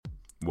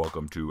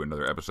Welcome to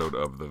another episode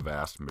of The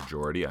Vast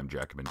Majority. I'm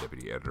Jacobin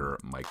Deputy Editor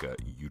Micah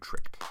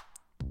Uetricht.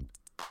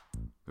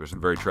 There was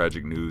some very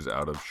tragic news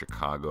out of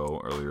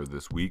Chicago earlier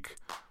this week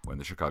when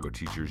the Chicago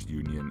Teachers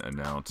Union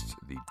announced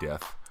the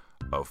death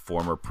of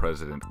former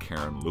President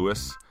Karen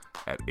Lewis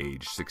at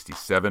age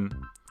 67.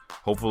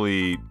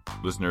 Hopefully,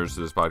 listeners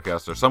to this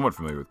podcast are somewhat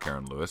familiar with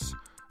Karen Lewis.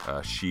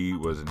 She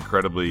was an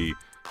incredibly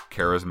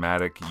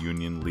charismatic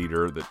union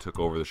leader that took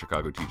over the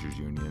Chicago Teachers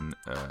Union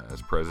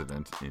as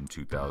president in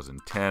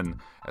 2010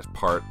 as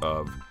part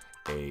of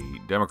a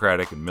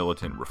democratic and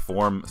militant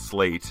reform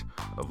slate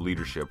of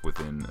leadership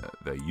within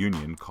the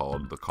union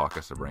called the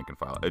Caucus of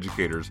Rank-and-File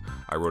Educators.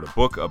 I wrote a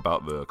book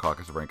about the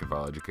Caucus of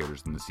Rank-and-File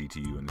Educators in the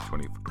CTU in the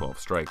 2012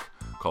 strike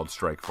called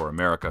Strike for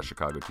America,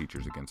 Chicago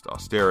Teachers Against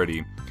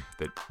Austerity,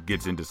 that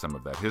gets into some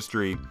of that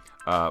history.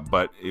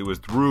 But it was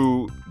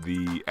through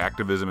the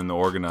activism and the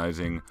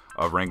organizing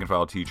of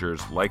rank-and-file teachers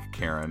like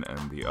Karen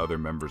and the other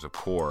members of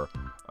CORE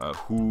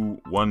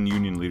who won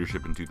union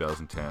leadership in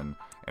 2010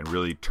 and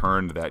really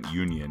turned that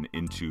union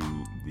into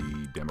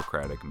the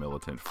democratic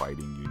militant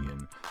fighting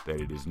union that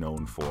it is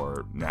known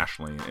for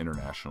nationally and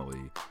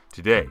internationally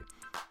today.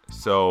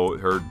 So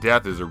her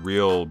death is a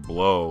real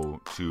blow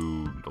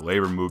to the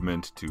labor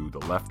movement, to the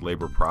Left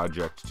Labor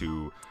Project,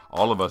 to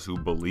all of us who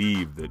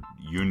believe that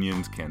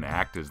unions can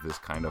act as this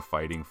kind of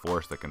fighting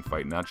force that can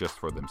fight not just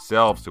for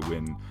themselves to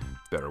win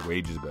better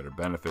wages, better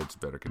benefits,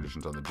 better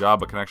conditions on the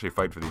job, but can actually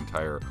fight for the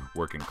entire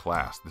working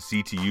class. The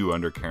CTU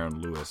under Karen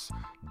Lewis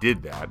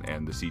did that,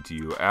 and the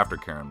CTU after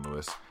Karen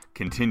Lewis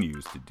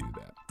continues to do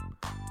that.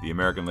 The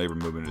American labor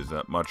movement is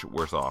much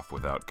worse off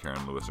without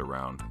Karen Lewis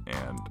around,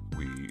 and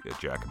we at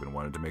Jacobin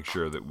wanted to make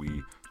sure that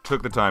we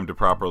took the time to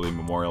properly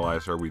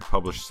memorialize her. We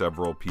published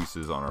several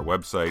pieces on our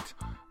website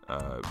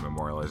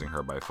memorializing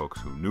her by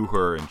folks who knew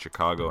her in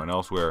Chicago and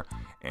elsewhere,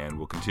 and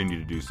will continue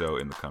to do so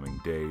in the coming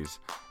days.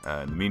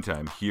 In the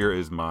meantime, here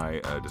is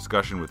my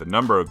discussion with a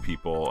number of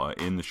people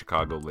in the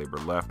Chicago labor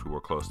left who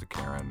were close to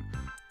Karen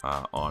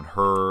on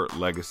her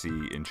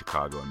legacy in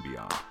Chicago and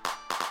beyond.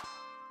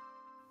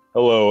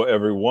 Hello,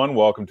 everyone.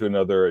 Welcome to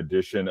another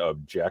edition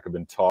of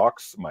Jacobin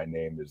Talks. My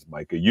name is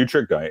Micah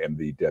Uetricht. I am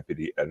the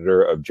deputy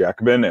editor of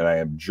Jacobin, and I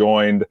am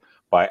joined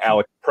by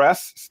Alex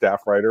Press,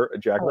 staff writer at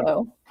Jacobin.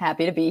 Hello.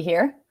 Happy to be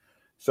here.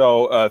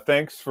 So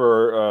thanks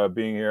for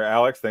being here,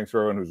 Alex. Thanks for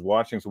everyone who's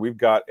watching. So we've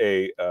got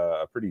a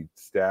pretty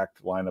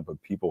stacked lineup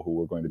of people who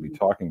we're going to be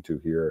talking to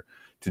here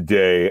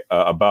today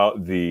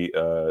about the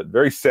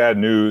very sad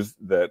news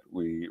that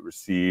we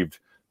received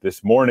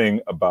this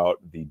morning about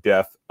the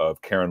death of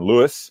Karen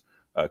Lewis.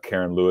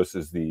 Karen Lewis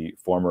is the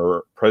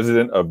former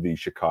president of the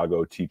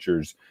Chicago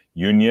Teachers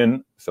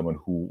Union, someone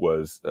who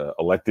was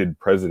elected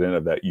president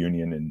of that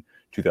union in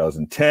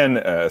 2010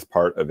 as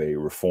part of a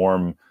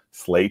reform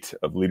slate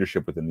of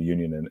leadership within the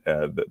union,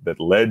 and that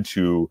led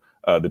to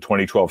the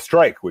 2012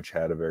 strike, which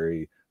had a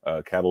very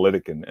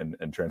catalytic and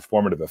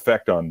transformative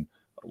effect on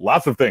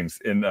lots of things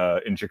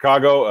in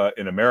Chicago,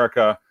 in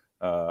America,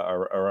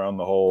 around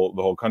the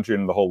whole country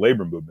and the whole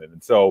labor movement.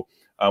 And so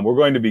we're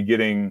going to be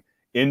getting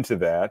into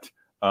that.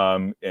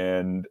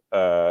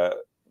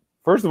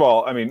 First of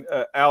all, I mean,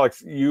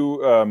 Alex,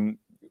 you,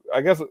 I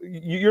guess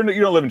you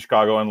don't live in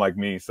Chicago, unlike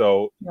me.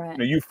 So Right.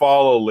 You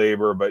follow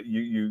labor, but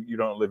you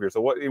don't live here.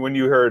 So when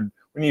you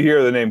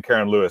hear the name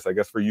Karen Lewis, I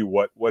guess for you,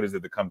 what is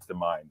it that comes to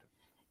mind?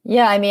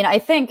 Yeah, I mean, I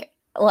think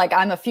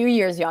I'm a few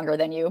years younger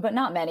than you, but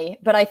not many.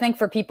 But I think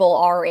for people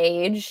our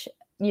age,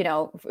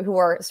 who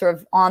are sort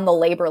of on the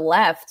labor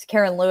left,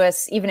 Karen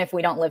Lewis, even if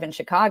we don't live in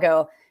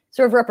Chicago,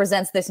 sort of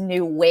represents this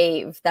new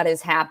wave that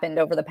has happened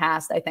over the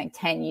past, I think,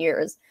 10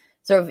 years.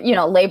 Sort of,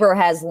 labor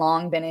has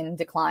long been in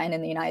decline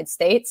in the United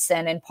States.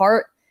 And in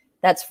part,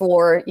 that's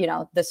for,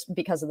 this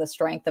because of the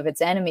strength of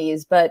its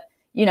enemies. But,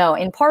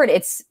 in part,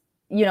 it's,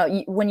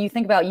 when you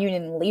think about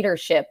union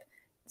leadership,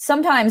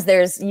 sometimes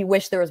you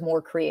wish there was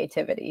more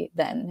creativity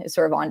than is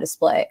sort of on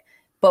display.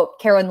 But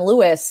Karen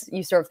Lewis,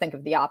 you sort of think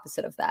of the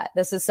opposite of that.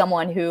 This is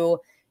someone who,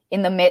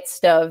 in the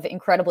midst of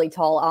incredibly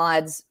tall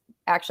odds,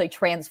 actually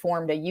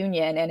transformed a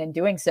union, and in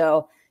doing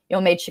so,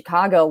 made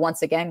Chicago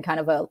once again kind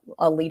of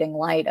a leading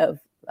light of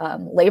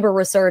labor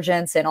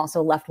resurgence and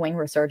also left-wing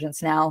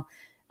resurgence now,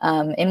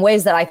 in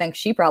ways that I think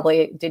she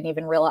probably didn't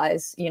even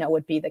realize,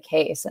 would be the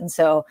case. And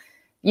so,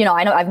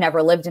 I know I've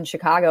never lived in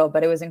Chicago,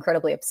 but it was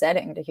incredibly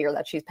upsetting to hear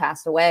that she's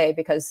passed away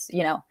because,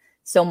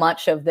 so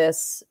much of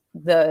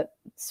the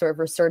sort of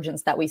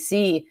resurgence that we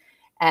see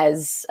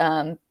as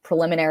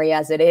preliminary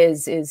as it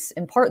is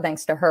in part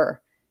thanks to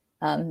her.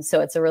 So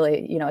it's a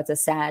really, it's a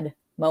sad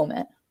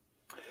moment.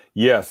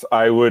 Yes,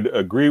 I would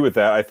agree with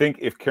that. I think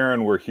if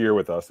Karen were here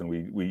with us and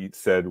we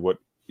said what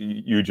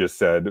you just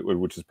said,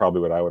 which is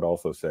probably what I would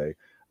also say,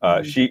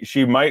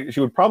 she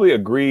would probably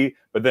agree,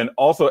 but then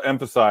also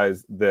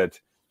emphasize that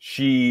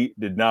she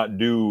did not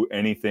do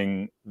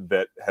anything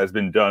that has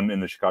been done in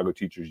the Chicago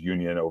Teachers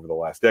Union over the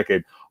last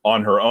decade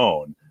on her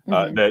own.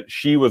 That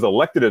she was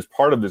elected as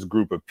part of this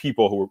group of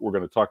people who we're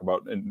going to talk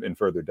about in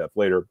further depth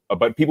later,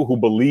 but people who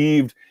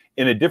believed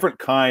in a different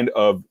kind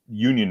of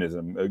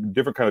unionism, a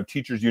different kind of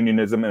teachers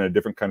unionism, and a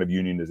different kind of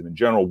unionism in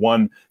general,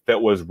 one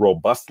that was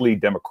robustly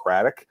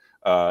democratic,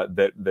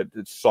 that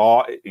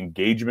saw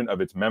engagement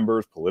of its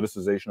members,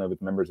 politicization of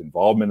its members,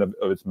 involvement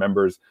of its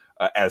members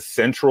as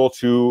central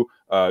to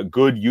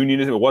good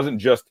unionism. It wasn't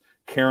just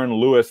Karen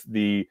Lewis,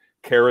 the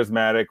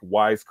charismatic,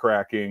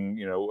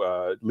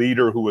 wisecracking,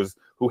 leader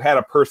who had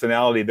a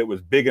personality that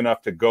was big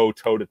enough to go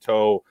toe to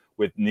toe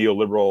with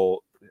neoliberal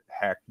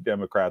hack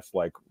Democrats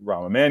like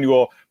Rahm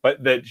Emanuel,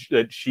 but that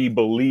she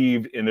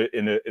believed in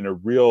a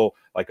real,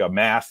 like, a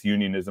mass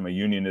unionism, a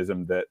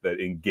unionism that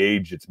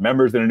engaged its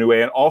members in a new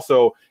way, and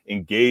also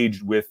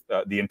engaged with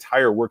the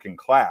entire working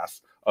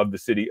class of the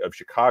city of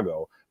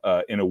Chicago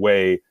in a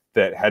way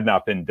that had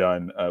not been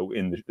done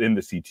in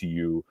the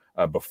CTU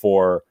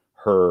before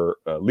her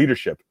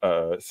leadership.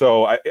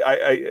 So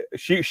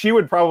she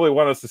would probably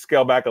want us to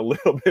scale back a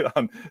little bit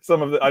on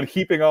on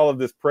heaping all of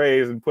this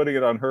praise and putting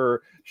it on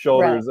her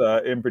shoulders,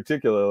 right, in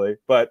particularly.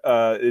 But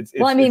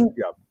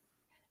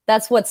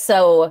that's what's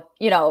so,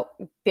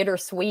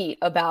 bittersweet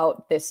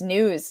about this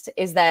news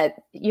is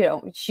that,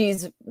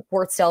 she's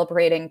worth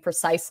celebrating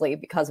precisely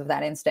because of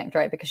that instinct,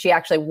 right? Because she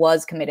actually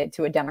was committed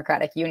to a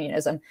democratic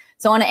unionism.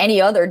 So on any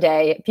other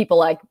day, people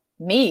like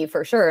me,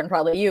 for sure, and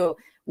probably you,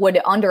 would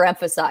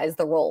underemphasize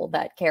the role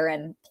that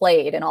Karen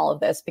played in all of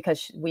this,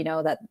 because we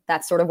know that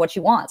that's sort of what she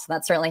wants. And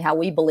that's certainly how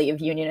we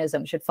believe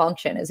unionism should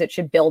function, is it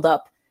should build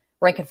up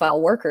rank and file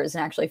workers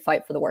and actually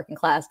fight for the working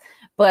class.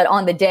 But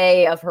on the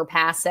day of her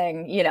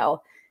passing,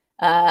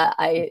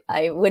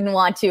 I wouldn't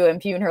want to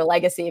impugn her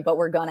legacy, but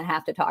we're going to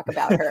have to talk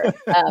about her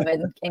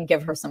and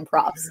give her some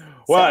props.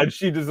 Well, and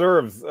she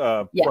deserves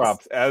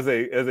props as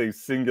a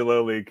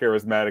singularly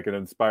charismatic and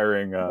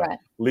inspiring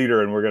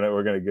leader, and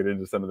we're gonna get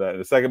into some of that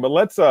in a second. But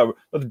let's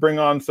bring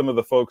on some of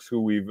the folks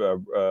who we've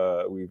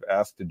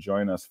asked to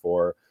join us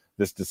for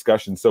this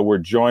discussion. So we're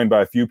joined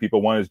by a few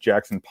people. One is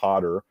Jackson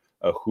Potter,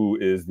 who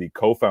is the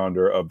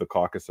co-founder of the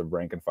Caucus of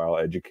Rank and File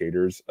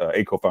Educators,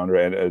 a co-founder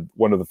and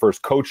one of the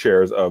first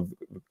co-chairs of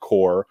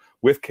CORE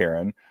with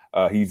Karen.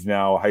 He's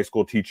now a high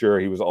school teacher.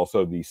 He was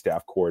also the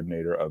staff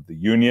coordinator of the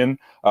union.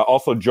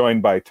 Also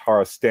joined by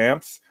Tara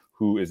Stamps,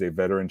 who is a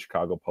veteran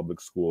Chicago Public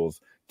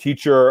Schools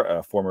teacher,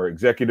 a former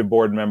executive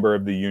board member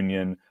of the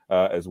union,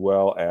 as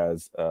well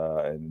as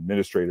an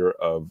administrator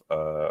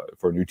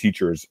for new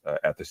teachers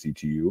at the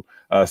CTU.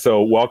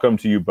 So welcome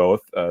to you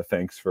both.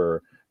 Thanks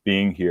for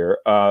being here.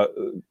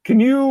 Can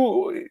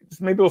you,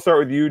 maybe we'll start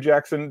with you,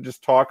 Jackson,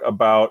 just talk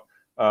about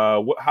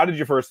how did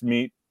you first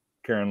meet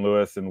Karen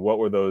Lewis, and what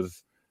were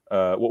those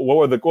what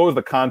was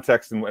the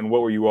context, and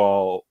what were you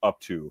all up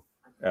to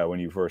when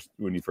you first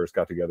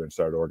got together and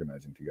started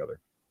organizing together?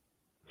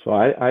 So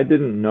I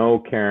didn't know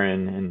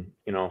Karen,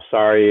 and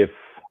sorry if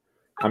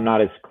I'm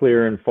not as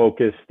clear and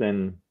focused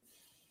and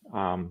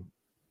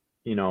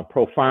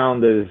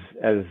profound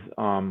as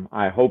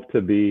I hope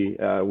to be.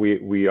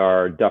 We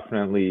are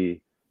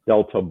definitely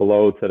dealt a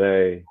blow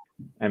today,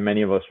 and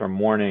many of us are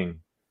mourning.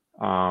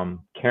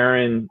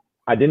 Karen,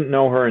 I didn't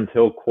know her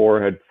until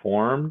CORE had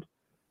formed.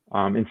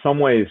 In some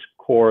ways,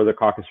 CORE, the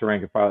Caucus of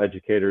Rank and File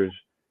Educators,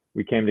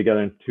 we came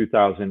together in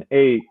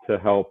 2008 to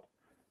help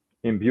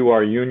imbue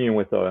our union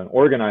with an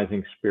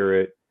organizing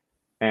spirit.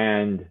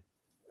 And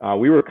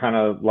we were kind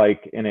of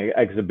like an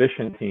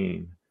exhibition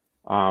team.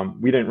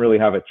 We didn't really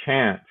have a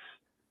chance,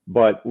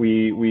 but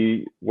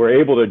we were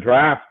able to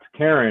draft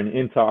Karen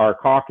into our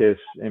caucus,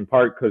 in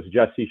part because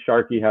Jesse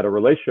Sharkey had a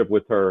relationship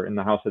with her in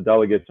the House of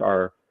Delegates,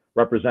 our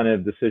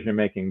representative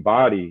decision-making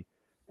body.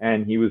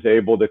 And he was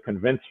able to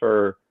convince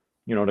her,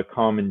 to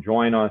come and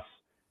join us.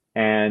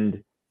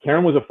 And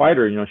Karen was a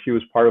fighter. She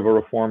was part of a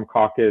reform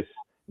caucus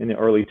in the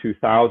early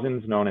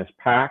 2000s known as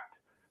PACT,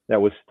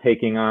 that was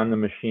taking on the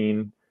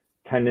machine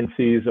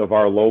tendencies of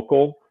our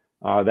local,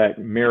 that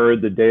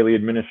mirrored the Daley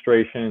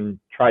administration,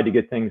 tried to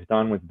get things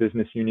done with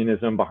business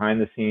unionism behind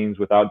the scenes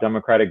without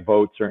democratic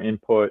votes or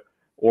input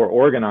or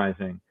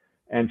organizing.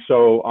 And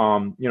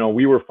so,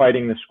 we were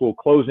fighting the school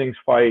closings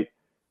fight.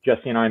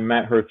 Jesse and I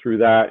met her through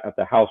that at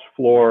the House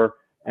floor,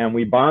 and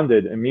we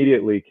bonded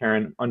immediately.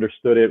 Karen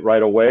understood it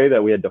right away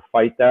that we had to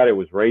fight that. It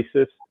was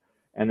racist,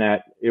 and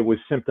that it was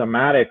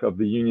symptomatic of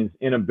the union's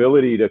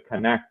inability to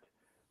connect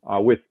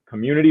with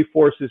community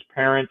forces,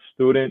 parents,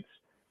 students,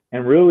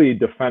 and really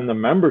defend the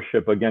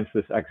membership against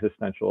this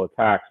existential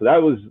attack. So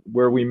that was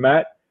where we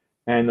met,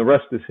 and the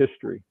rest is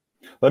history.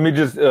 Let me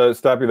just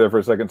stop you there for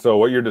a second. So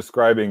what you're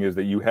describing is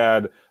that you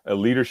had a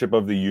leadership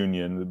of the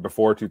union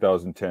before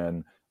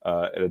 2010,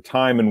 at a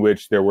time in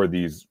which there were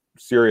these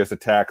serious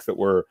attacks that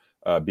were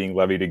being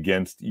levied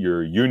against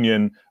your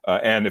union.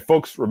 And if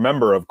folks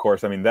remember, of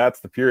course, that's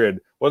the period,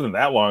 wasn't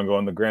that long ago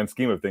in the grand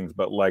scheme of things,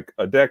 but like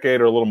a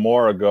decade or a little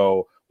more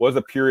ago was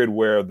a period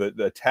where the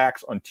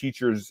attacks on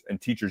teachers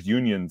and teachers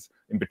unions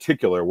in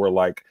particular were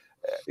like,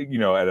 at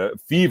a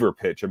fever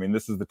pitch.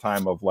 This is the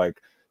time of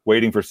like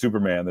Waiting for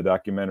Superman, the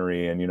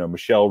documentary, and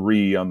Michelle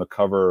Rhee on the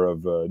cover of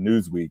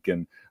Newsweek,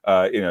 and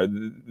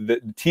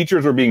the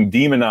teachers are being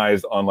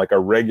demonized on like a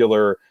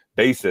regular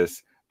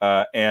basis.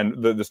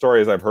 And the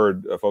story, as I've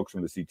heard folks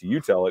from the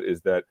CTU tell it,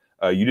 is that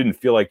you didn't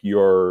feel like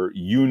your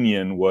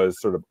union was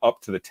sort of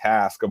up to the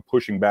task of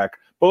pushing back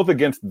both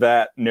against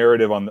that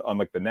narrative on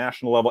like the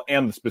national level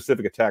and the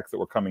specific attacks that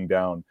were coming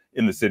down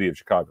in the city of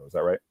Chicago. Is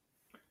that right?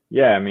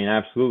 Yeah, I mean,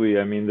 absolutely.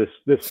 I mean,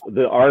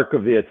 the arc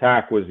of the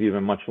attack was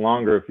even much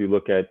longer. If you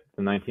look at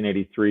the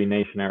 1983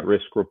 Nation at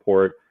Risk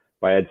report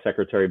by Ed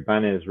Secretary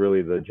Bennett, is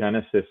really the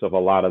genesis of a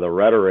lot of the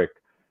rhetoric.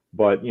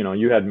 But,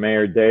 you had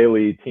Mayor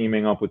Daley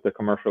teaming up with the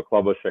Commercial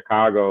Club of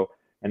Chicago,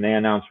 and they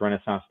announced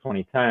Renaissance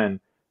 2010.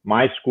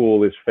 My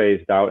school is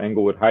phased out,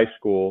 Englewood High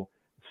School,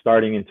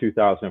 starting in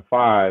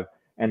 2005.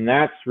 And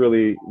that's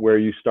really where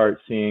you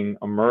start seeing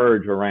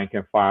emerge a rank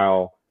and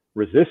file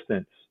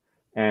resistance.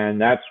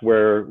 And that's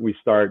where we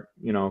start,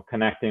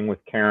 connecting with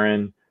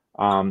Karen.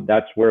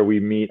 That's where we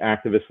meet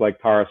activists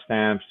like Tara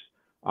Stamps.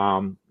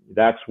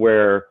 That's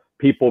where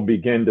people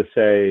begin to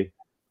say,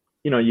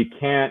 you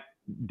can't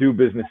do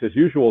business as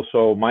usual.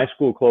 So my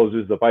school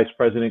closes, the vice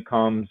president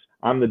comes,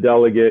 I'm the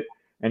delegate,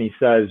 and he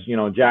says,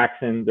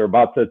 Jackson, they're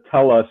about to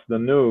tell us the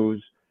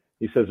news.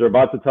 He says, they're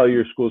about to tell you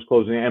your school's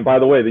closing. And by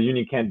the way, the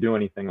union can't do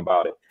anything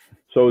about it.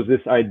 So it's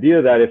this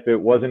idea that if it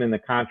wasn't in the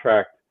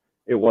contract,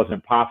 it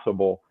wasn't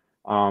possible.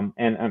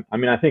 And I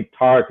mean, I think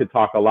Tara could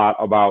talk a lot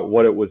about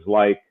what it was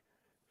like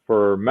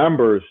for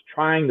members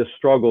trying to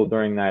struggle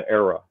during that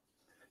era.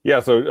 Yeah.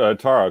 So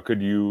Tara,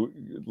 could you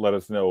let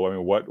us know? I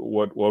mean, what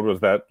was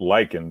that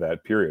like in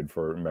that period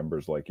for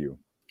members like you?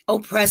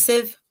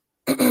 Oppressive.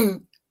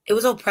 It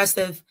was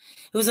oppressive.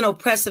 It was an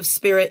oppressive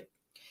spirit.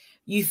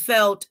 You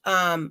felt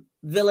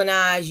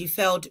villainized. You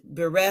felt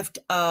bereft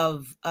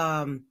of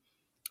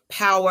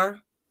power.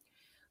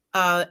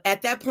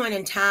 At that point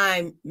in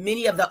time,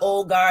 many of the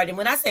old guard, and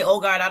when I say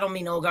old guard, I don't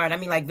mean old guard, I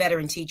mean like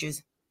veteran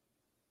teachers.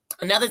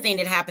 Another thing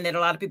that happened that a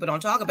lot of people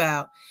don't talk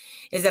about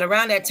is that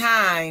around that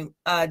time,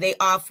 they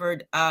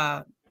offered,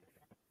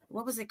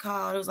 what was it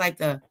called? It was like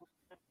the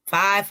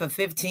 5 for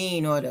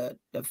 15 or the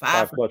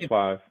 5 plus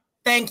 5.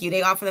 Thank you.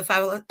 They offered the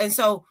 5. And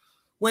so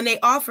when they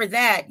offered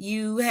that,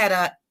 you had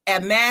a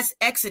mass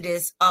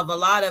exodus of a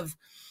lot of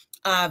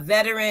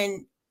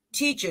veteran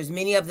teachers,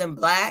 many of them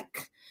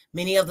black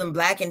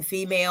and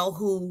female,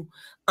 who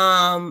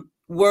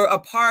were a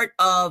part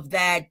of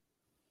that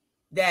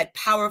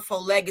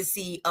powerful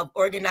legacy of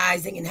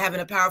organizing and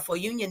having a powerful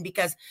union,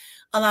 because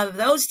a lot of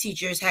those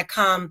teachers had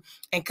come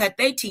and cut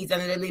their teeth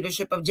under the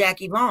leadership of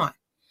Jackie Vaughn.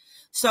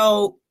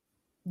 So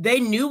they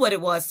knew what it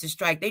was to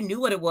strike. They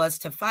knew what it was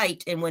to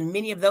fight. And when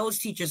many of those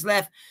teachers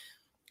left,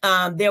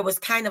 there was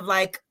kind of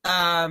like,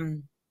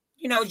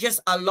 just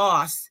a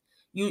loss.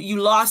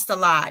 You lost a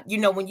lot.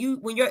 When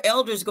your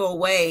elders go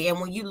away and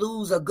when you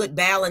lose a good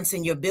balance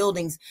in your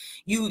buildings,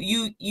 you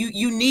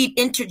need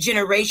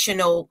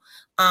intergenerational,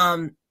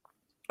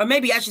 or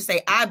maybe I should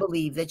say, I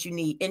believe that you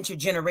need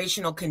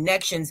intergenerational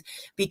connections,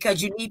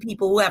 because you need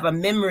people who have a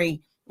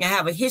memory and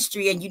have a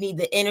history, and you need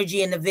the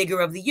energy and the vigor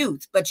of the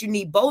youth, but you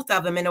need both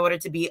of them in order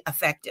to be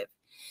effective.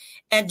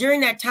 And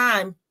during that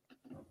time,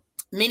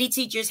 many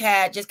teachers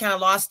had just kind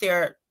of lost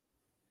their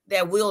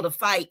will to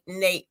fight,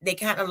 and they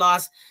kind of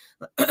lost,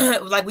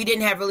 like, we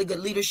didn't have really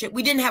good leadership.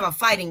 We didn't have a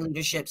fighting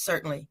leadership,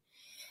 certainly.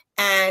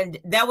 And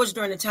that was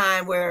during a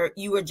time where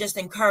you were just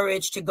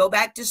encouraged to go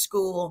back to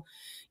school,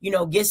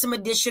 get some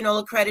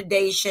additional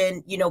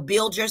accreditation,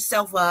 build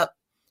yourself up,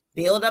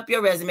 build up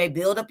your resume,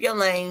 build up your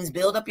lanes,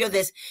 build up your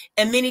this.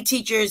 And many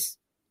teachers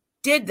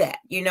did that.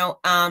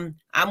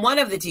 I'm one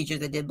of the teachers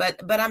that did,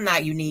 but I'm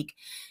not unique.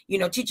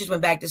 Teachers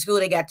went back to school.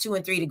 They got 2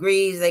 and 3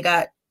 degrees. They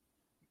got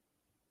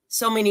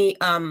so many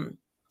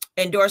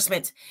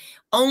endorsements,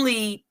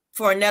 only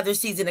for another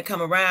season to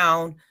come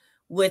around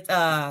with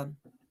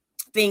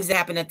things that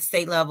happen at the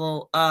state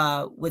level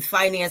with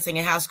financing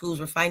and how schools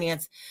were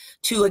financed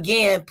to,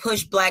 again,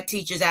 push Black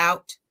teachers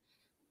out.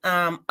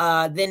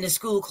 Then the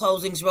school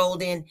closings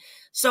rolled in.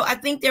 So I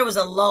think there was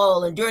a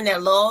lull. And during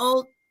that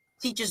lull,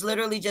 teachers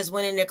literally just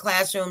went in their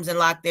classrooms and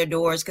locked their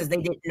doors because they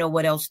didn't know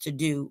what else to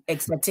do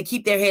except to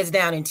keep their heads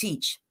down and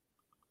teach.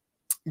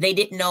 They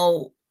didn't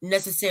know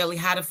necessarily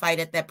how to fight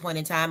at that point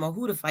in time or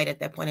who to fight at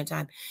that point in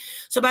time.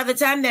 So by the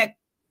time that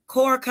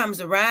CORE comes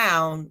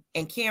around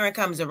and Karen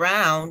comes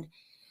around,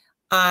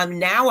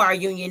 now our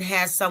union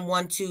has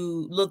someone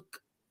to look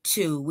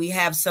to. We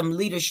have some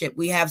leadership.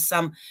 We have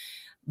some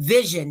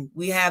vision.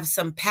 We have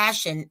some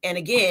passion. And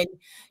again,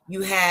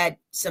 you had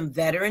some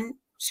veteran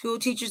school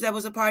teachers that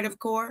was a part of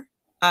CORE,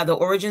 the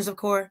origins of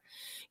CORE.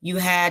 You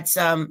had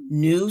some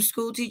new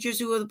school teachers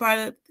who were a part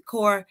of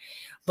CORE.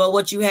 But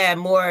what you had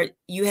more,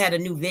 you had a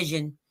new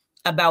vision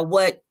about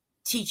what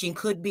teaching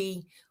could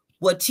be,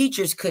 what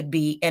teachers could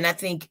be. And I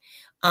think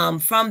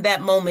from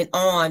that moment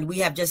on, we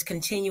have just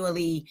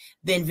continually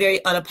been very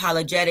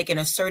unapologetic and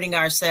asserting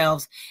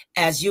ourselves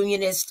as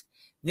unionists,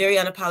 very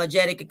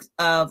unapologetic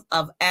of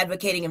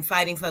advocating and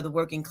fighting for the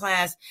working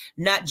class,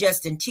 not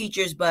just in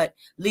teachers, but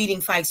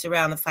leading fights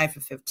around the Fight for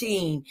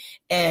 15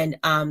 and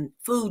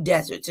food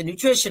deserts and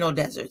nutritional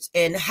deserts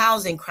and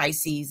housing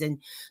crises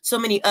and so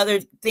many other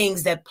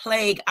things that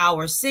plague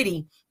our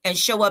city and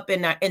show up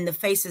in the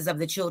faces of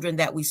the children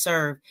that we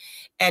serve.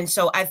 And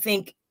so I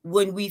think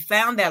when we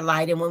found that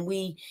light, and when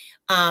we,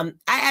 I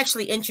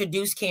actually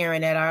introduced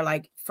Karen at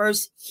our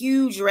first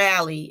huge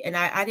rally, and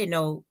I didn't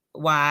know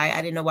why.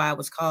 I didn't know why it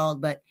was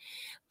called, but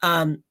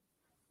I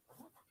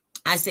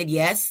said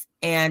yes.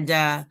 And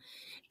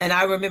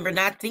I remember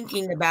not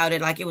thinking about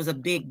it like it was a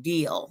big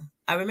deal.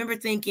 I remember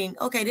thinking,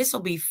 okay, this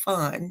will be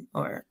fun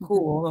or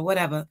cool or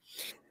whatever.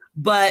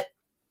 But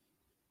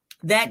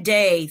that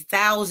day,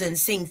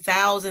 thousands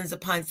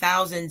upon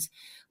thousands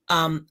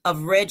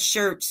of red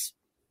shirts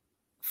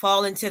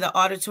fall into the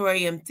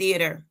auditorium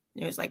theater.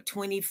 There's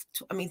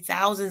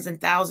thousands and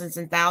thousands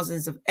and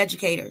thousands of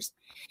educators.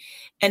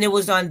 And it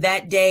was on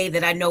that day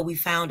that I know we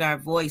found our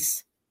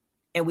voice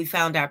and we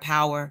found our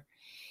power.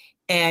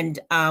 And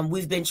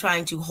we've been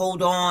trying to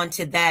hold on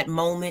to that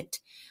moment,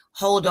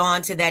 hold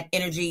on to that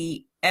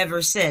energy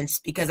ever since,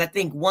 because I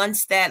think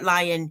once that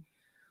lion,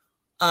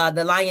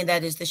 the lion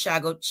that is the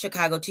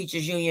Chicago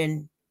Teachers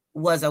Union,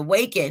 was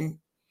awakened,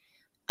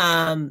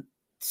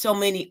 so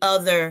many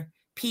other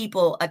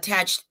people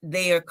attached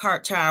their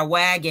cart to our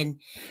wagon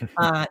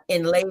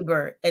in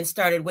labor and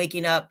started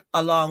waking up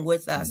along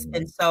with us.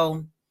 And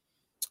so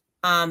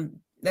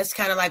that's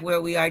kind of like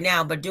where we are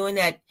now. But during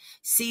that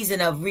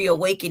season of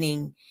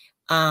reawakening,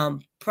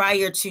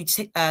 prior to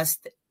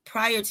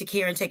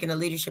Karen taking the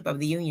leadership of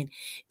the union,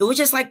 it was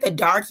just like the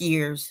dark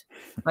years.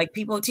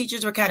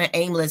 Teachers were kind of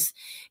aimless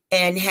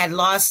and had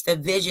lost the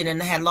vision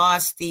and had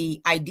lost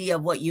the idea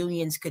of what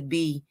unions could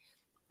be.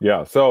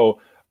 Yeah.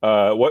 So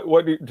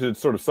what to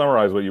sort of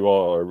summarize what you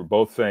all are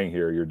both saying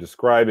here, you're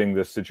describing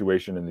this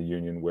situation in the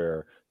union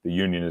where the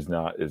union is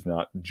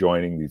not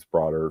joining these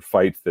broader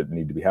fights that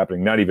need to be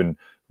happening, not even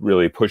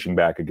really pushing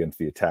back against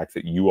the attacks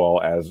that you all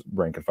as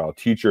rank and file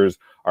teachers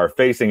are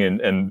facing.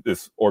 And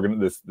this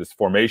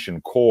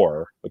formation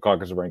core, the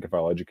Caucus of Rank and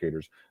File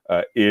Educators,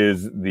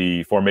 is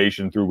the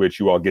formation through which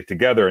you all get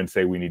together and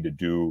say, we need to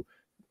do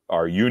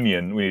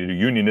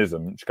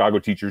unionism, Chicago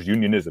teachers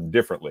unionism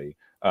differently.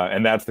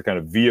 And that's the kind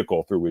of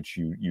vehicle through which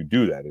you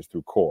do that, is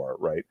through core,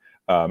 right?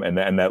 And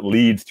that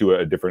leads to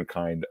a different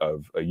kind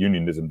of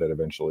unionism that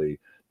eventually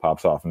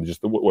pops off. And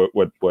just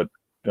what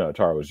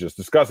Tara was just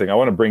discussing, I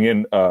want to bring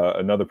in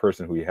another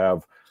person who we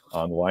have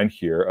on the line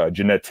here,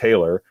 Jeanette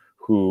Taylor,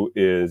 who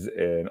is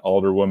an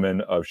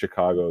alderwoman of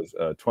Chicago's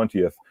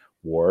 20th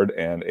Ward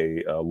and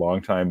a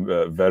longtime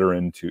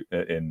veteran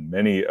in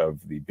many of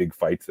the big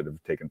fights that have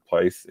taken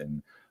place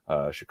in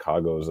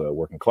Chicago's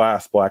working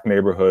class, Black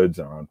neighborhoods,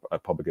 on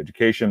public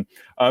education.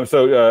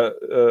 So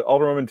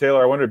Alderwoman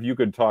Taylor, I wonder if you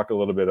could talk a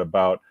little bit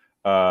about,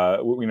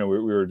 we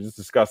were just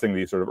discussing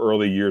these sort of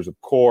early years of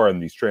core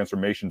and these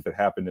transformations that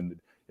happened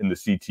in the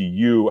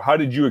CTU. How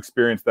did you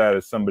experience that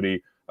as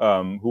somebody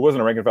who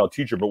wasn't a rank and file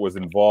teacher but was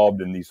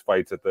involved in these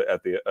fights at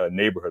the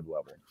neighborhood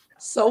level?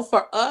 So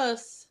for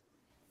us,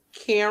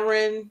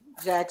 Karen,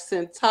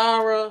 Jackson,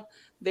 Tara,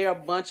 there are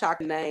a bunch I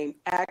can name,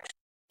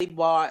 actually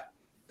brought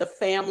the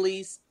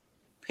families,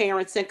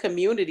 parents, and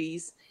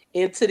communities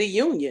into the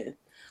union.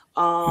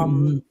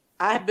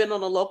 I've been on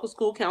the local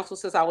school council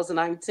since I was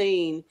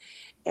 19,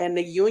 and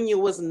the union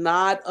was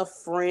not a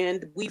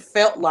friend, we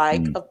felt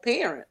like, of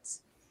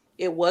parents.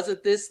 It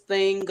wasn't this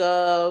thing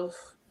of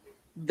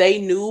they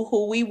knew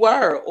who we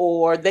were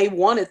or they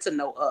wanted to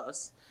know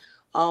us.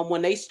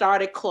 When they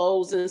started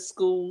closing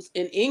schools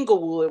in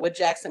Inglewood, where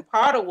Jackson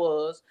Potter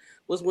was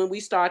when we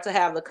started to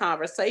have the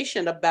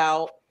conversation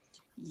about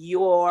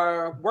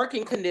your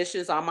working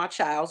conditions are my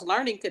child's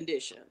learning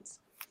conditions.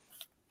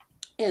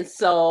 And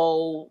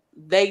so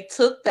they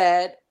took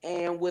that,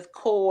 and with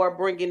CORE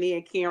bringing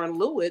in Karen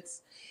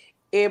Lewis,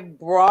 it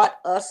brought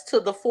us to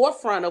the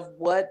forefront of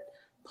what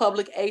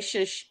public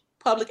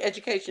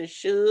education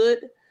should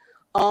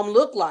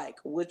look like,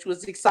 which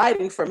was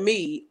exciting for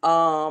me.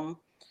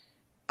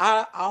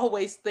 I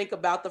always think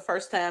about the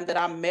first time that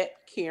I met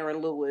Karen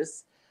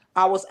Lewis.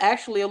 I was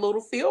actually a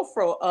little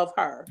fearful of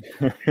her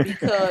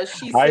because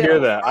she said, I hear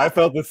that. I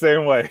felt the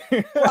same way.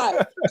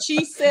 Right.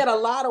 She said a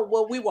lot of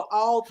what we were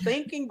all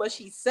thinking, but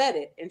she said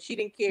it, and she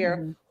didn't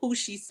care who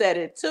she said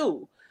it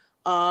to.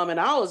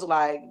 And I was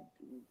like,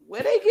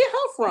 where'd they get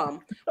her from?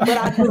 But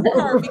I knew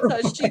her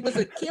because she was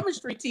a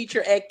chemistry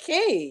teacher at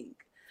King,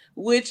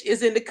 which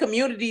is in the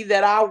community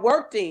that I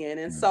worked in.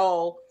 And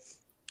so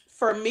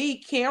for me,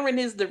 Karen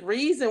is the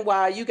reason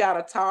why you got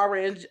a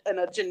Tara and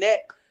a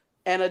Jeanette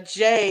and a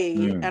Jay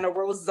and a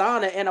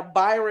Rosanna and a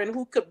Byron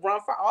who could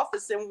run for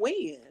office and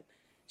win.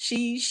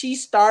 She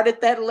started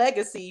that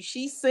legacy.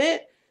 She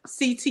sent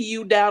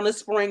CTU down to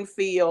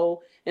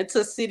Springfield and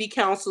to city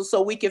council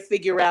so we could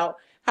figure out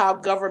how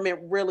government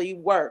really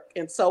worked.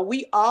 And so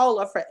we all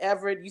are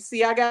forever. You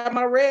see, I got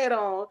my red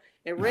on,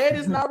 and red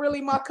is not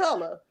really my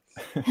color.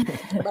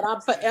 But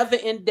I'm forever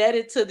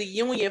indebted to the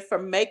union for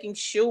making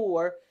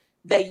sure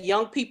that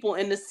young people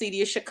in the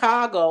city of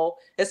Chicago,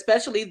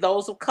 especially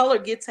those of color,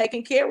 get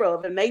taken care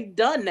of. And they've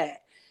done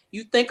that.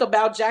 You think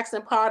about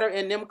Jackson Potter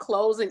and them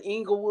closing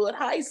Inglewood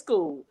High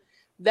School.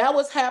 That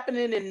was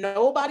happening and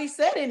nobody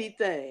said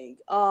anything.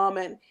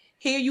 And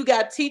here you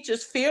got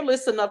teachers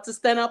fearless enough to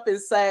stand up and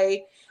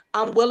say,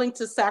 I'm willing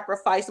to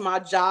sacrifice my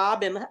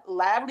job and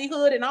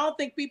livelihood. And I don't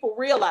think people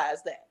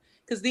realize that,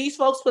 because these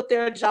folks put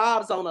their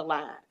jobs on the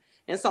line.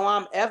 And so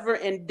I'm ever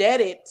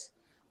indebted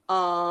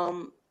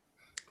to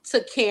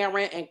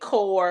Karen and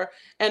Core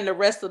and the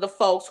rest of the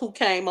folks who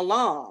came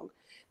along.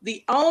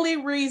 The only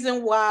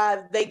reason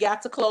why they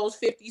got to close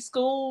 50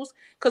 schools,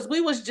 because we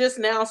was just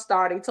now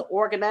starting to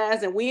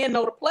organize and we didn't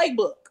know the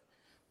playbook.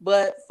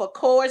 But for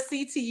Core,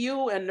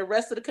 CTU, and the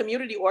rest of the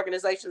community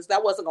organizations,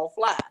 that wasn't going to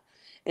fly.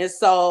 And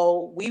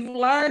so we've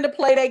learned to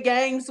play their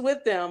games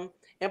with them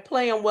and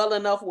play them well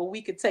enough where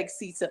we could take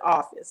seats in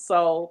office.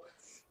 So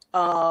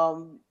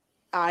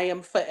I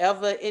am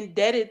forever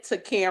indebted to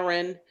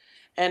Karen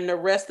and the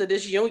rest of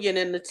this union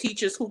and the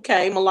teachers who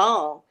came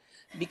along,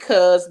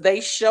 because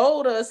they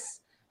showed us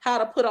how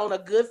to put on a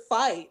good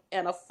fight,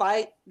 and a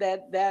fight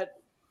that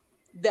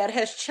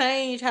has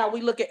changed how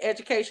we look at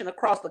education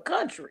across the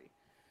country.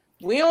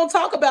 We don't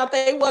talk about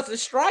they wasn't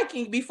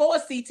striking before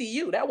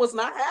CTU. That was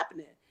not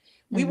happening.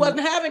 We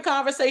wasn't having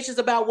conversations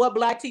about what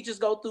Black teachers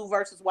go through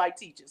versus white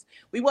teachers.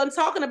 We wasn't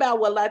talking about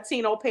what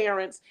Latino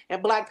parents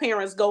and Black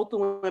parents go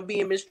through and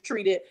being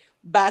mistreated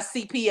by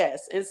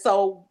CPS. And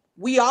so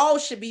we all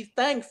should be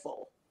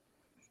thankful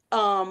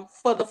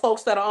for the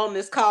folks that are on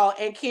this call,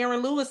 and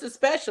Karen Lewis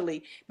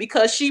especially,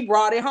 because she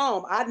brought it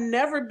home. I'd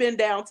never been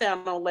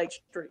downtown on Lake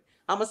Street.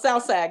 I'm a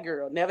Southside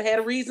girl, never had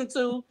a reason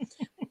to.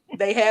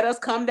 They had us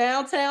come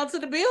downtown to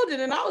the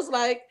building, and I was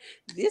like,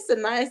 this is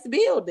a nice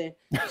building.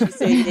 She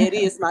said, yeah, it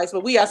is nice,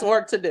 but we got some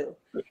work to do.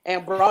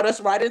 And brought us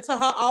right into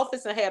her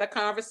office and had a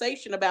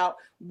conversation about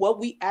what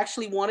we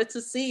actually wanted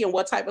to see and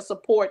what type of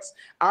supports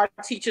our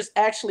teachers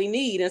actually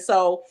need. And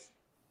so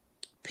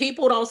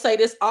people don't say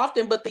this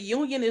often, but the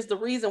union is the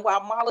reason why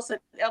Mollison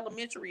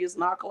Elementary is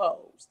not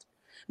closed.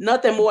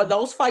 Nothing more.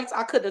 Those fights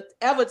I could have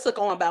ever took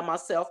on by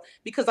myself,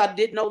 because I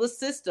didn't know the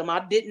system.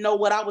 I didn't know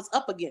what I was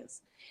up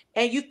against.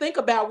 And you think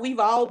about, we've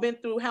all been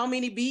through how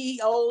many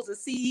BEOs and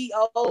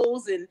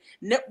CEOs and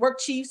network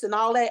chiefs and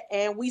all that,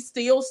 and we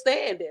still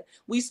standing.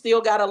 We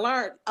still got to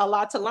learn a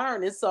lot to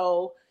learn. And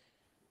so,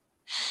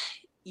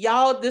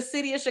 y'all, the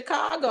city of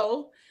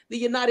Chicago, the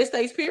United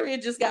States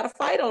period, just got a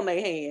fight on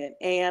their hand.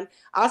 And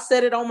I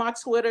said it on my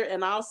Twitter,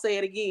 and I'll say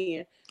it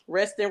again.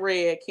 Rest in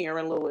red,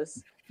 Karen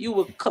Lewis. You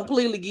will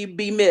completely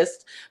be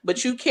missed,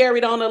 but you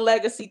carried on a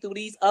legacy through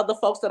these other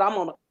folks that I'm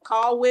on a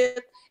call with,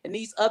 and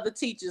these other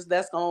teachers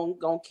that's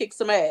gonna kick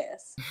some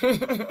ass.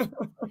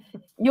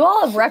 You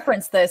all have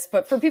referenced this,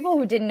 but for people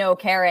who didn't know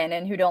Karen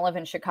and who don't live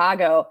in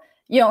Chicago,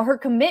 you know, her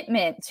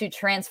commitment to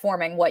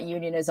transforming what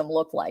unionism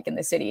looked like in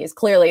the city is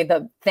clearly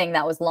the thing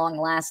that was long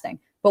lasting.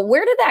 But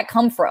where did that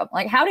come from?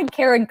 Like, how did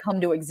Karen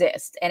come to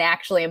exist and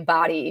actually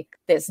embody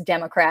this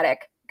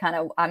democratic kind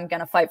of, I'm going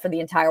to fight for the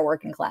entire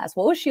working class?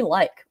 What was she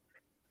like?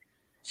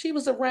 She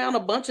was around a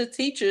bunch of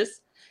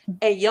teachers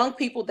and young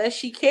people that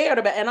she cared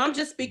about. And I'm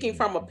just speaking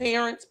from a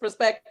parent's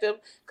perspective,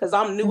 because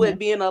I'm new at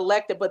being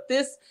elected. But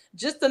this,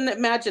 just to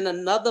imagine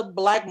another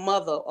Black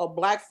mother or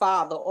Black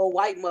father or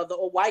white mother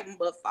or white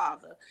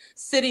father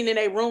sitting in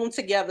a room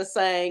together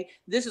saying,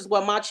 this is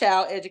what my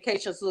child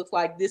education looks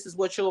like. This is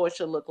what yours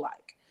should look like.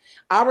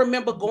 I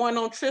remember going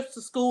on trips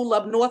to school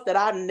up north that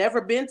I'd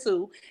never been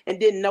to and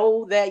didn't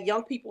know that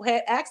young people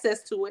had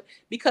access to it,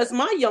 because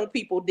my young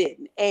people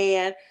didn't.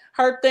 And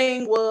her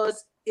thing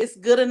was, it's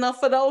good enough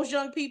for those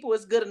young people.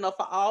 It's good enough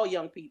for all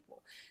young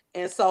people.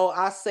 And so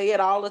I say it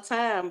all the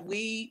time.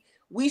 We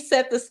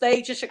set the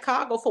stage in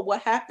Chicago for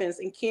what happens,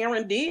 and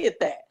Karen did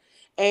that.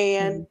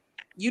 And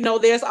you know,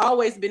 there's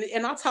always been,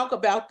 and I talk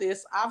about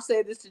this, I've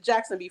said this to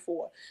Jackson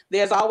before,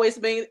 there's always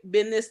been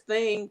this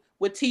thing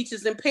with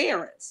teachers and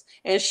parents,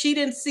 and she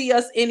didn't see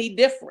us any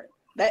different.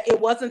 That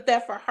it wasn't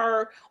that for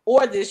her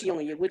or this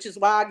union, which is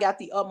why I got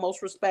the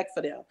utmost respect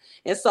for them.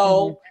 And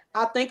so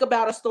I think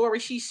about a story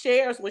she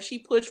shares when she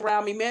pushed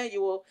Rahm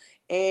Emanuel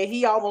and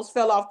he almost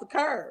fell off the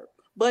curb.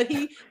 But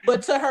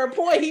to her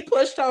point, he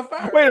pushed her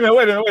first. Wait a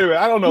minute.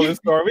 I don't know this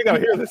story. We got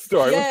to hear this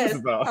story. Yes, what's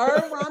this about?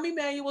 Her and Rahm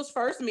Emanuel's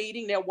first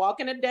meeting, they're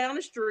walking her down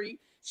the street.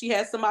 She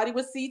has somebody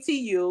with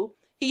CTU.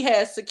 He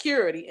has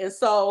security. And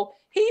so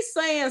he's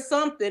saying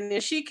something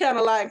and she kind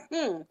of like,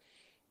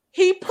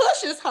 He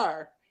pushes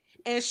her.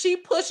 And she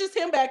pushes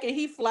him back and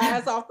he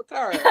flies off the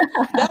curb.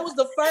 That was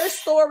the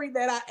first story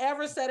that I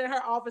ever said in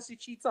her office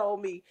that she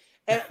told me.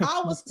 And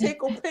I was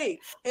tickled pink.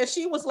 And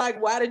she was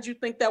like, why did you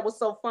think that was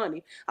so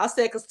funny? I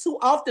said, because too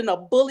often a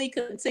bully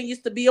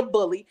continues to be a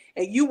bully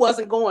and you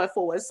wasn't going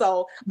for it.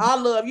 So I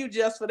love you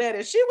just for that.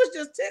 And she was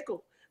just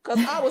tickled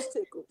because I was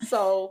tickled.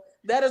 So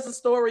that is a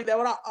story that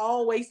I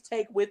always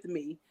take with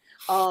me.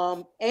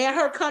 And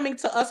her coming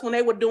to us when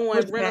they were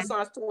doing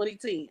Renaissance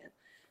 2010.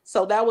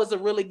 So that was a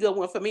really good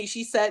one for me.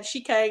 She said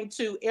she came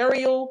to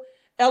Ariel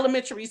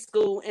Elementary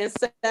School and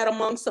sat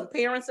among some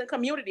parents and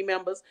community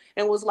members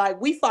and was like,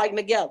 we fighting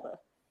together.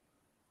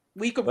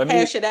 We could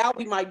hash it out.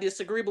 We might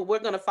disagree, but we're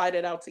going to fight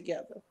it out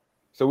together.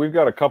 So we've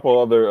got a couple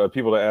other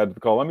people to add to the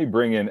call. Let me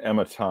bring in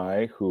Emma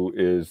Tai, who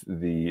is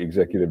the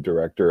executive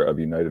director of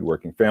United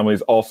Working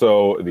Families,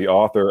 also the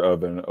author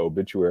of an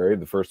obituary,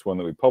 the first one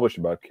that we published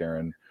about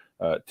Karen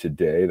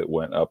today that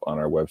went up on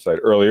our website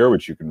earlier,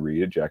 which you can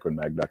read at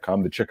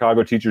jacobinmag.com. The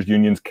Chicago Teachers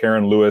Union's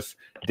Karen Lewis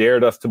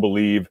dared us to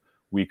believe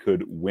we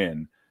could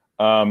win.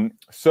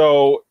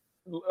 So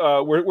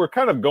we're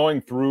kind of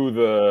going through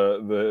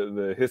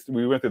the history.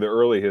 We went through the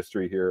early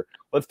history here.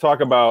 Let's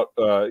talk about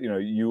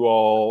you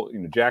all,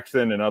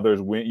 Jackson and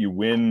others you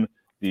win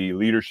the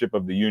leadership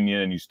of the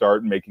union, and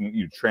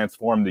you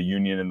transform the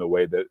union in the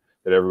way that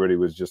everybody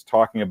was just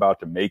talking about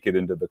to make it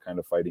into the kind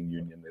of fighting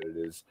union that it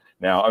is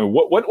now. I mean,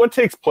 what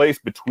takes place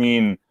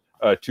between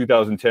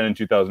 2010 and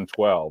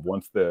 2012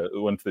 once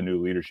the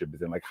new leadership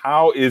is in? Like,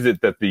 how is it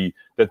that the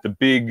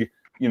big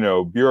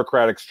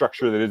bureaucratic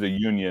structure that is a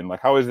union,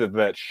 like how is it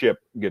that ship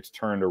gets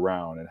turned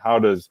around, and how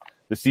does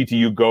the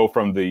CTU go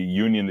from the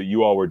union that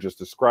you all were just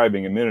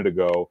describing a minute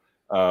ago,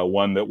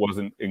 one that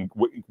wasn't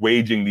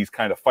waging these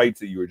kind of fights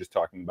that you were just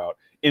talking about,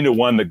 into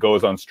one that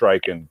goes on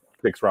strike and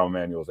kicks Rahm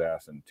Emanuel's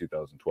ass in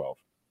 2012?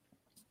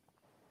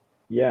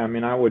 Yeah, I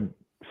mean, I would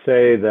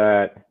say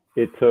that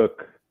it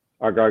took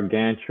a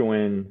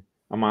gargantuan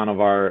amount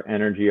of our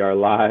energy, our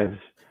lives.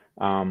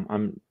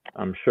 I'm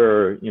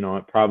sure,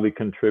 it probably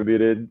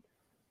contributed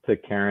to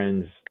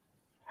Karen's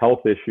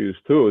health issues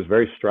too. It was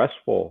very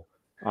stressful.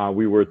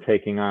 We were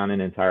taking on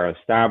an entire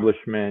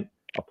establishment,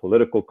 a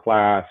political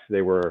class.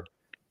 They were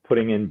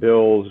putting in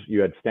bills.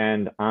 You had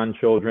stand-on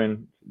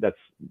children. That's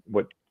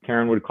what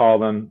Karen would call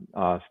them,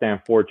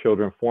 stand for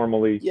children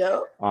formally.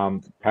 Yep.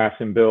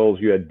 Passing bills.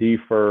 You had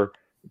defer,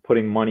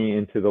 putting money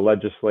into the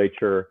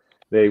legislature.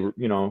 They,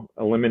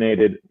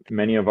 eliminated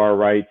many of our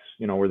rights.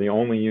 We're the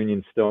only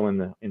union still in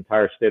the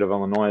entire state of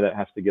Illinois that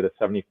has to get a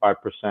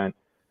 75%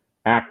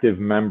 active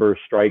member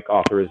strike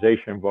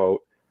authorization vote.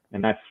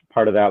 And that's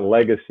part of that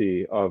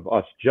legacy of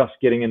us just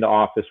getting into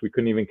office. We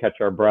couldn't even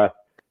catch our breath.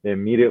 They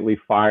immediately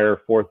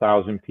fire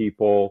 4,000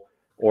 people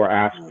or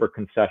ask for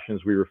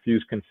concessions. We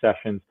refused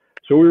concessions.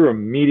 So we were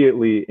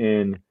immediately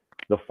in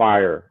the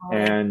fire.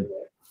 And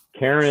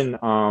Karen,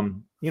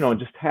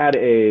 just had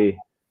a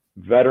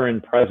veteran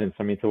presence.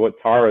 I mean, to what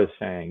Tara is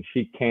saying,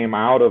 she came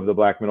out of the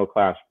Black middle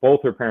class.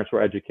 Both her parents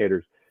were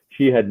educators.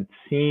 She had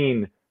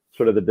seen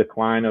sort of the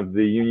decline of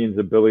the union's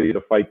ability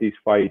to fight these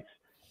fights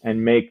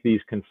and make these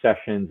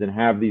concessions and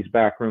have these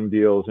backroom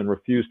deals and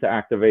refuse to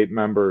activate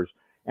members,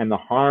 and the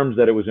harms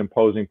that it was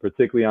imposing,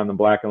 particularly on the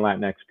Black and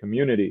Latinx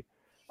community.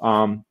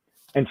 And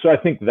so I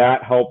think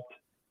that helped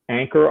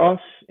anchor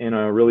us in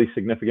a really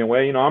significant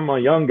way. I'm a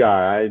young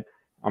guy.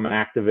 I'm an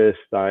activist.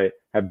 I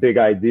have big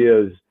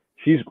ideas.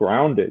 She's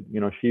grounded.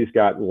 She's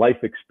got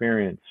life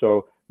experience.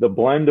 So the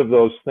blend of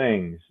those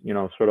things,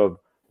 sort of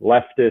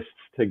leftists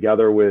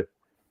together with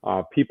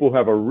people who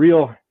have a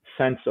real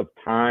sense of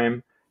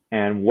time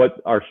and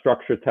what are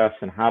structure tests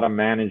and how to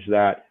manage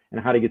that and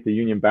how to get the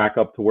union back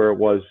up to where it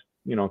was,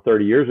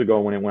 30 years ago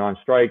when it went on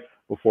strike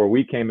before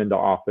we came into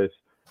office.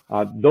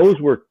 Those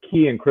were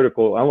key and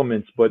critical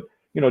elements. But,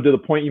 to the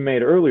point you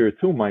made earlier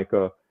too,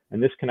 Micah,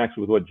 and this connects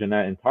with what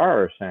Jeanette and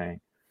Tara are saying,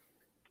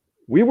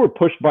 we were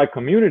pushed by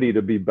community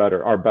to be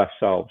better, our best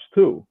selves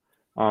too.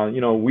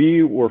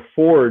 We were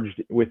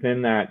forged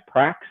within that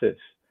praxis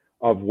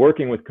of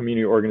working with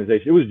community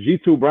organizations. It was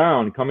G2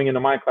 Brown coming into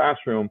my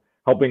classroom,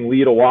 helping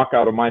lead a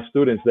walkout of my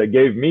students that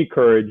gave me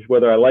courage,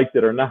 whether I liked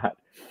it or not.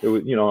 It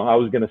was, I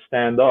was going to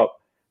stand up.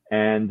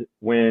 And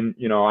when,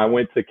 I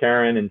went to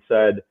Karen and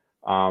said,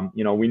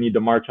 we need to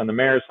march on the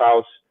mayor's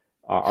house.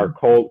 Our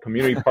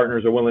community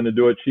partners are willing to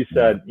do it. She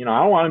said, I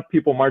don't want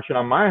people marching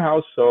on my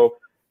house. So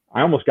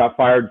I almost got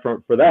fired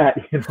for that,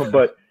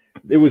 but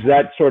it was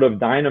that sort of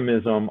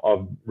dynamism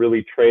of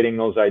really trading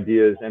those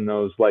ideas and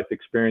those life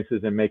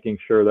experiences and making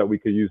sure that we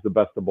could use the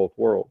best of both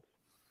worlds.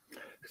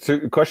 So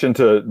question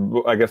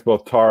to, I guess,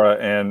 both Tara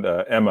and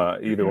Emma,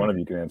 either one of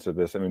you can answer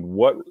this. I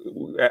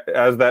mean,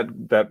 as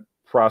that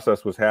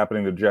process was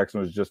happening that Jackson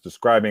was just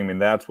describing, I mean,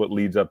 that's what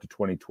leads up to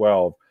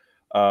 2012.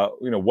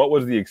 What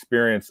was the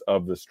experience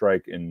of the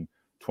strike in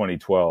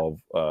 2012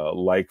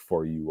 like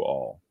for you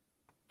all?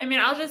 I mean,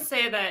 I'll just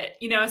say that,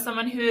 as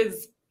someone who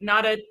is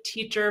not a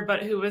teacher,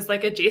 but who was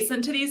like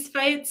adjacent to these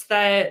fights,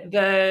 that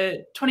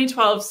the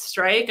 2012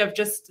 strike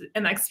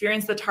and the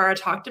experience that Tara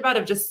talked about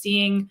of just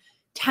seeing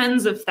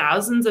tens of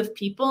thousands of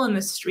people in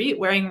the street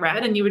wearing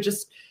red, and you could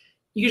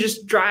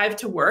just drive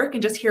to work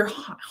and just hear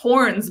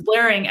horns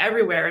blaring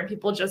everywhere and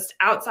people just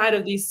outside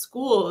of these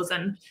schools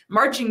and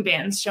marching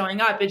bands showing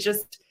up. It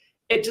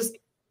just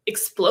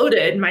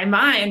exploded my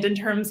mind in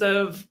terms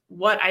of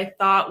what I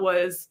thought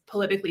was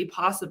politically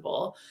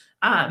possible.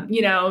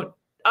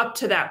 up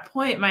to that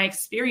point, my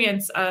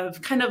experience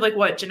of kind of like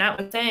what Jeanette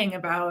was saying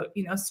about,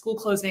 school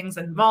closings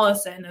and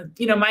Mollison,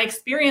 my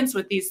experience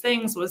with these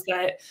things was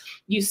that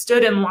you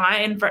stood in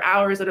line for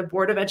hours at a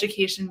Board of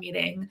Education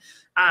meeting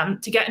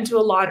to get into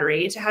a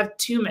lottery, to have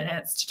 2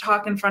 minutes to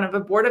talk in front of a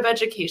Board of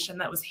Education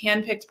that was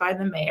handpicked by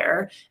the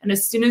mayor. And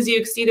as soon as you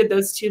exceeded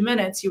those 2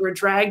 minutes, you were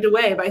dragged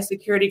away by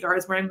security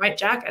guards wearing white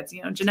jackets.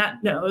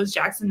 Jeanette knows,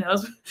 Jackson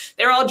knows,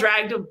 they're all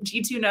dragged.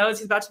 G2 knows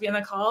he's about to be on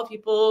the call.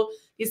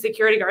 These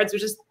security guards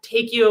would just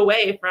take you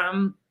away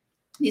from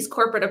these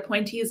corporate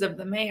appointees of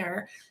the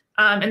mayor.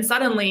 And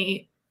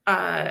suddenly,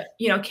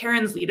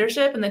 Karen's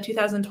leadership in the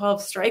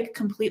 2012 strike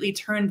completely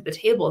turned the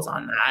tables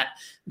on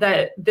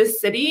that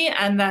this city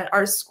and that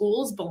our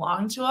schools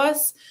belong to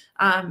us,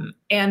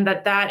 and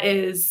that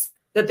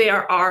they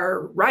are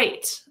our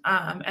right,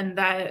 and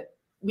that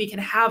we can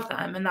have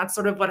them. And that's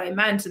sort of what I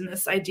meant in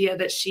this idea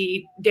that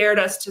she dared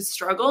us to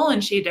struggle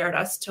and she dared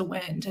us to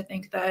win, to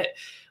think that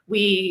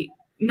we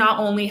not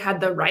only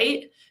had the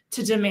right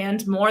to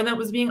demand more that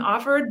was being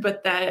offered,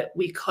 but that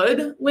we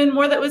could win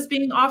more that was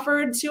being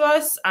offered to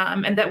us,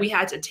 and that we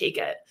had to take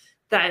it,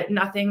 that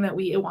nothing that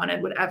we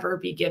wanted would ever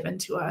be given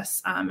to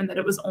us, and that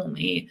it was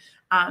only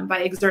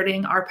by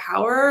exerting our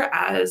power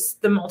as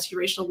the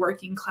multiracial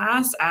working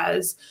class,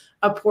 as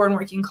a poor and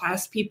working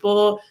class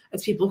people,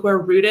 as people who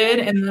are rooted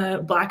in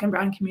the Black and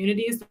brown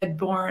communities that had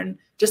borne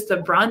just the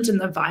brunt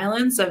and the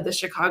violence of the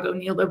Chicago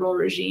neoliberal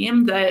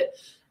regime, that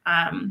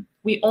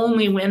we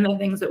only win the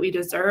things that we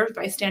deserve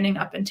by standing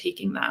up and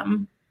taking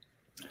them.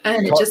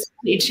 And it just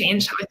really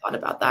changed how I thought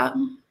about that.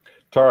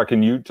 Tara,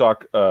 can you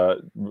talk? I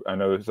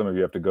know some of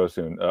you have to go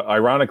soon.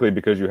 Ironically,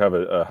 because you have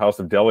a House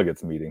of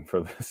Delegates meeting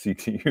for the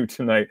CTU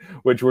tonight,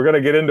 which we're going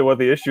to get into what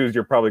the issues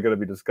you're probably going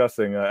to be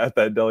discussing at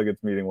that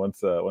delegates meeting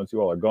once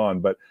you all are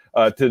gone. But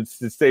to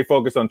stay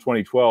focused on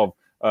 2012,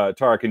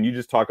 Tara, can you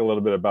just talk a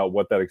little bit about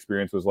what that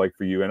experience was like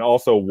for you, and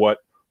also what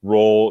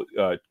role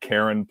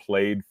Karen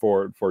played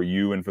for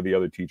you and for the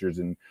other teachers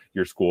in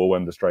your school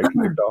when the strike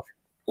kicked off?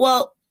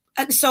 Well,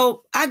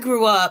 so I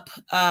grew up,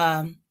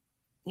 my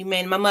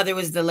mother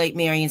was the late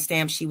Marion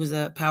Stamp. She was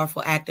a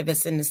powerful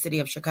activist in the city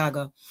of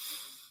Chicago.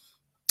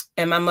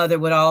 And my mother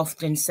would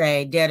often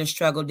say, dare to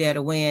struggle, dare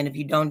to win. If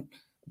you don't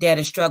dare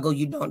to struggle,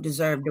 you don't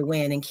deserve to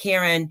win. And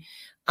Karen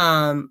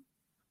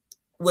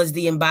was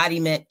the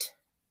embodiment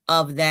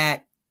of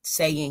that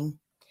saying.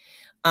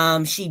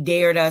 She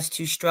dared us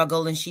to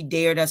struggle, and she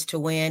dared us to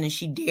win, and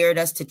she dared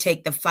us to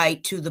take the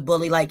fight to the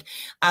bully. Like,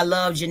 I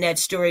love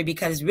Jeanette's story,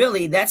 because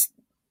really that's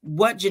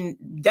what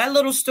that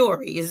little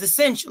story is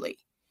essentially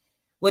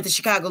what the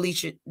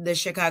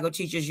Chicago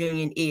Teachers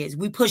Union is.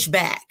 We push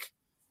back.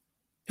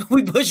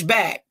 We push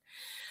back.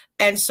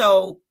 And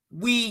so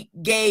we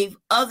gave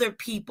other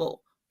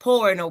people,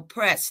 poor and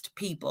oppressed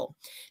people,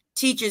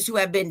 teachers who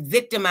have been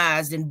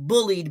victimized and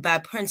bullied by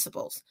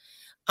principals,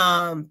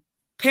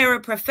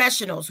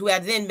 paraprofessionals who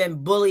have then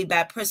been bullied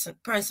by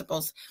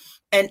principals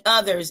and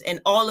others, and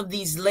all of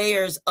these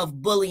layers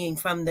of bullying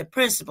from the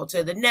principal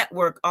to the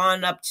network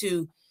on up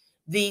to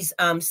these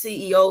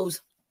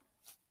CEOs.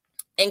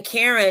 And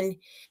Karen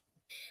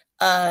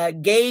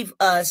gave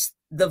us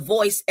the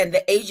voice and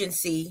the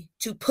agency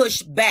to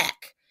push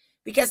back,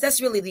 because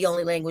that's really the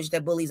only language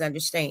that bullies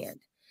understand.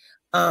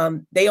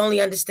 They only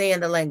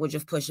understand the language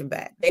of pushing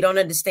back. They don't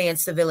understand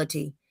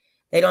civility.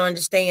 They don't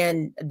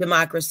understand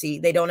democracy.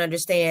 They don't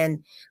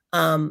understand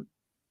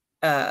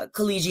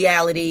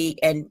collegiality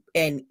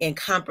and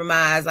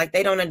compromise. Like,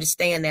 they don't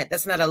understand that.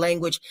 That's not a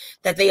language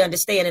that they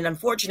understand. And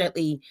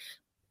unfortunately,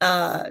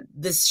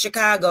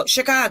 Chicago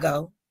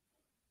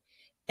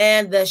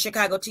and the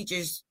Chicago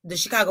teachers, the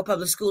Chicago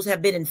public schools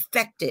have been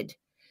infected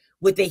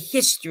with a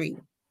history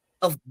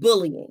of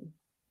bullying.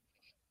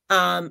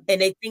 And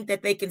they think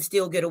that they can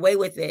still get away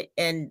with it,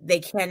 and they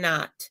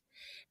cannot.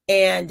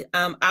 And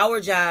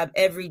our job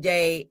every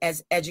day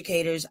as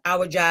educators,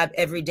 our job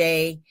every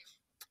day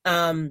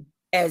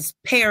as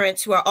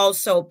parents who are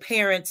also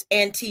parents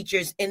and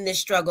teachers in this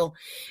struggle,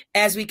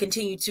 as we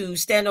continue to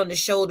stand on the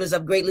shoulders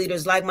of great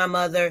leaders like my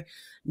mother,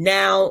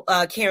 now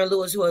Karen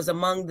Lewis, who is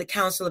among the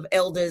Council of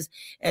Elders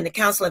and the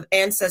Council of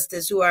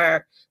Ancestors, who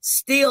are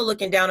still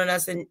looking down on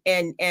us, and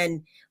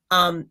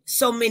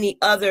so many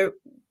other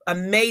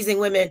amazing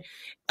women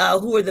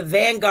who are the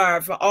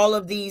vanguard for all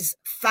of these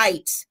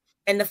fights.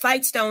 And the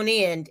fights don't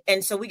end.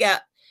 And so we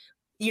got,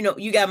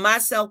 you got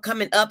myself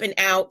coming up and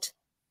out.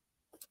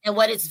 And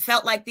what it's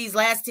felt like these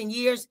last 10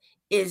 years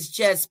is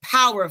just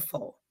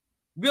powerful.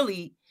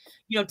 Really,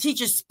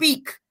 teachers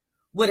speak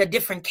with a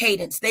different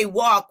cadence. They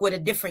walk with a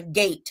different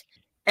gait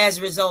as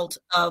a result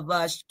of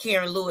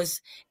Karen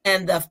Lewis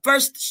and the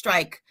first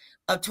strike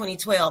of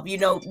 2012.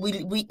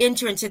 We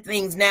enter into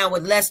things now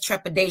with less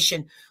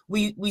trepidation.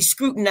 We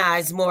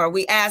scrutinize more.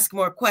 We ask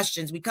more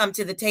questions. We come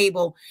to the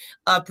table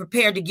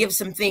prepared to give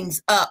some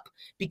things up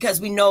because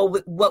we know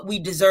what we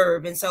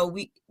deserve. And so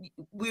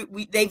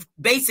they've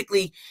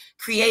basically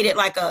created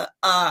like a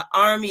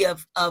army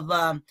of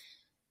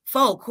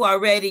folk who are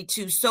ready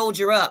to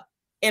soldier up.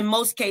 In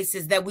most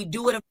cases, that we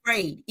do it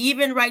afraid.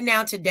 Even right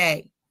now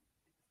today,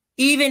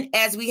 even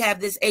as we have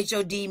this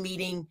HOD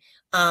meeting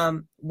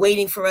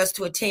waiting for us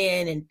to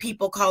attend, and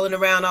people calling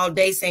around all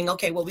day saying,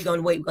 okay, what we going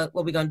to wait,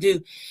 what we going to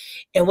do?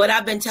 And what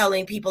I've been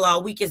telling people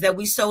all week is that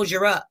we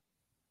soldier up.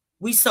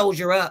 We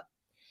soldier up.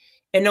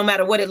 And no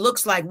matter what it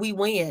looks like, we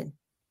win.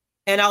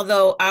 And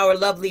although our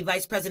lovely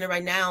vice president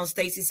right now,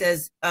 Stacey,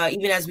 says,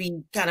 even as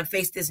we kind of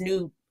face this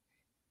new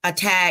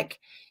attack,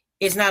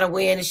 it's not a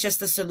win. It's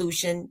just a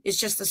solution. It's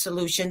just a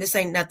solution. This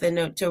ain't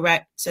nothing to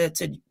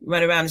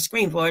run around and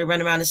scream for, to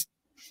run around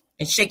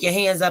and shake your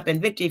hands up in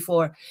victory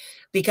for,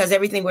 because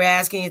everything we're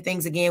asking and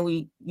things, again,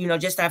 we,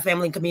 just our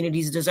family and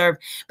communities deserve.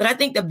 But I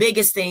think the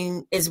biggest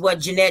thing is what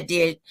Jeanette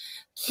did.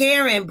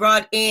 Karen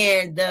brought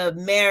in the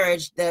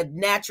marriage, the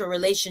natural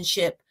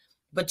relationship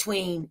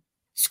between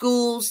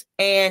schools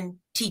and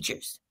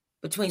teachers,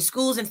 between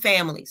schools and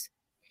families.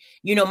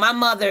 My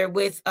mother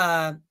with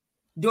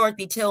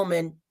Dorothy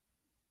Tillman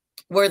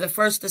were the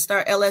first to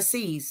start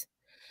LSCs,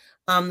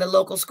 the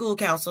local school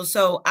council.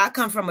 So I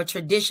come from a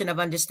tradition of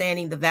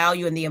understanding the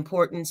value and the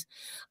importance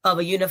of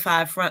a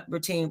unified front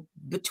between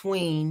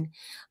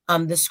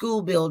the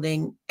school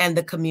building and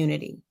the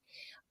community.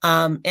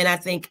 And I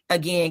think,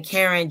 again,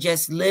 Karen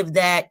just lived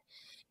that,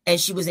 and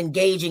she was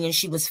engaging, and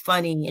she was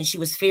funny, and she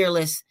was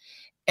fearless.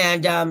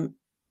 And,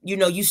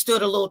 you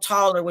stood a little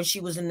taller when she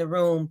was in the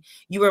room.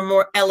 You were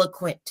more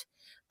eloquent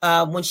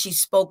when she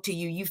spoke to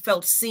you. You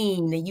felt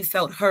seen and you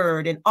felt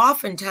heard. And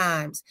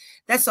oftentimes,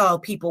 that's all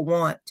people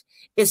want,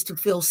 is to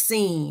feel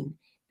seen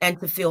and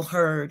to feel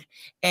heard.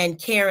 And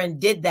Karen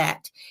did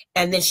that.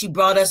 And then she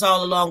brought us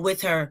all along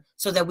with her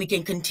so that we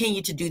can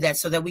continue to do that,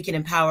 so that we can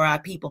empower our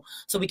people,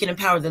 so we can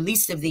empower the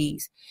least of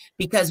these,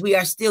 because we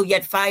are still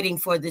yet fighting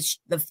for the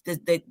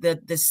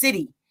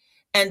city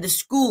and the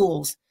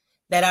schools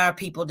that our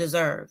people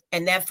deserve.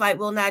 And that fight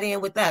will not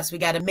end with us. We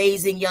got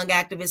amazing young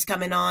activists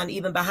coming on,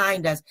 even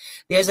behind us.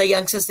 There's a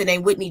young sister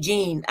named Whitney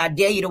Jean. I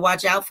dare you to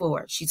watch out for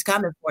her. She's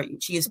coming for you.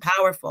 She is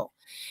powerful.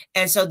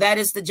 And so that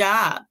is the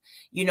job.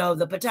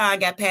 The baton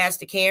got passed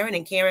to Karen,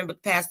 and Karen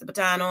passed the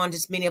baton on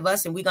to many of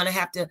us, and we're going to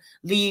have to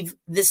leave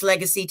this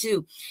legacy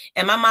too.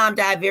 And my mom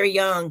died very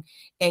young,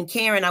 and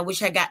Karen, I wish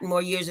had gotten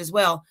more years as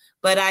well.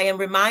 But I am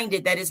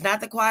reminded that it's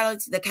not the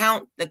quality, the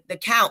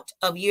count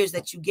of years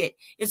that you get.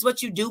 It's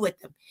what you do with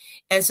them.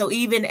 And so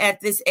even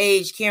at this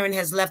age, Karen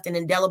has left an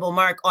indelible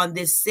mark on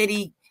this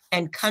city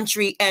and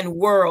country and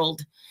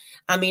world.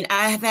 I mean,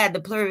 I have had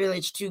the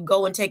privilege to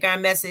go and take our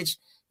message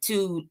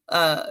to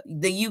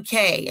the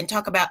UK and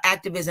talk about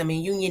activism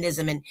and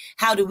unionism and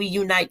how do we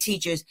unite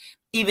teachers,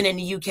 even in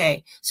the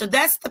UK. So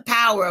that's the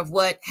power of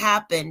what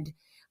happened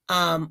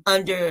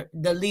under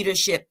the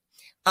leadership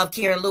of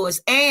Karen Lewis.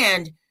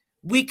 And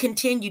we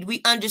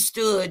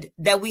understood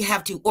that we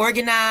have to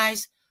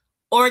organize.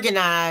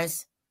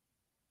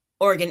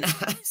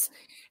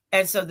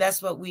 And so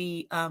that's what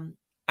we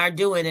are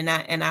doing.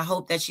 And I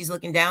hope that she's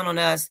looking down on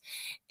us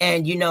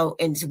and,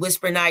 and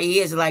whispering our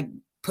ears, like,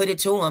 put it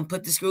to them,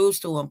 put the screws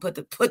to them,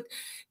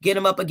 get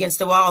them up against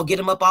the wall, get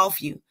them up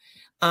off you,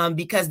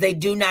 because they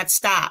do not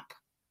stop.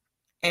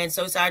 And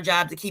so it's our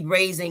job to keep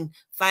raising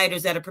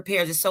fighters that are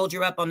prepared to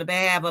soldier up on the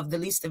behalf of the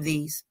least of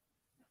these.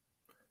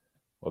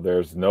 Well,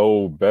 there's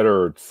no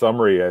better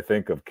summary, I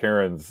think, of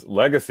Karen's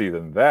legacy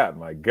than that.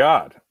 My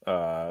God,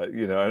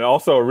 and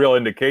also a real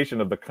indication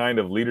of the kind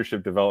of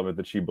leadership development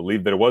that she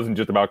believed, that it wasn't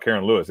just about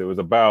Karen Lewis. It was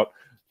about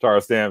Tara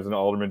Stamps and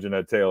Alderman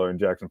Jeanette Taylor and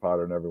Jackson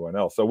Potter and everyone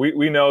else. So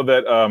we know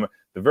that at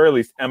the very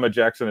least, Emma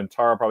Jackson and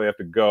Tara probably have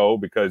to go,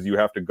 because you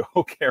have to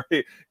go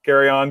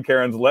carry on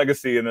Karen's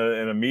legacy in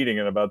a meeting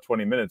in about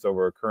 20 minutes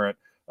over a current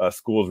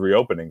schools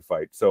reopening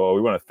fight. So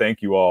we want to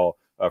thank you all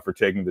for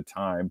taking the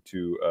time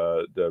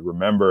to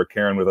remember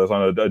Karen with us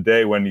on a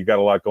day when you got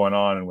a lot going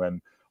on, and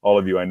when all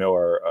of you, I know,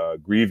 are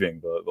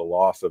grieving the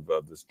loss of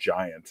this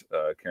giant,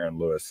 Karen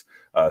Lewis.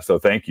 So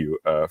thank you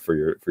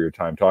for your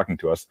time talking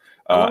to us.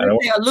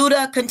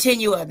 Luda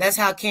continua. That's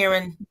how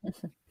Karen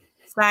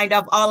signed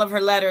off all of her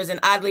letters. And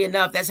oddly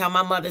enough, that's how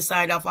my mother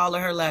signed off all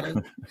of her letters.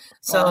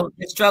 So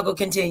the struggle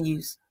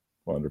continues.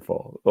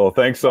 Wonderful. Well,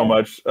 thanks so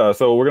much.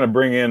 So we're going to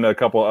bring in a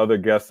couple other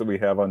guests that we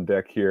have on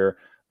deck here,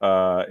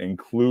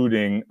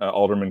 including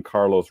Alderman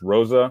Carlos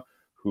Rosa,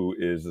 who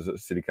is a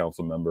city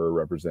council member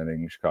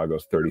representing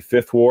Chicago's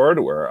 35th Ward,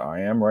 where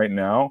I am right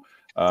now,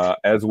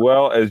 as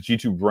well as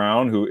Jitu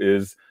Brown, who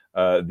is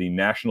the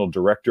national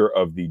director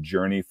of the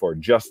Journey for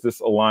Justice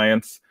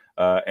Alliance,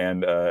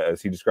 and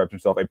as he described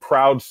himself, a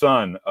proud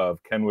son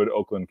of Kenwood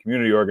Oakland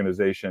Community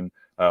Organization,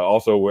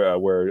 also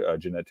where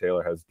Jeanette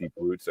Taylor has deep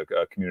roots, a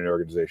community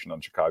organization on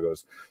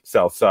Chicago's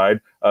South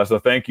Side. So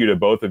thank you to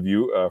both of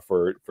you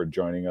for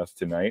joining us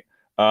tonight.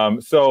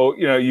 So,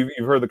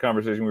 you've heard the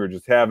conversation we were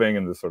just having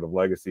and the sort of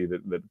legacy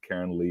that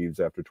Karen leaves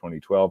after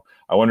 2012.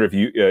 I wonder if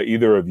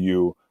either of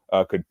you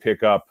could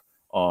pick up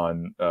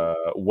on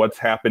what's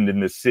happened in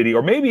this city,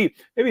 or maybe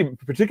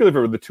particularly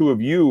for the two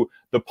of you,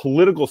 the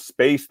political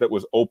space that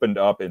was opened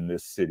up in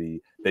this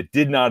city that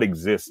did not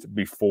exist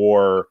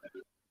before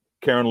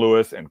Karen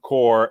Lewis and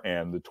CORE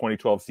and the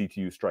 2012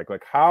 CTU strike.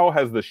 Like, how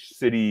has the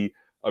city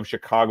of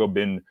Chicago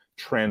been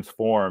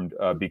transformed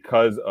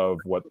because of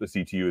what the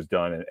CTU has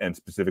done, and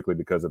specifically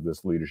because of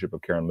this leadership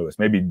of Karen Lewis?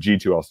 Maybe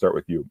G2, I'll start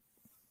with you.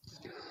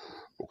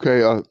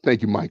 Okay,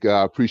 thank you, Mike.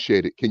 I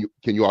appreciate it. Can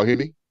you all hear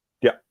me?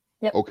 Yeah.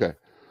 Yep. Okay.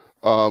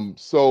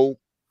 So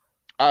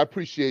I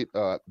appreciate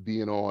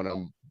being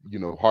on.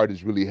 Heart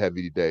is really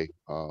heavy today.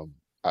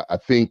 I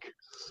think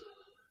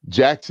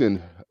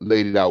Jackson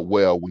laid it out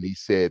well when he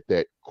said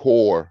that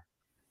CORE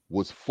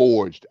was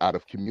forged out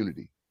of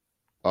community.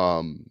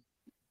 I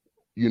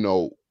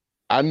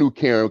knew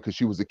Karen because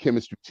she was a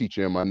chemistry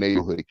teacher in my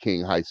neighborhood at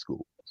King High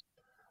School.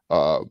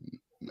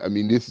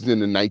 This is in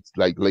the late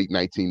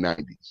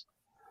 1990s.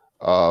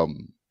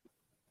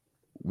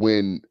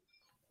 When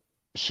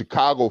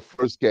Chicago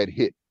first got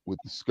hit with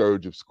the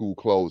scourge of school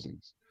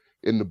closings,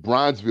 in the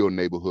Bronzeville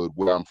neighborhood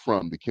where I'm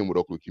from, the Kenwood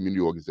Oakland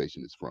Community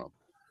Organization is from,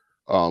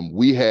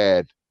 we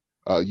had,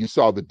 you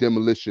saw the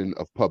demolition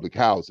of public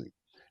housing.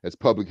 As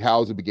public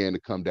housing began to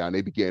come down,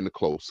 they began to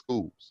close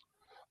schools.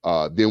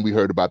 Then we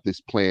heard about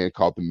this plan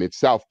called the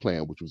Mid-South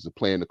Plan, which was a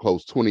plan to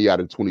close 20 out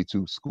of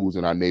 22 schools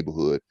in our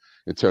neighborhood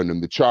and turn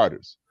them to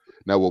charters.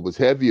 Now, what was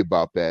heavy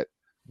about that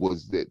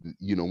was that,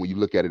 when you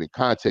look at it in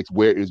context,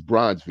 where is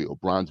Bronzeville?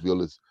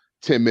 Bronzeville is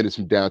 10 minutes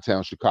from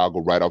downtown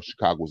Chicago, right off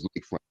Chicago's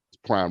lakefront. It's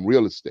prime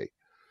real estate.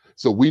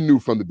 So we knew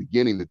from the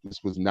beginning that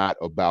this was not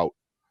about,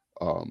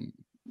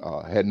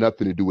 had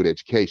nothing to do with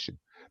education.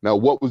 Now,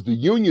 what was the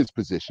union's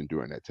position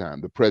during that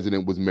time? The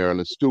president was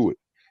Marilyn Stewart,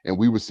 and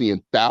we were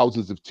seeing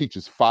thousands of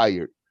teachers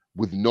fired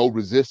with no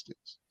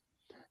resistance.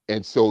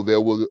 And so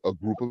there was a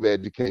group of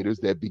educators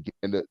that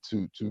began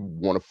to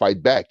want to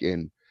fight back.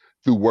 And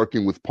through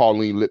working with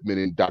Pauline Lippman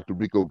and Dr.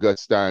 Rico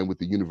Gutstein with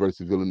the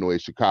University of Illinois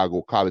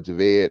Chicago College of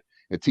Ed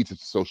and Teachers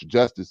for Social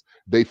Justice,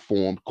 they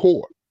formed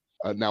CORE.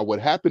 Now, what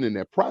happened in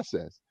that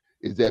process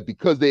is that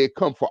because they had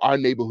come for our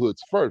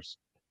neighborhoods first,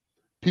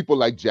 people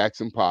like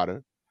Jackson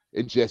Potter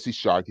and Jesse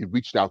Sharkey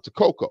reached out to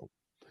Coco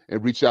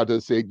and reached out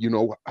to say,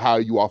 how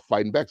are you all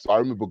fighting back? So I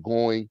remember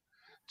going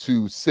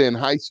to Senn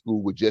High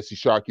School where Jesse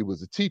Sharkey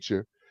was a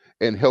teacher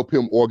and help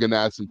him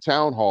organize some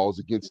town halls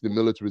against the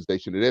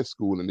militarization of their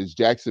school. And as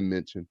Jackson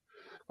mentioned,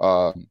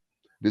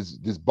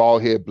 this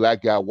bald-headed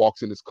black guy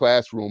walks in his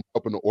classroom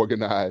helping to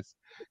organize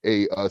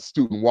a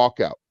student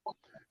walkout.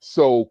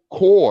 So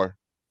CORE,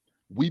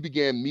 we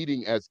began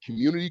meeting as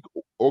community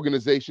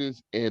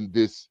organizations and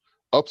this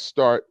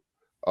upstart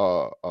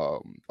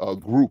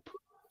group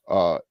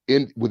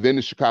within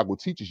the Chicago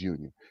Teachers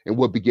Union. And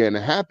what began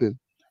to happen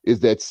is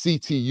that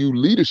CTU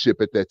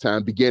leadership at that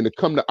time began to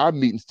come to our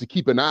meetings to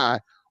keep an eye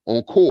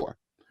on CORE.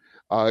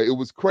 It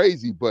was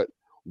crazy, but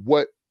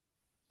what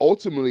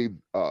ultimately,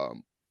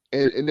 and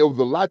there was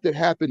a lot that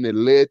happened that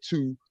led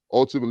to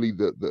ultimately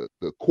the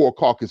CORE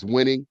caucus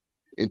winning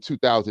in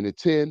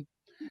 2010.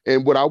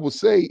 And what I will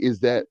say is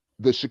that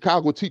the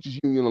Chicago Teachers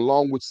Union,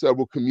 along with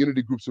several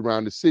community groups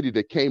around the city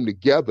that came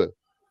together,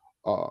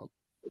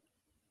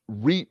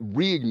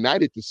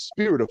 reignited the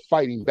spirit of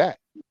fighting back,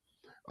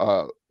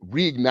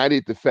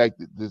 reignited the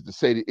fact that to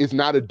say that it's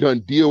not a done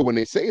deal when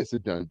they say it's a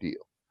done deal.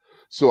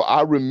 So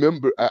I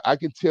remember, I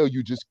can tell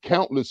you just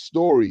countless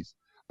stories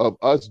of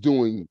us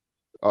doing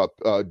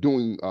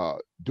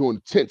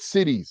tent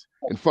cities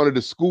in front of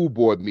the school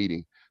board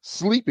meeting,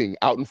 sleeping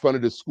out in front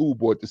of the school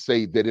board to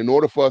say that in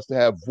order for us to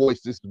have voice,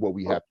 this is what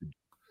we have to do.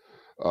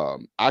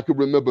 I could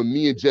remember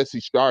me and Jesse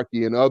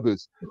Sharkey and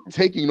others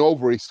taking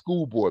over a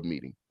school board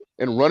meeting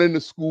and running the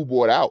school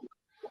board out.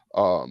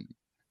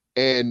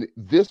 And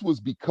this was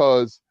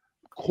because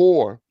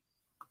CORE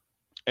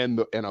and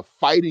a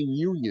fighting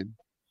union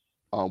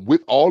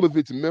with all of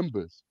its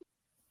members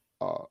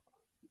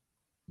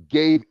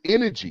gave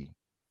energy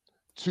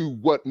to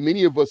what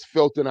many of us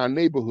felt in our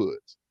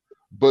neighborhoods,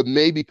 but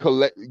maybe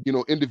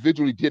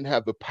individually didn't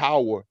have the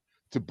power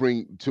to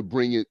bring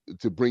it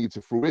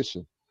to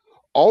fruition.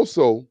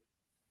 Also,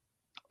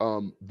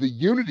 the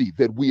unity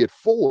that we had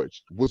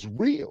forged was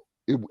real.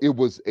 It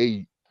was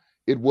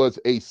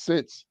a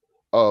sense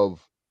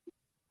of,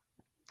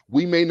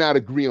 we may not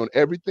agree on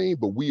everything,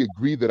 but we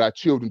agree that our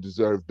children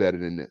deserve better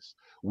than this.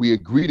 We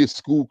agree that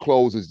school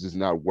closures does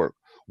not work.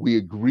 We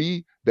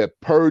agree that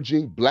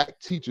purging Black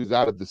teachers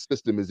out of the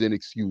system is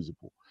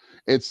inexcusable.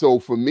 And so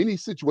for many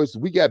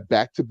situations, we got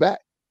back to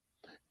back.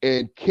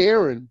 And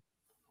Karen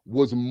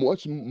was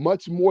much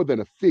more than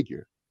a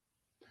figure.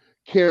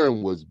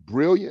 Karen was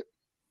brilliant.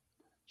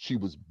 She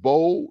was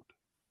bold.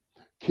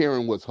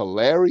 Karen was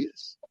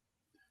hilarious.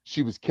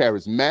 She was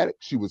charismatic.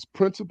 She was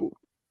principled.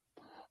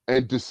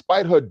 And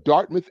despite her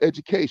Dartmouth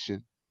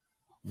education,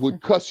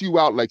 would cuss you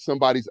out like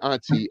somebody's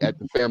auntie at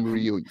the family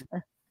reunion,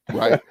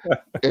 right?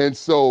 And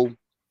so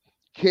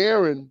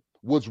Karen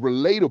was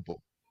relatable.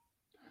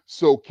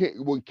 So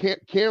when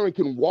Karen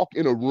can walk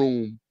in a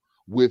room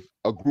with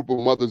a group of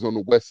mothers on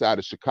the west side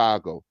of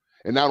Chicago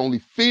and not only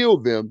feel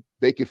them,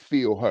 they could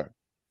feel her.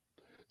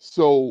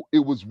 So it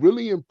was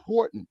really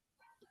important,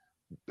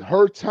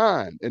 her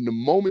time and the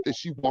moment that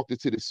she walked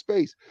into this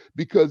space,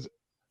 because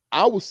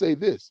I will say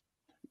this,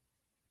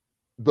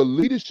 the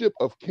leadership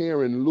of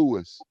Karen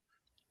Lewis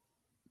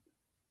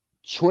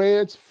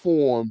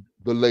transformed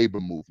the labor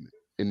movement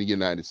in the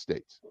United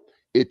States.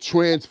 It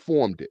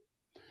transformed it.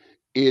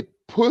 It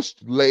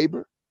pushed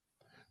labor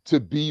to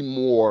be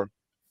more,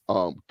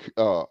 to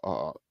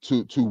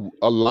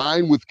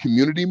align with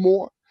community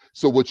more.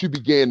 So what you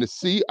began to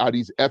see are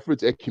these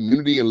efforts at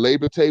community and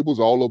labor tables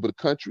all over the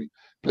country,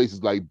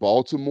 places like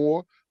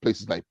Baltimore,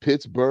 places like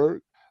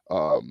Pittsburgh,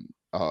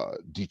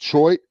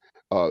 Detroit,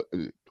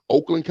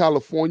 Oakland,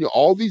 California.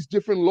 All these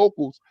different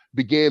locals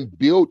began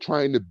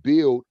trying to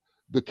build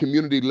the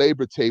community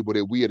labor table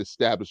that we had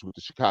established with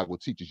the Chicago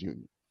Teachers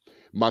Union.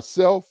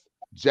 Myself,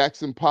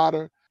 Jackson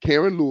Potter,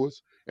 Karen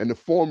Lewis, and the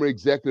former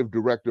executive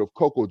director of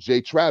COCO,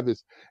 Jay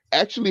Travis,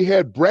 actually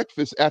had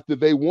breakfast after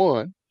they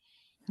won.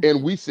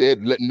 And we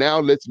said, now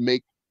let's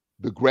make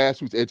the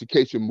grassroots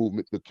education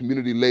movement, the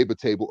community labor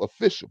table,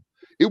 official.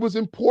 It was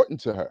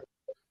important to her.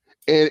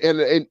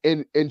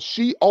 And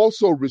she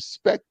also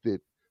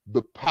respected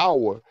the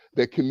power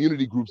that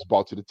community groups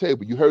brought to the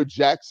table. You heard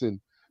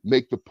Jackson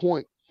make the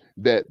point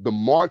that the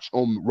march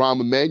on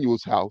Rahm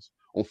Emanuel's house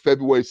on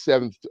February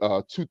 7th,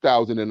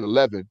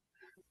 2011,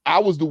 I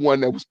was the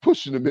one that was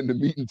pushing them in the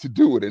meeting to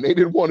do it, and they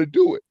didn't want to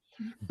do it.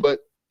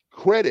 But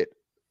credit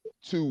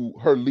to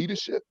her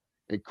leadership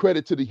and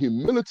credit to the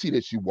humility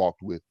that she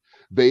walked with,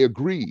 they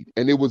agreed.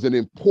 And it was an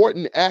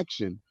important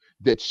action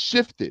that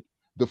shifted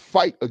the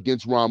fight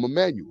against Rahm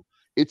Emanuel.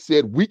 It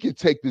said, we can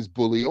take this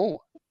bully on,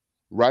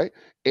 right?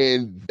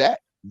 And that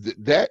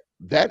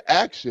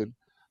action,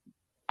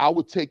 I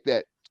would take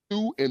that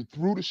to and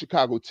through the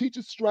Chicago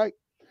teachers strike,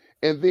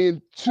 and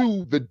then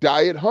to the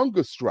diet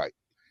hunger strike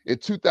in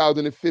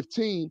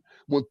 2015,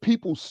 when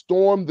people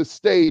stormed the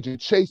stage and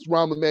chased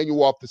Rahm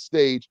Emanuel off the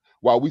stage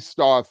while we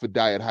starved for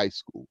Diet High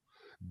School.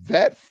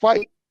 That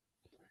fight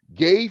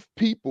gave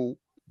people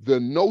the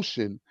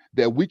notion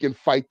that we can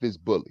fight this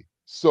bully.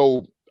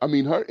 So, I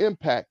mean, her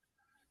impact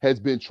has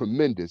been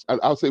tremendous.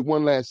 I'll say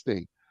one last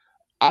thing.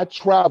 I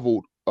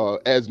traveled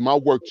as my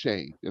work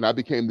changed, and I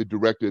became the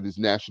director of this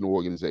national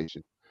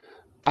organization.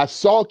 I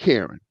saw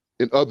Karen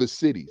in other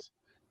cities,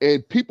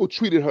 and people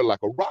treated her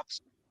like a rock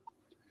star.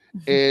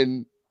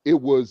 And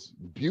it was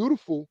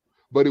beautiful,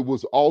 but it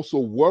was also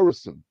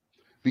worrisome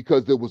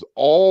because there was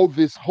all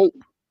this hope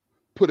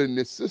put in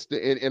this sister.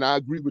 And I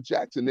agree with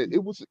Jackson that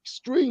it was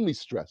extremely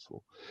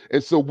stressful.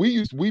 And so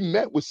we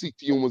met with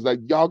CTU and was like,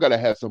 y'all got to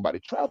have somebody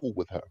travel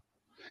with her.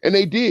 And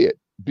they did,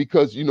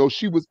 because, you know,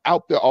 she was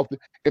out there often,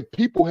 and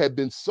people had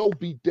been so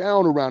beat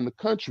down around the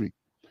country,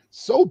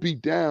 so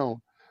beat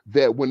down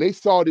that when they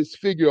saw this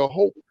figure of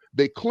hope,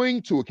 they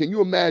cling to it. Can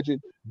you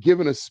imagine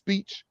giving a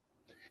speech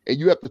and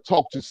you have to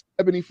talk to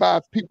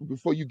 75 people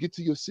before you get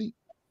to your seat?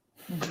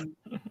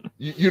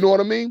 You know what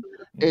I mean?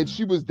 And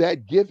she was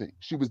that giving.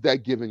 She was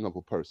that giving of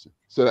a person.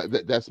 So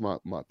that's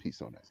my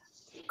piece on that.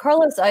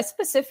 Carlos,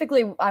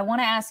 I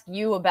want to ask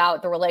you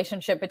about the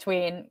relationship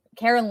between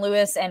Karen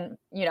Lewis and,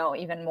 you know,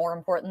 even more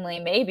importantly,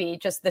 maybe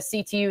just the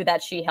CTU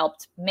that she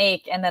helped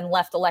make and then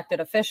left elected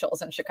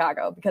officials in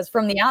Chicago. Because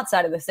from the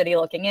outside of the city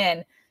looking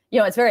in, you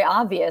know, it's very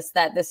obvious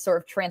that this sort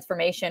of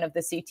transformation of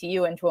the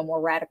CTU into a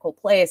more radical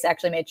place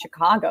actually made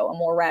Chicago a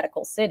more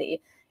radical city.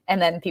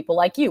 And then people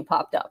like you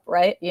popped up,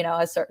 right? You know,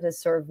 as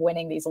sort of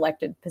winning these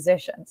elected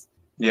positions.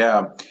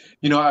 Yeah.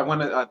 You know, I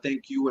want to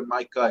thank you and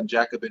Micah and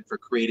Jacobin for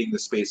creating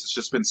this space. It's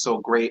just been so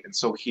great and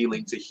so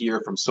healing to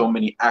hear from so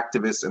many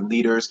activists and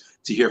leaders,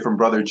 to hear from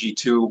Brother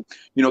G2. You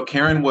know,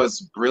 Karen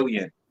was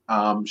brilliant.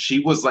 She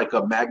was like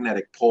a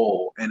magnetic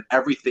pole, and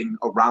everything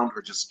around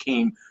her just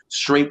came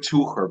straight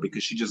to her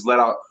because she just let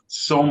out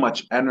so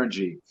much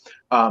energy.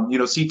 You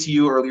know,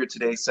 CTU earlier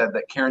today said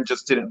that Karen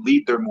just didn't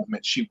lead their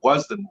movement. She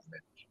was the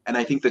movement. And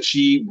I think that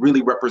she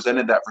really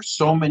represented that for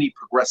so many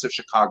progressive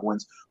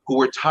Chicagoans who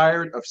were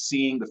tired of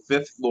seeing the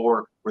fifth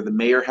floor where the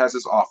mayor has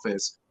his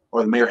office,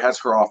 or the mayor has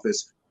her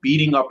office,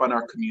 beating up on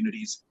our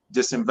communities,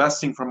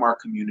 disinvesting from our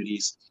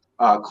communities,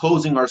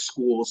 closing our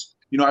schools.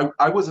 You know,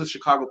 I was a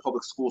Chicago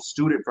public school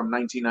student from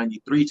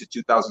 1993 to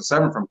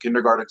 2007, from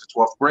kindergarten to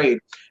 12th grade.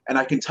 And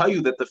I can tell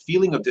you that the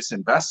feeling of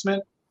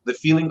disinvestment, the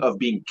feeling of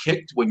being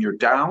kicked when you're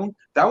down,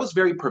 that was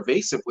very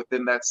pervasive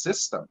within that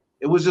system.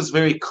 It was just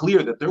very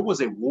clear that there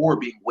was a war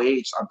being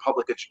waged on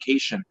public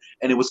education,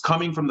 and it was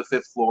coming from the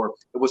fifth floor.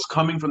 It was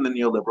coming from the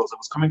neoliberals. It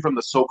was coming from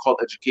the so-called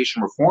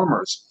education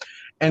reformers.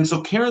 And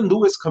so Karen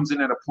Lewis comes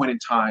in at a point in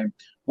time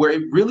where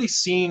it really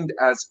seemed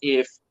as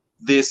if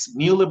this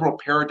neoliberal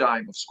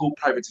paradigm of school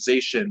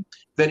privatization,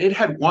 that it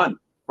had won,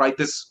 right?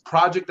 This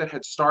project that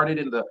had started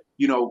in the,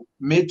 you know,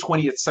 mid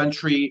 20th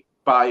century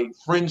by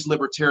fringe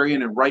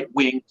libertarian and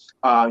right-wing,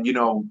 you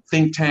know,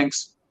 think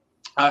tanks,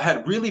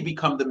 had really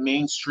become the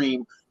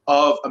mainstream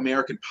of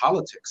American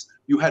politics.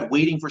 You had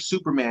Waiting for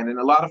Superman, and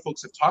a lot of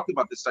folks have talked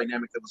about this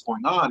dynamic that was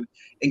going on.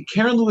 And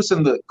Karen Lewis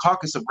and the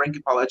caucus of rank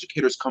and file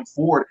educators come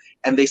forward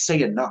and they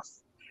say enough.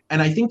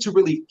 And I think to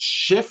really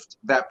shift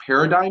that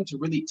paradigm, to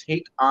really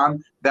take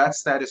on that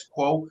status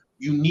quo,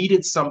 you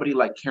needed somebody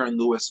like Karen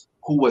Lewis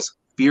who was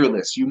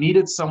fearless. You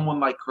needed someone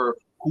like her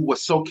who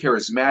was so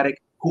charismatic,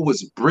 who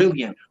was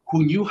brilliant,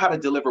 who knew how to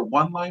deliver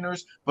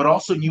one-liners, but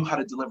also knew how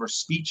to deliver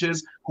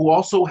speeches, who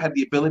also had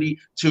the ability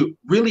to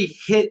really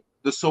hit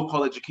the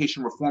so-called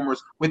education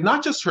reformers with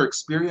not just her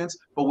experience,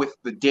 but with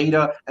the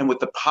data and with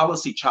the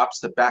policy chops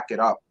to back it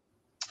up.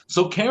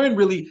 So Karen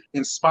really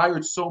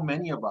inspired so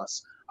many of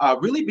us.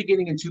 Really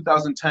beginning in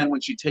 2010 when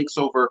she takes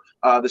over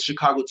the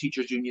Chicago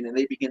Teachers Union and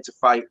they begin to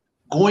fight,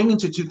 going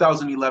into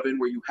 2011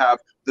 where you have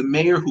the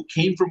mayor who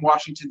came from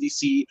Washington,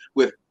 D.C.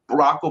 with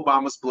Barack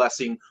Obama's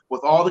blessing,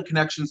 with all the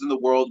connections in the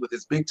world, with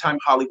his big-time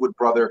Hollywood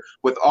brother,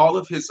 with all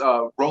of his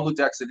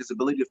Rolodex and his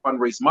ability to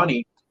fundraise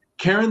money.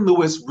 Karen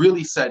Lewis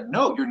really said,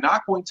 no, you're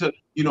not going to,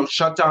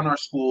 shut down our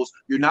schools.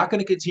 You're not going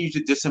to continue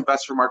to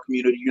disinvest from our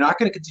community. You're not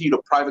going to continue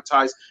to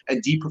privatize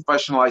and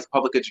deprofessionalize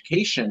public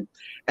education.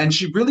 And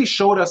she really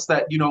showed us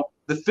that,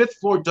 the fifth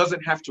floor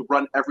doesn't have to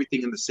run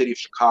everything in the city of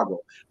Chicago,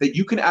 that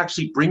you can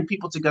actually bring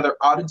people together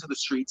out into the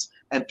streets,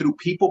 and through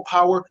people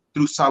power,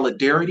 through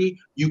solidarity,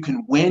 you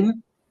can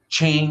win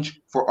change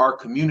for our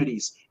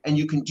communities. And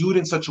you can do it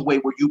in such a way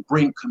where you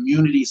bring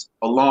communities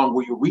along,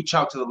 where you reach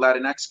out to the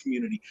Latinx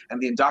community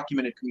and the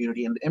undocumented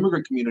community and the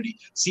immigrant community.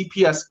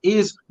 CPS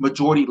is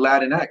majority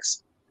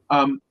Latinx.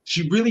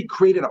 She really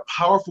created a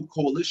powerful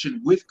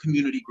coalition with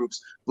community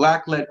groups,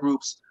 Black-led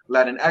groups,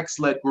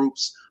 Latinx-led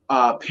groups,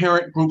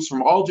 parent groups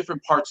from all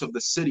different parts of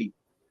the city.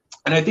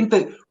 And I think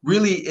that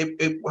really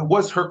it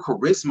was her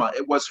charisma,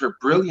 it was her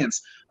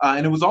brilliance,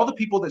 and it was all the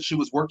people that she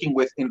was working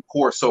with in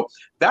CORE. So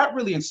that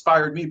really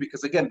inspired me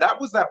because, again, that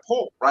was that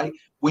poll, right?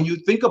 When you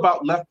think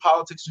about left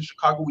politics in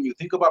Chicago, when you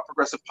think about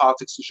progressive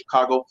politics in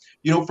Chicago,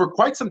 for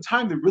quite some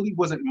time, there really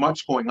wasn't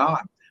much going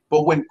on.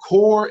 But when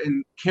CORE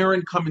and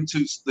Karen come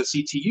into the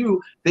CTU,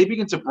 they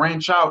begin to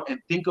branch out and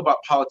think about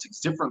politics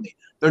differently.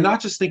 They're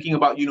not just thinking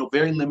about,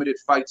 very limited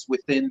fights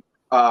within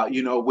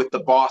with the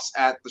boss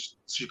at the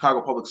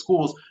Chicago Public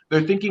Schools.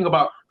 They're thinking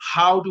about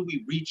how do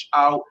we reach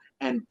out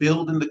and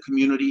build in the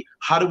community?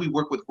 How do we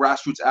work with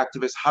grassroots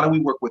activists? How do we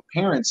work with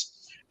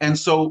parents? And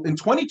so in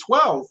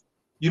 2012,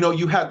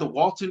 you had the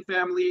Walton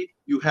family,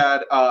 you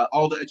had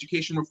all the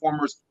education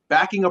reformers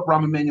backing up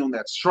Rahm Emanuel in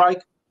that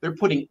strike. They're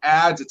putting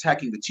ads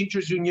attacking the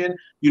teachers union.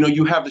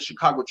 You have the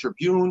Chicago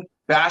Tribune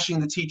bashing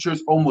the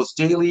teachers almost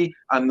daily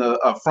on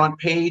the front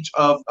page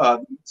of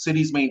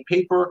city's main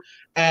paper.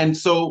 And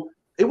so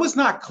it was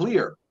not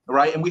clear,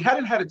 right? And we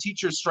hadn't had a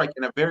teachers strike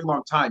in a very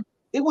long time.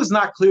 It was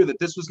not clear that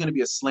this was going to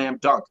be a slam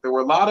dunk. There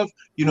were a lot of,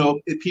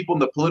 people in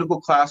the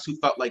political class who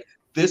felt like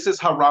this is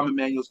how Rahm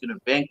Emanuel is going to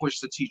vanquish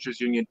the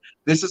teachers union.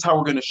 This is how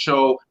we're going to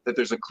show that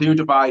there's a clear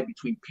divide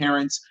between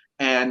parents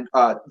and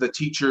the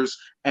teachers,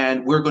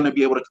 and we're going to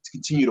be able to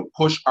continue to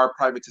push our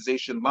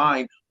privatization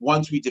line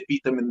once we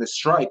defeat them in this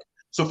strike.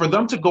 So for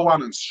them to go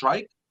out and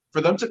strike,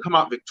 for them to come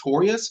out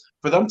victorious,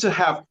 for them to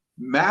have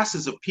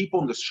masses of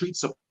people in the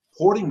streets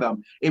supporting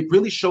them, it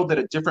really showed that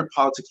a different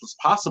politics was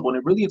possible. And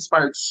it really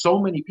inspired so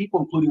many people,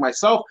 including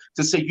myself,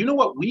 to say, you know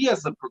what, we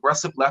as the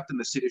progressive left in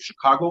the city of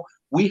Chicago,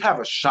 we have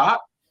a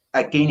shot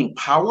at gaining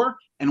power,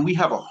 and we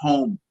have a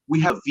home. We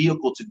have a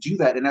vehicle to do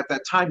that. And at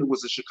that time, it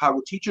was the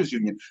Chicago Teachers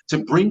Union to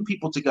bring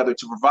people together,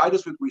 to provide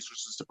us with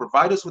resources, to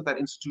provide us with that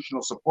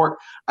institutional support.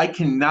 I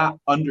cannot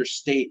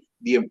understate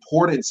the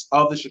importance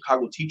of the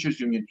Chicago Teachers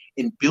Union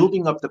in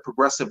building up the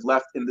progressive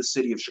left in the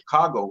city of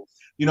Chicago.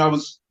 I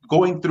was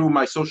going through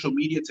my social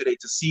media today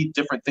to see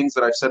different things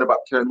that I've said about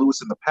Karen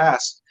Lewis in the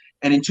past.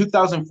 And in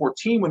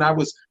 2014, when I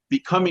was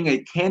becoming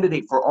a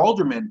candidate for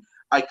alderman,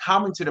 I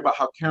commented about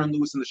how Karen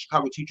Lewis and the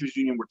Chicago Teachers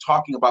Union were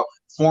talking about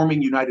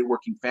forming United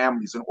Working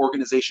Families, an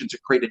organization to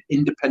create an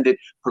independent,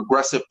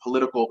 progressive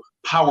political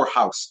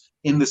powerhouse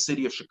in the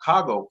city of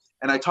Chicago.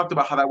 And I talked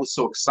about how that was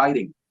so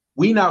exciting.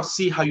 We now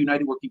see how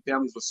United Working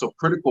Families was so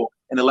critical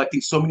in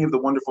electing so many of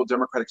the wonderful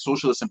Democratic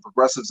Socialists and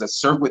progressives that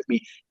served with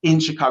me in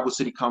Chicago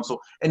City Council,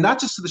 and not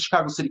just to the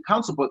Chicago City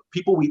Council, but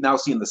people we now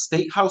see in the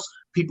State House,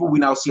 people we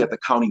now see at the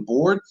county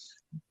board.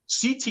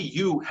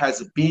 CTU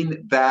has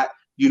been that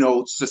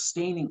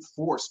sustaining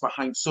force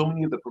behind so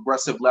many of the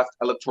progressive left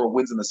electoral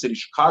wins in the city of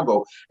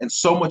Chicago. And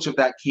so much of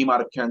that came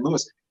out of Karen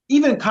Lewis.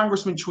 Even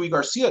Congressman Chuy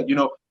Garcia,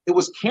 it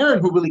was Karen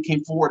who really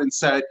came forward and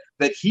said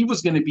that he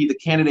was going to be the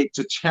candidate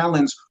to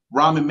challenge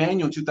Rahm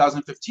Emanuel in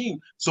 2015.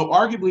 So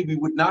arguably, we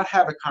would not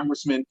have a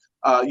Congressman,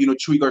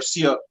 Chuy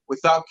Garcia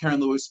without Karen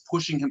Lewis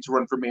pushing him to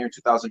run for mayor in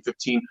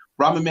 2015.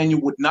 Rahm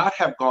Emanuel would not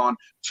have gone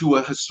to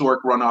a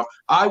historic runoff.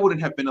 I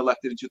wouldn't have been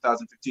elected in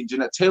 2015.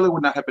 Jeanette Taylor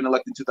would not have been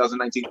elected in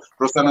 2019.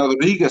 Rosana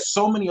Rodriguez,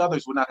 so many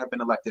others would not have been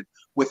elected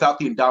without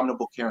the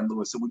indomitable Karen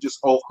Lewis. And we just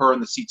owe her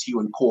and the CTU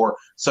and CORE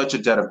such a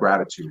debt of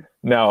gratitude.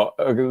 Now,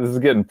 this is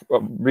getting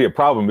to be a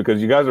problem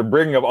because you guys are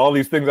bringing up all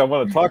these things I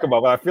want to talk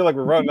about, but I feel like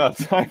we're running out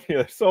of time here.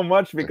 There's so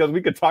much because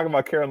we could talk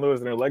about Karen Lewis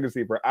and her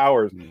legacy for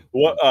hours.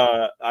 You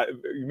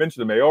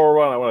mentioned the mayoral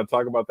run. I want to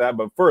talk about that.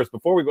 But first,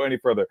 before we go any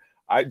further,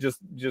 I just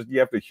you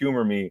have to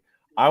humor me.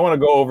 I want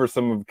to go over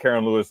some of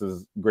Karen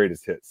Lewis's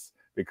greatest hits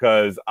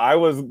because I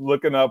was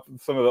looking up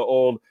some of the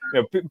old,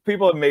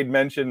 people have made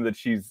mention that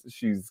she's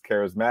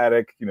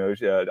charismatic.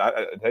 Did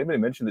anybody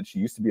mention that she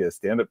used to be a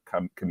stand-up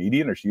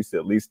comedian, or she used to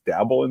at least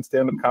dabble in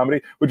stand-up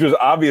comedy, which was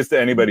obvious to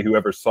anybody who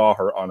ever saw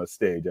her on a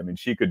stage. I mean,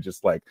 she could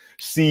just like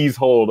seize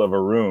hold of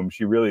a room.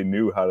 She really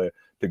knew how to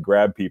to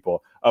grab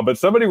people. But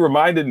somebody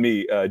reminded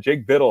me,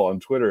 Jake Biddle on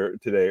Twitter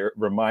today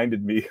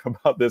reminded me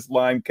about this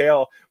line.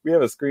 Kale, we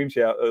have a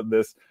screenshot of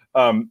this.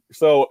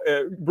 So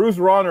Bruce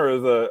Rauner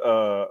is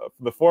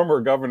the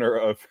former governor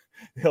of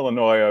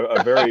Illinois,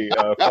 a very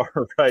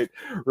far-right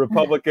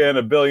Republican,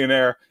 a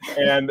billionaire,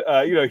 and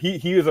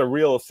he is a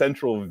real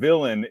central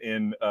villain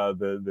in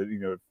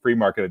the free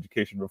market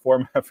education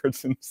reform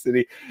efforts in the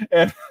city.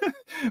 And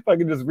if I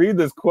can just read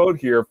this quote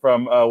here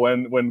from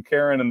when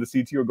Karen and the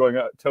CT were going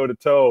toe to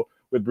toe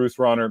with Bruce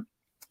Rauner,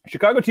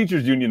 Chicago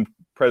Teachers Union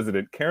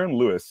President Karen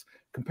Lewis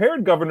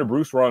compared Governor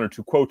Bruce Rauner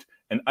to, quote,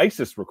 an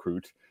ISIS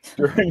recruit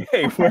during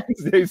a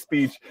Wednesday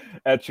speech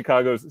at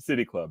Chicago's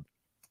City Club.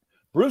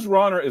 Bruce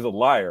Rauner is a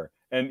liar.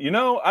 And,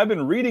 I've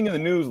been reading in the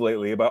news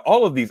lately about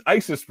all of these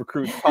ISIS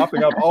recruits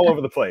popping up all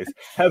over the place.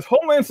 Has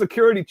Homeland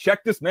Security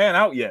checked this man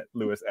out yet?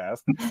 Lewis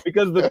asked,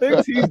 because the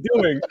things he's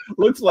doing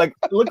look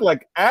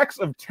like acts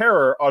of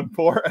terror on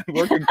poor and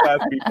working class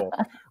people.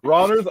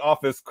 Rauner's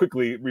office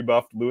quickly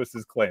rebuffed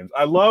Lewis's claims.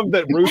 I love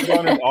that Bruce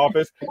Rauner's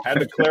office had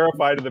to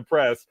clarify to the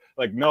press,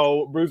 like,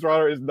 no, Bruce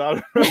Rauner is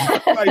not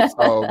ISIS.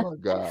 Oh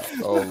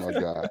my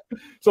God.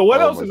 So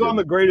what else is on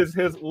the greatest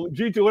hits?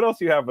 G2, what else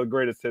do you have on the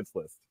greatest hits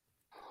list?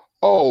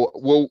 Oh,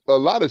 well, a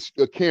lot of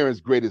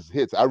Karen's greatest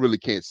hits, I really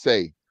can't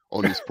say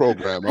on this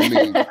program. I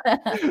mean,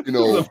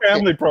 it's a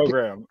family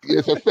program.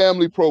 It's a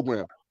family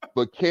program.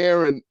 But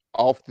Karen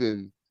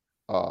often,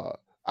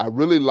 I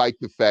really like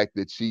the fact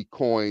that she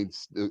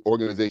coins the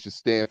organization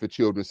Stand for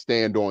Children,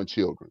 Stand on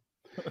Children.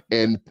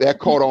 And that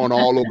caught on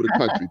all over the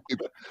country.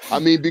 I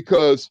mean,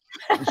 because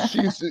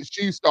she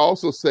used to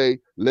also say,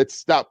 let's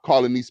stop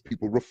calling these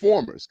people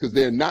reformers, because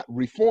they're not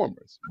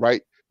reformers,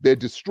 right? They're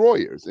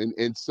destroyers.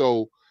 And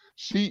so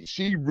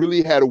she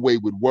really had a way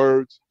with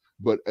words,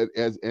 but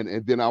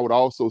and then I would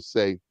also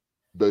say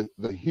the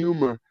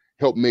humor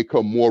helped make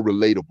her more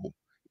relatable,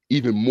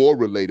 even more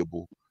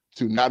relatable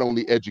to not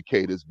only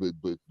educators, but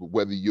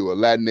whether you're a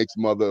Latinx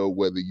mother or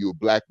whether you're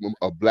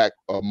a black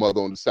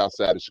mother on the south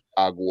side of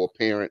Chicago or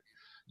parent,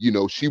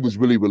 she was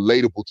really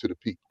relatable to the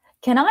people.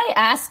 Can I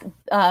ask,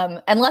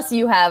 unless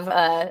you have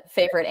a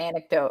favorite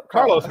anecdote?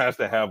 Carlos has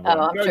to have one.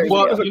 I'm sure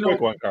Well, a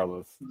quick one,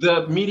 Carlos.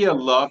 The media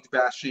loved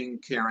bashing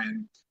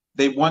Karen.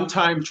 They one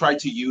time tried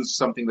to use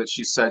something that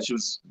she said. She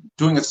was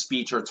doing a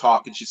speech or a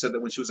talk, and she said that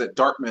when she was at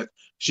Dartmouth,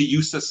 she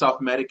used to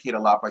self-medicate a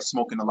lot by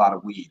smoking a lot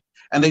of weed.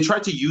 And they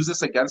tried to use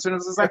this against her,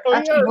 and it was like,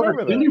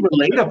 really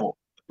relatable.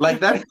 Like,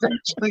 that is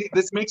actually,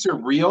 this makes her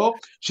real.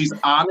 She's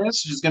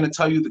honest. She's going to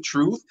tell you the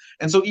truth.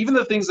 And so even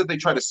the things that they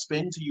try to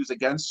spin to use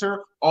against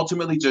her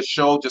ultimately just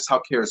show just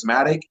how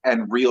charismatic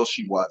and real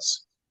she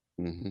was.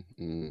 Mm-hmm,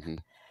 mm-hmm.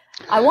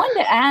 I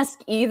wanted to ask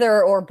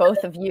either or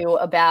both of you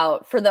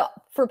about,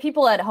 for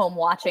people at home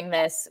watching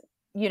this,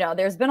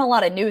 there's been a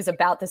lot of news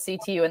about the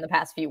CTU in the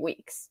past few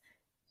weeks.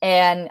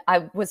 And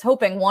I was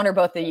hoping one or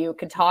both of you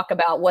could talk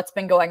about what's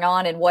been going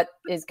on and what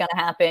is going to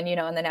happen,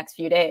 in the next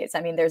few days.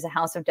 I mean, there's a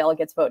House of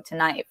Delegates vote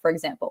tonight, for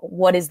example.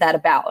 What is that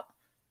about?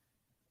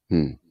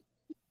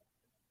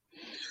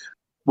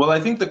 Well, I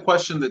think the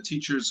question that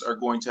teachers are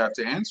going to have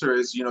to answer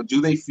is,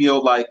 do they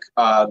feel like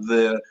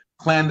the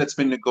plan that's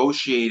been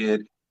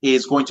negotiated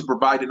is going to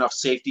provide enough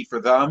safety for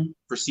them,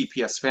 for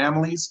CPS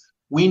families?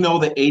 We know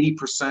that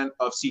 80%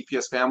 of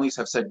CPS families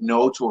have said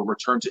no to a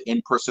return to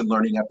in-person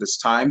learning at this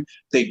time.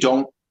 They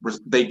don't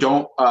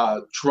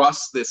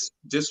trust this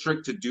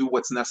district to do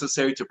what's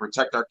necessary to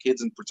protect our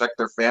kids and protect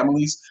their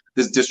families.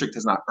 This district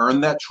has not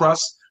earned that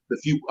trust. The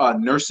few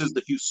nurses,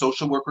 the few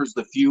social workers,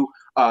 the few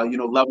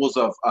levels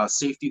of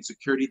safety and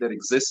security that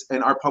exist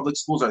in our public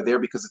schools are there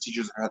because the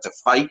teachers have had to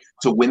fight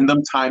to win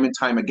them time and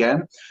time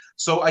again.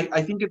 So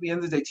I think at the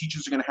end of the day,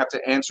 teachers are going to have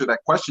to answer that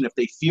question if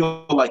they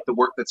feel like the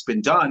work that's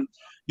been done.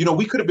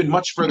 We could have been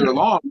much further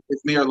along if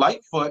Mayor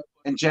Lightfoot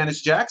and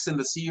Janice Jackson,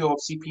 the CEO of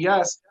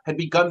CPS, had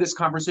begun this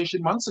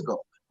conversation months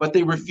ago. But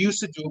they refused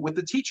to do it with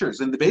the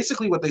teachers. And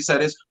basically what they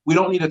said is, we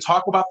don't need to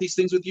talk about these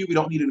things with you. We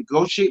don't need to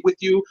negotiate with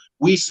you.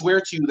 We swear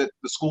to you that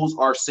the schools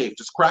are safe.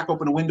 Just crack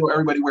open a window,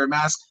 everybody wear a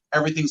mask,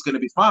 everything's going to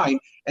be fine.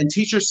 And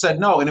teachers said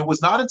no. And it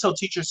was not until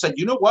teachers said,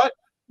 you know what?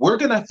 We're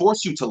going to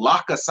force you to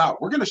lock us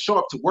out. We're going to show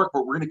up to work,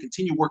 but we're going to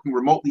continue working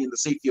remotely in the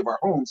safety of our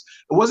homes.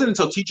 It wasn't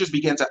until teachers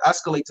began to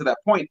escalate to that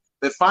point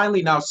that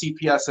finally now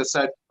CPS has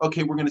said,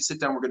 okay, we're going to sit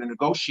down, we're going to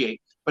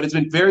negotiate. But it's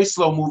been very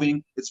slow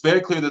moving. It's very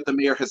clear that the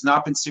mayor has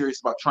not been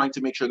serious about trying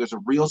to make sure there's a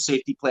real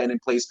safety plan in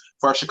place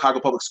for our Chicago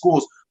public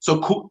schools.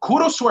 So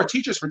kudos to our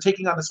teachers for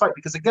taking on this fight,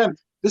 because again,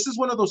 this is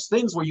one of those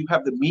things where you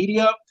have the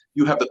media,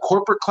 you have the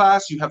corporate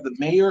class, you have the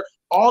mayor,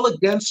 all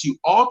against you,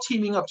 all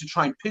teaming up to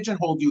try and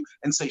pigeonhole you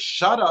and say,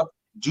 shut up,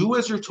 do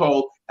as you're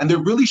told. And they're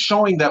really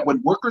showing that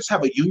when workers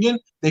have a union,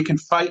 they can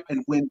fight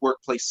and win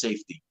workplace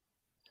safety.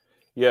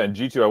 Yeah, and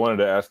G2, I wanted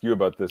to ask you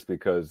about this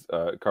because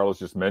Carlos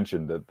just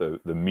mentioned that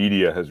the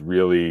media has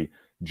really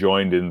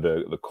joined in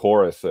the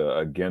chorus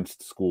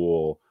against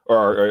school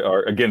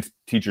or against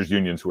teachers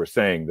unions who are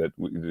saying that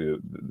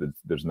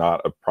there's not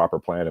a proper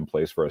plan in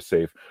place for a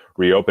safe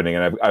reopening.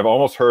 And I've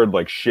almost heard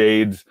like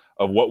shades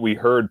of what we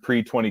heard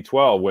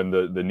pre-2012 when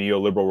the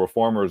neoliberal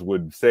reformers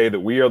would say that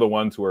we are the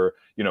ones who are,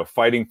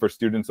 fighting for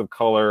students of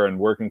color and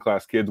working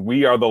class kids.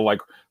 We are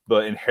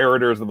the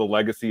inheritors of the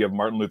legacy of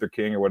Martin Luther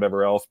King or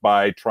whatever else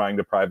by trying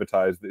to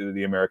privatize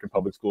the American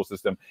public school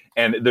system.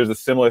 And there's a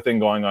similar thing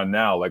going on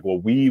now. Like, well,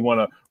 we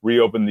want to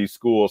reopen these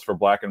schools for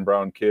Black and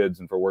brown kids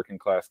and for working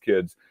class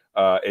kids.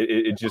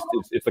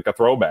 It's like a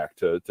throwback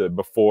to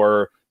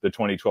before the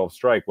 2012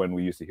 strike, when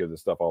we used to hear this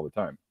stuff all the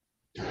time.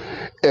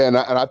 And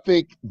I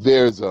think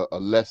there's a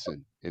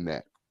lesson in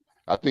that.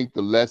 I think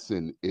the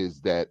lesson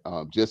is that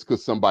just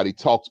because somebody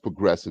talks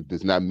progressive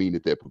does not mean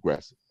that they're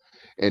progressive.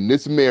 And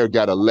this mayor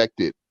got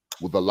elected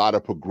with a lot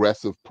of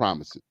progressive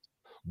promises,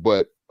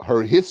 but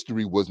her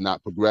history was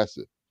not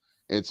progressive.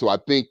 And so I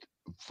think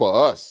for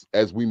us,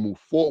 as we move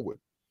forward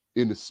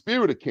in the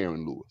spirit of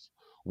Karen Lewis,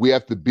 we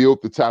have to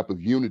build the type of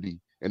unity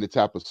and the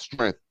type of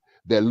strength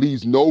that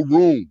leaves no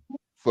room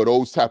for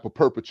those type of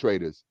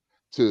perpetrators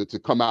to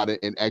come out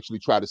and actually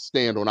try to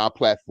stand on our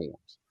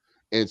platforms.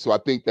 And so I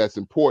think that's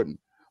important.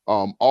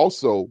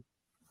 Also,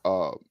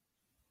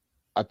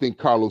 I think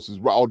Carlos is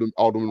right.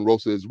 Alderman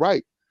Rosa is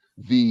right.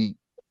 The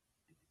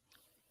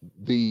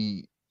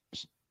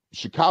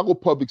Chicago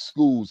Public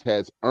Schools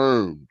has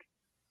earned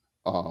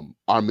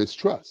our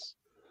mistrust.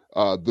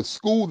 The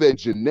school that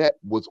Jeanette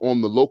was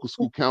on the local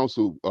school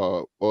council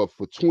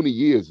for 20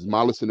 years is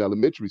Mollison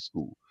Elementary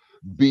School.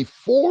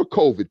 Before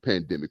COVID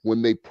pandemic,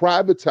 when they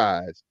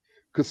privatized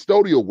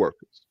custodial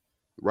workers,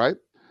 right?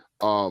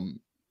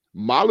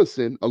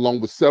 Mollison,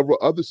 along with several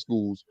other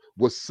schools,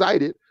 was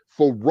cited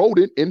for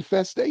rodent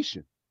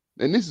infestation.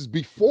 And this is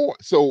before.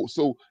 So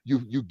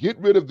you get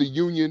rid of the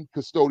union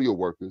custodial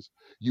workers,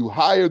 you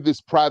hire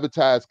this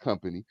privatized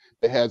company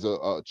that has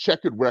a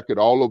checkered record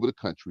all over the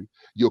country,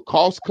 your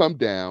costs come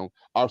down,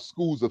 our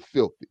schools are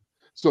filthy.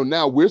 So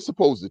now we're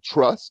supposed to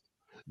trust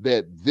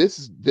that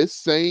this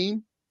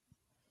same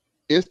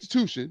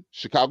institution,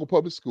 Chicago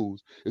Public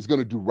Schools, is going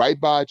to do right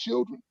by our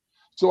children.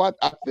 So I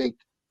think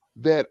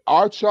that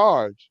our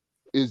charge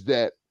is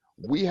that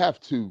we have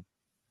to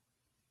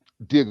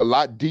dig a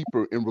lot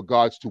deeper in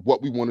regards to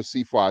what we want to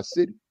see for our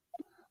city,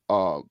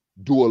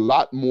 do a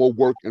lot more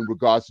work in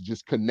regards to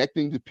just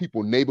connecting to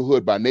people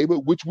neighborhood by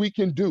neighborhood, which we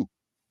can do,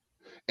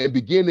 and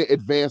begin to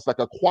advance like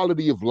a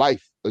quality of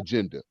life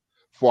agenda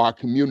for our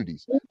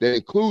communities that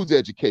includes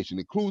education,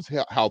 includes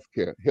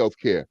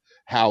healthcare,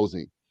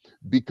 housing,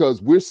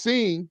 because we're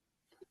seeing,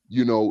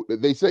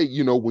 they say,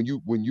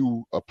 when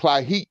you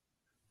apply heat,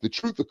 the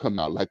truth will come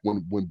out. Like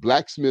when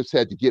blacksmiths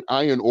had to get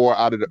iron ore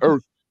out of the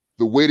earth,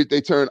 the way that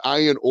they turn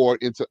iron ore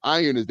into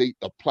iron is they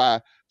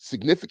apply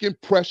significant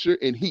pressure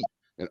and heat,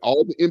 and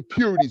all the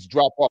impurities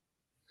drop off.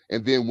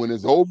 And then when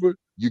it's over,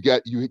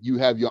 you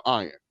have your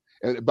iron.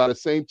 And by the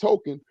same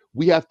token,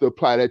 we have to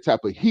apply that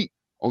type of heat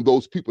on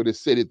those people that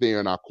sit it there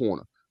in our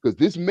corner, because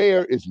this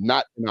mayor is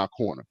not in our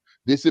corner.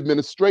 This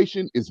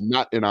administration is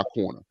not in our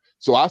corner.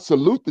 So I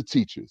salute the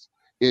teachers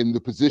in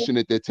the position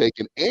that they're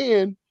taking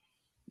and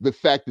the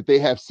fact that they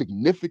have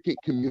significant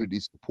community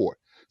support.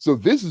 So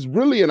this is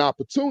really an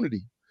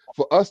opportunity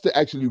for us to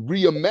actually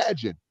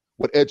reimagine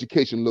what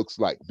education looks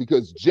like,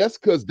 because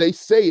just because they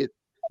say it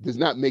does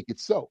not make it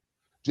so.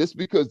 Just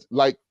because,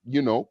 the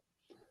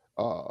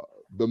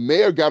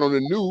mayor got on the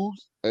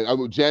news,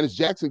 and Janice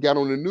Jackson got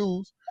on the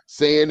news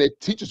saying that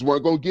teachers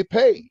weren't going to get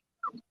paid.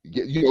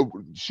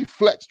 She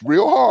flexed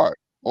real hard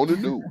on the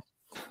news.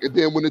 And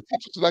then when the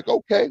teachers are like,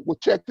 okay, well,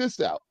 check this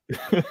out.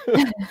 and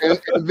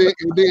then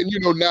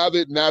now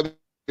that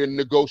they're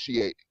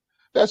negotiating.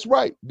 That's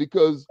right,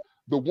 because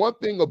the one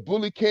thing a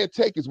bully can't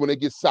take is when they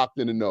get socked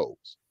in the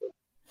nose.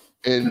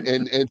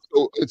 And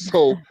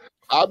so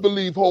I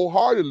believe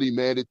wholeheartedly,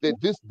 man,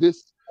 that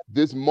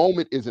this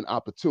moment is an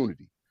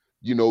opportunity.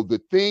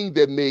 The thing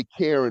that made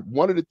Karen,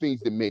 one of the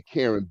things that made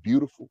Karen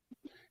beautiful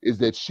is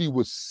that she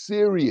was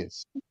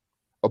serious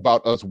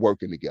about us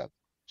working together.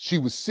 She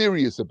was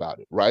serious about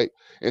it, right?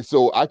 And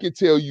so I can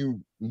tell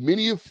you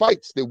many of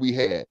fights that we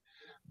had,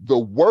 the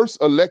worst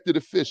elected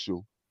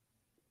official,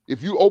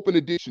 if you open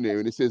a dictionary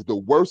and it says the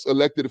worst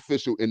elected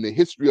official in the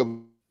history of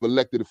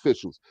elected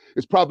officials,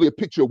 it's probably a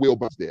picture of Will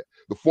Burns there,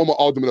 the former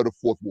alderman of the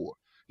 4th Ward.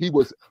 He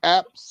was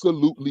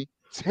absolutely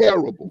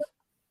terrible.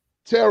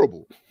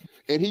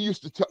 And he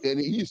used to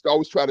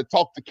always try to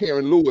talk to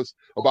Karen Lewis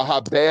about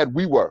how bad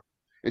we were.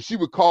 And she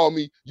would call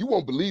me, you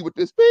won't believe what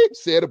this pig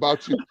said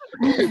about you.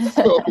 And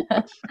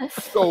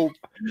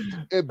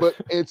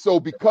so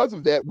because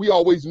of that, we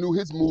always knew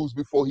his moves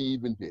before he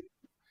even did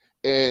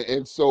it.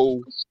 And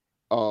so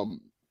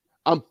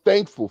I'm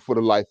thankful for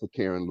the life of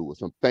Karen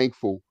Lewis. I'm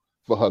thankful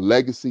for her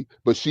legacy,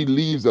 but she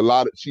leaves a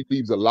lot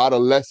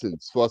of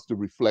lessons for us to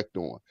reflect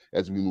on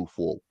as we move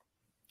forward.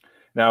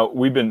 Now,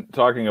 we've been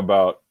talking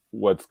about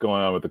what's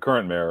going on with the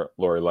current mayor,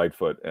 Lori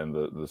Lightfoot, and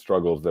the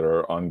struggles that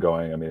are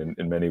ongoing. I mean,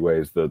 in many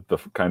ways, the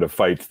kind of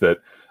fights that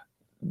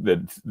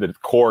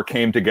CORE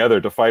came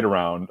together to fight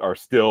around are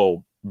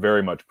still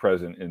very much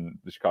present in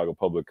the Chicago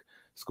public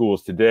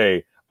schools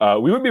today.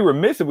 We would be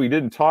remiss if we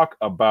didn't talk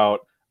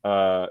about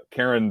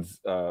Karen's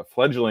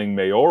fledgling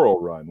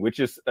mayoral run, which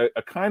is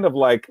a kind of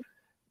like,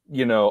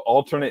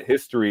 alternate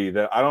history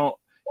that I don't,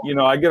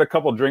 I get a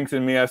couple drinks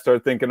in me, I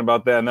start thinking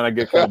about that, and then I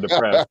get kind of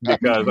depressed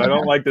because I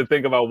don't like to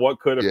think about what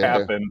could have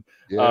happened.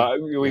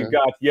 We've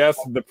got,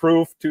 the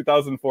proof,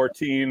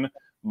 2014,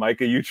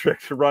 Micah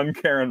Uetricht run,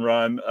 Karen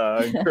run,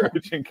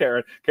 encouraging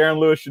Karen. Karen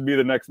Lewis should be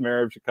the next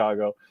mayor of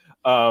Chicago.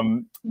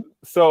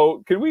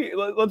 So can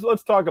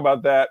let's talk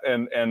about that.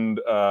 And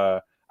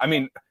I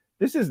mean,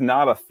 this is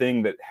not a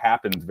thing that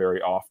happens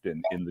very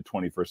often in the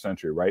 21st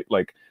century, right?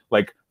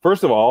 Like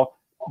first of all,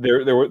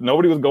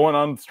 nobody was going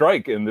on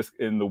strike in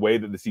the way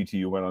that the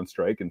CTU went on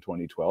strike in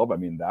 2012. I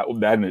mean,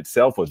 that in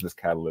itself was this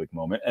catalytic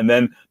moment. And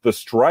then the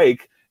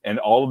strike and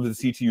all of the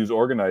CTU's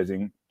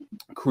organizing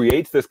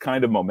creates this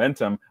kind of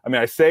momentum. I mean,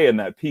 I say in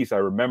that piece, I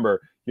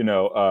remember,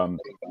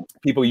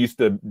 people used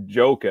to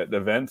joke at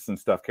events and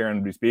stuff. Karen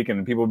would be speaking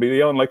and people would be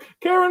yelling like,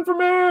 Karen for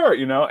mayor,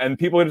 and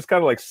people had just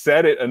kind of like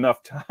said it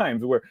enough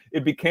times where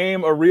it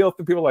became a real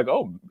thing. People were like,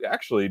 oh,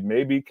 actually,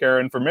 maybe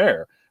Karen for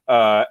mayor.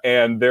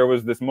 And there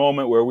was this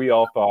moment where we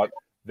all thought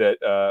that,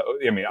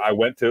 I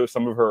went to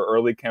some of her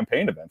early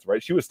campaign events,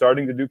 right? She was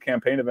starting to do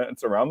campaign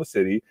events around the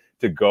city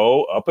to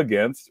go up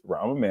against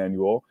Rahm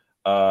Emanuel.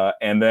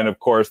 And then, of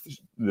course,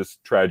 this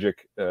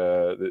tragic,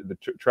 the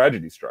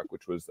tragedy struck,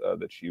 which was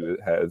that she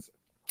has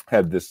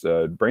had this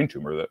brain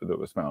tumor that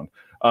was found.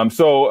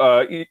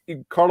 So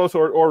Carlos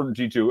or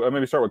G2,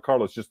 maybe start with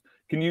Carlos. Just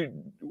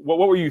what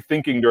were you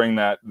thinking during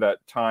that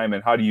time,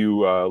 and how do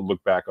you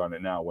look back on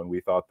it now when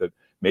we thought that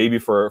maybe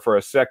for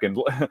a second,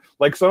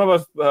 like some of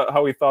us,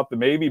 how we thought that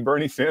maybe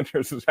Bernie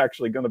Sanders was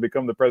actually going to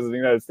become the president of the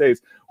United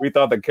States, we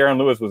thought that Karen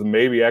Lewis was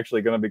maybe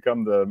actually going to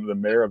become the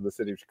mayor of the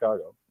city of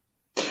Chicago.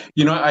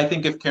 I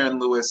think if Karen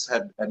Lewis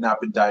had not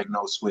been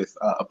diagnosed with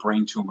a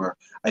brain tumor,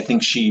 I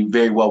think she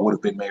very well would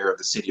have been mayor of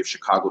the city of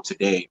Chicago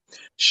today.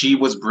 She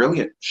was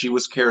brilliant. She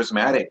was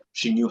charismatic.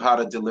 She knew how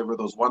to deliver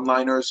those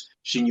one-liners.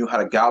 She knew how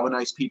to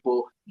galvanize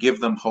people, give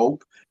them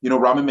hope.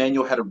 Rahm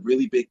Emanuel had a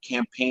really big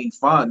campaign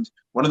fund,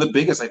 one of the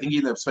biggest. I think he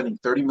ended up spending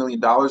 $30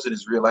 million in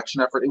his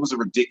reelection effort. It was a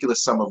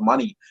ridiculous sum of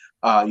money,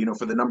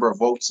 for the number of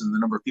votes and the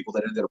number of people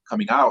that ended up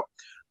coming out.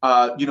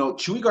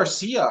 Chuy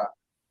Garcia,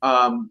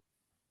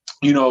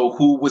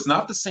 who was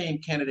not the same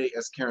candidate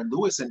as Karen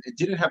Lewis and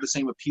didn't have the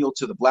same appeal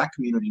to the Black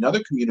community and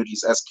other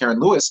communities as Karen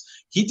Lewis,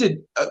 he did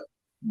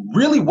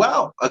really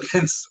well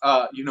against,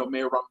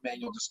 Mayor Rahm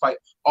Emanuel, despite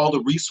all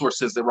the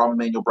resources that Rahm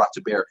Emanuel brought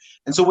to bear.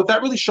 And so what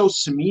that really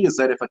shows to me is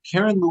that if a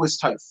Karen Lewis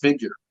type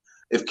figure,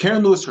 if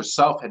Karen Lewis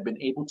herself had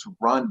been able to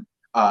run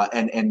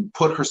and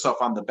put herself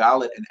on the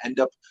ballot and end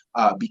up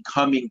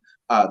becoming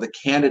the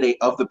candidate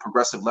of the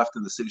progressive left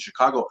in the city of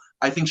Chicago,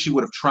 I think she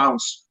would have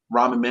trounced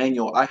Rahm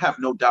Emanuel. I have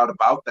no doubt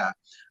about that.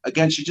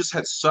 Again, she just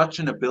had such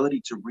an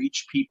ability to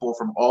reach people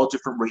from all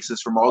different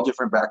races, from all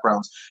different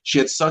backgrounds. She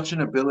had such an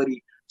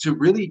ability to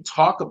really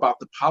talk about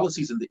the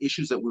policies and the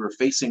issues that we were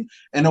facing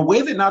in a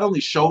way that not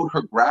only showed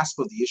her grasp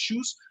of the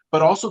issues,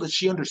 but also that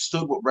she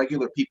understood what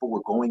regular people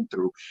were going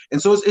through.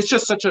 And so it's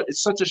just such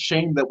a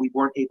shame that we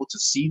weren't able to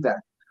see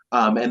that,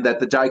 and that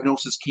the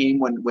diagnosis came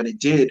when it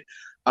did,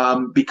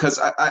 because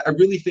I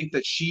really think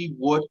that she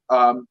would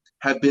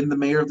have been the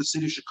mayor of the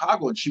city of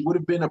Chicago, and she would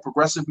have been a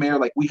progressive mayor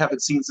like we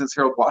haven't seen since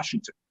Harold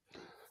Washington.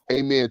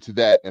 Amen to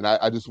that. And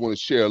I just want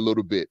to share a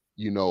little bit.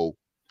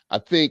 I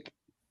think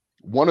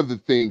one of the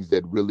things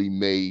that really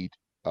made,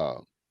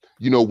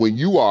 when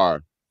you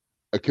are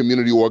a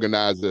community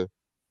organizer,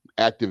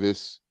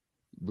 activist,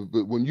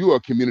 but when you are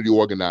a community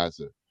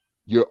organizer,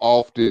 you're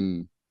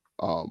often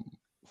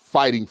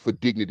fighting for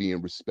dignity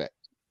and respect.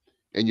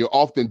 And you're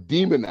often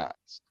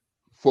demonized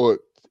for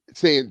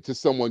saying to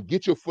someone,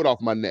 get your foot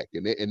off my neck.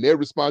 And their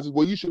response is,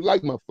 well, you should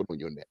like my foot on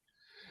your neck.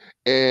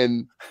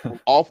 And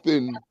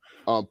often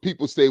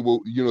people say,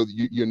 well,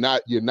 you're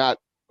not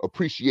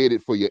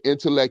appreciated for your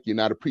intellect. You're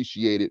not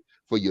appreciated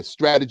for your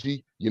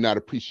strategy. You're not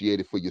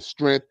appreciated for your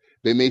strength.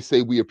 They may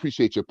say, we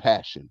appreciate your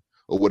passion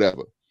or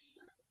whatever.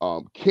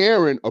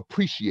 Karen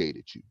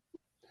appreciated you.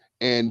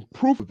 And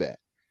proof of that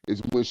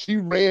is when she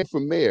ran for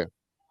mayor,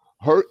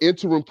 her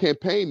interim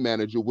campaign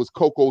manager was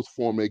Coco's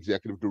former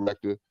executive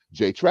director,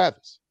 Jay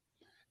Travis.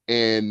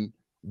 And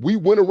we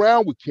went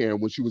around with Karen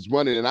when she was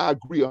running, and I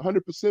agree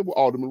 100% with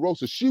Alderman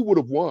Rosa. She would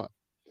have won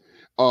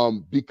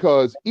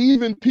because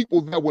even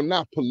people that were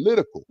not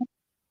political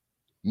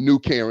knew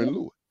Karen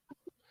Lewis.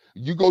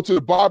 You go to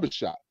the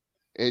barbershop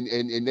and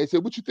they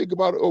said, what you think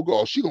about it? Oh,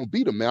 girl, she gonna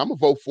beat him, man. I'm gonna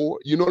vote for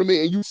it. You know what I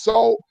mean? And you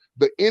saw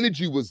the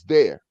energy was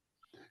there.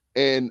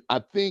 And I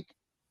think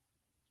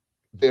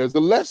there's a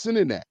lesson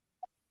in that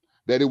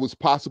it was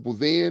possible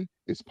then,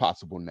 it's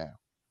possible now.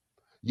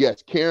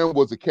 Yes, Karen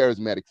was a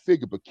charismatic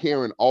figure, but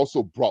Karen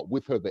also brought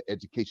with her the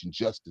education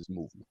justice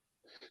movement.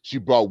 She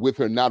brought with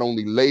her not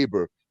only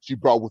labor, she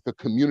brought with her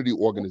community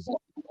organization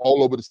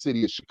all over the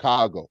city of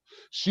Chicago.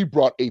 She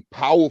brought a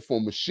powerful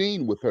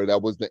machine with her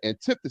that was the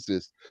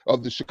antithesis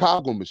of the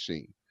Chicago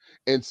machine.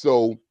 And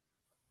so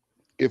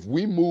if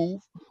we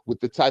move with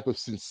the type of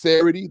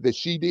sincerity that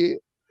she did,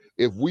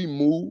 if we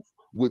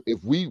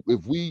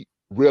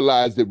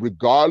realize that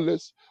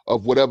regardless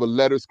of whatever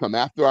letters come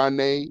after our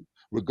name,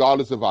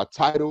 regardless of our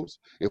titles,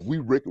 if we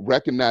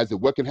recognize that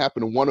what can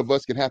happen to one of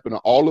us can happen to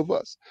all of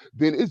us,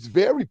 then it's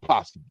very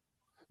possible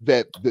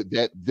that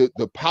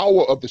the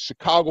power of the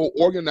Chicago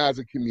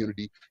organizing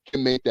community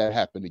can make that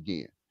happen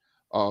again.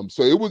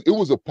 So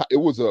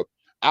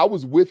I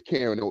was with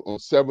Karen on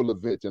several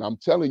events, and I'm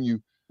telling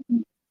you,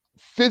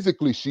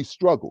 physically she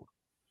struggled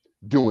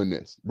doing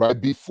this, right?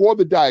 Before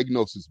the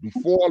diagnosis,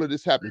 before all of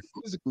this happened,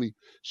 physically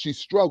she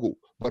struggled,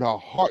 but her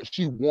heart,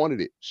 she wanted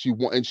it.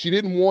 And she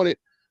didn't want it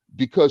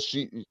because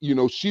she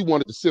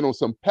wanted to sit on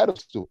some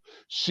pedestal.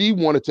 She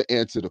wanted to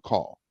answer the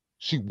call.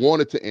 She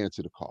wanted to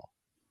answer the call.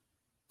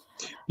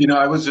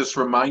 I was just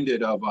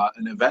reminded of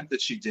an event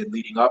that she did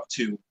leading up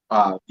to,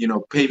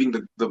 paving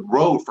the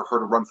road for her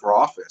to run for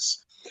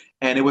office.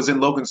 And it was in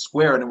Logan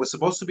Square, and it was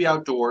supposed to be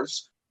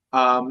outdoors.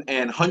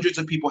 And hundreds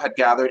of people had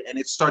gathered, and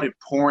it started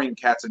pouring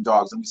cats and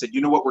dogs. And we said, you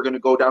know what, we're going to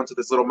go down to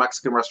this little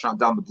Mexican restaurant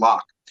down the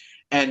block.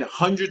 And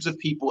hundreds of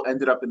people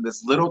ended up in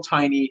this little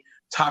tiny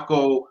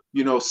taco,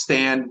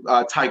 stand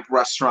type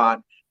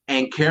restaurant.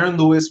 And Karen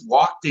Lewis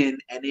walked in,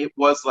 and it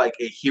was like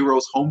a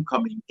hero's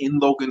homecoming in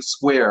Logan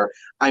Square.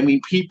 I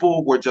mean,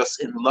 people were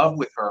just in love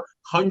with her.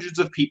 Hundreds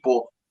of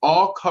people,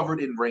 all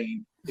covered in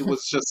rain. It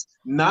was just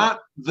not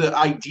the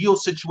ideal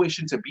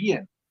situation to be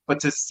in. But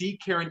to see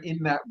Karen in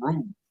that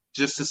room,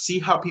 just to see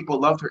how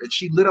people loved her, and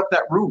she lit up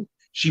that room.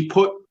 She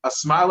put a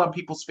smile on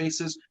people's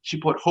faces. She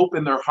put hope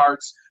in their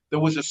hearts. There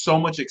was just so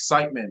much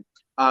excitement.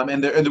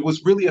 And there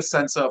was really a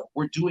sense of,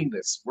 we're doing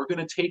this. We're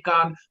going to take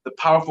on the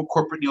powerful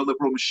corporate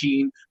neoliberal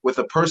machine with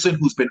a person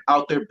who's been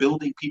out there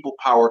building people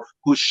power,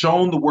 who's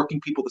shown the working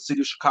people, the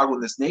city of Chicago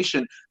and this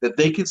nation, that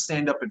they can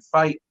stand up and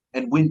fight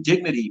and win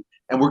dignity.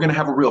 And we're going to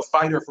have a real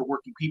fighter for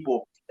working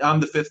people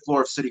on the 5th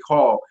floor of City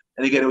Hall.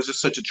 And again, it was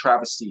just such a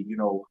travesty,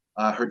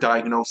 her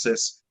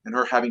diagnosis and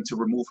her having to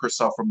remove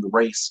herself from the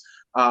race.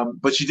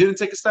 But she didn't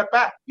take a step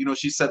back.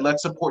 She said,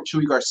 let's support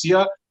Chuy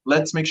Garcia.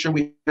 Let's make sure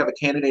we have a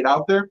candidate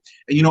out there.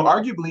 And,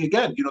 arguably,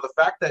 again, the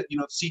fact that,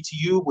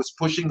 CTU was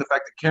pushing, the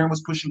fact that Karen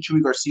was pushing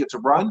Chuy Garcia to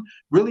run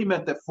really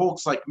meant that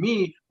folks like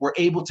me were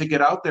able to get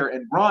out there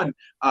and run,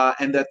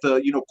 and that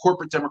the,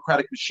 corporate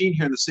democratic machine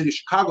here in the city of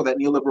Chicago, that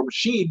neoliberal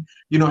machine,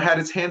 had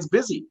its hands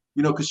busy,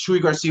 because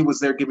Chuy Garcia was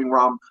there giving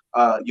Rahm,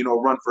 a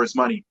run for his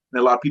money.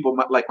 And a lot of people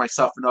like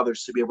myself and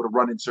others to be able to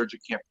run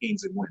insurgent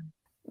campaigns and win.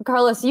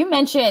 Carlos, you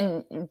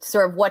mentioned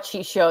sort of what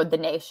she showed the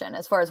nation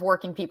as far as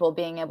working people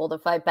being able to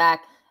fight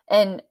back.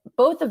 And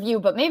both of you,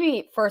 but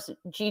maybe first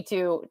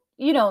G2,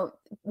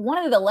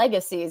 one of the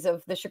legacies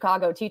of the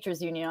Chicago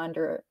Teachers Union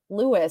under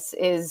Lewis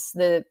is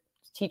the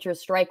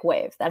teachers strike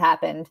wave that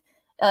happened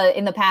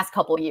in the past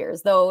couple of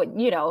years, though,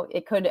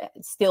 it could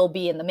still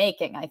be in the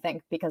making, I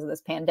think, because of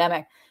this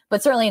pandemic.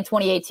 But certainly in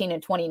 2018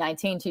 and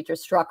 2019,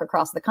 teachers struck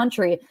across the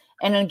country.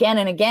 And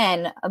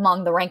again,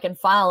 among the rank and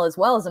file, as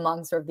well as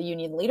among sort of the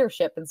union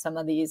leadership in some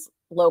of these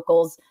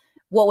locals,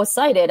 what was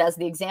cited as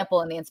the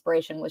example and the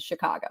inspiration was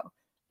Chicago.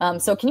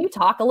 So can you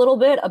talk a little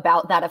bit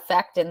about that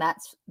effect and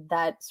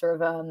that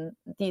sort of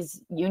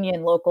these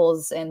union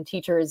locals and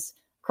teachers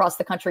across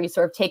the country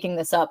sort of taking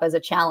this up as a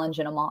challenge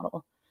and a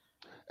model?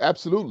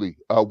 Absolutely.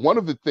 One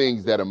of the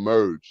things that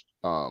emerged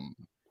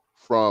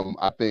from,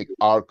 I think,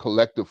 our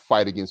collective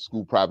fight against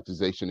school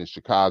privatization in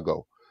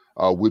Chicago,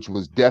 which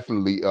was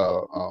definitely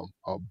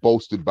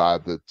boasted by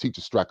the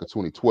teacher strike of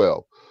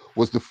 2012,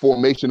 was the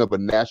formation of a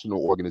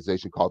national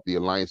organization called the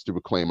Alliance to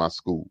Reclaim Our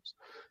Schools.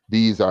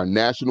 These are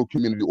national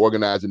community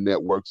organizing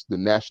networks, the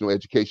National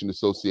Education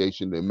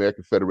Association, the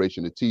American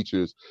Federation of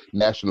Teachers,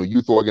 national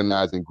youth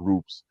organizing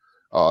groups,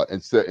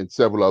 and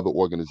several other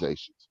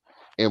organizations.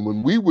 And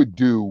when we would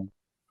do,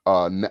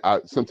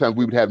 sometimes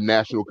we would have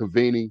national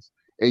convenings,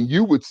 and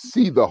you would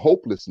see the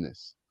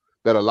hopelessness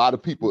that a lot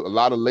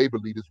of labor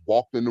leaders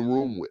walked in the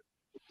room with.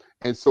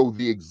 And so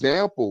the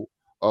example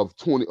of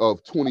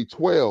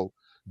 2012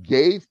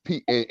 gave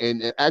people,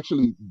 and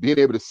actually being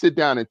able to sit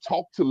down and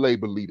talk to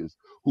labor leaders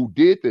who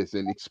did this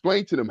and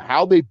explain to them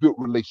how they built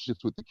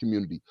relationships with the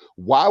community.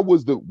 Why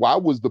was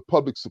the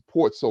public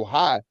support so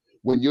high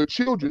when your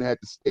children had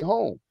to stay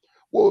home?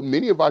 Well,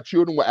 many of our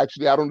children were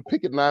actually out on the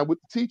picket line with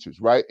the teachers,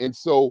 right? And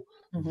so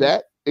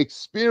that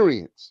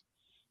experience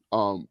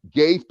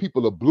gave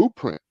people a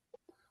blueprint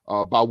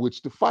by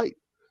which to fight.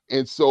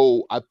 And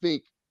so I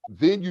think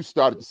then you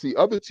started to see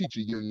other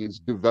teacher unions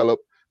develop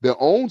their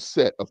own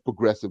set of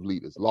progressive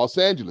leaders. Los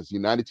Angeles,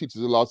 United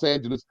Teachers of Los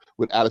Angeles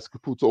with Alex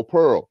Caputo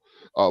Pearl.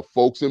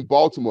 Folks in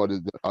Baltimore,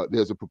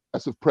 there's a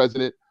progressive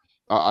president,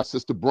 our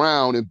sister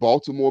Brown in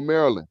Baltimore,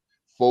 Maryland.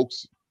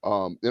 Folks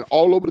and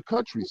all over the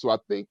country. So I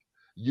think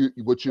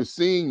what you're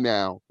seeing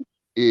now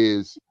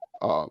is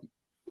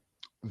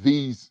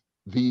these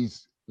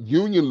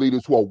union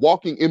leaders who are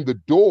walking in the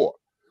door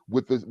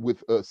with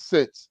a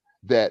sense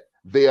that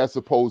they are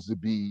supposed to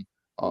be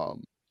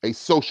a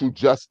social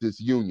justice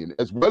union,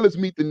 as well as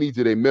meet the needs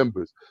of their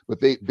members, but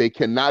they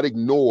cannot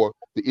ignore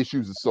the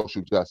issues of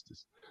social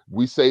justice.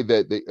 we say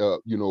that they,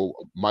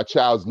 my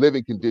child's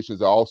living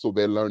conditions are also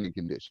their learning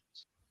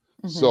conditions.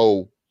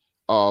 So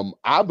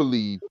I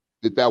believe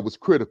that was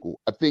critical.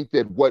 I think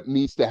that what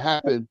needs to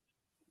happen,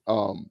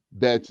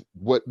 that's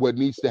what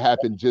needs to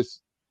happen,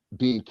 just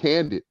being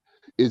candid,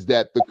 is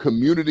that the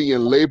community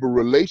and labor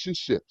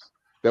relationships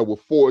that were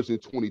forged in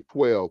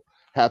 2012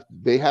 have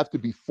to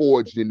be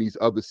forged in these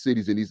other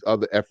cities and these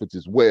other efforts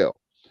as well,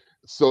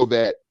 so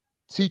that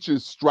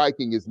teachers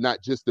striking is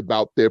not just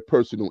about their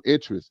personal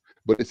interests,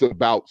 but it's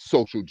about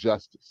social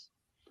justice,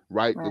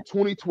 right? In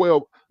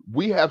 2012,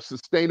 we have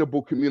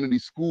sustainable community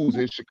schools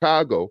in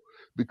Chicago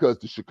because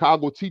the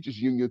Chicago Teachers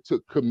Union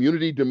took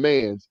community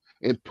demands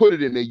and put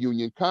it in their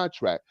union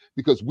contract,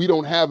 because we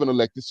don't have an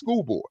elected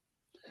school board,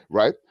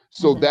 right?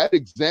 So that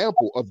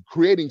example of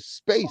creating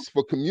space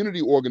for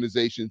community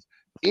organizations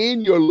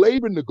in your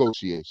labor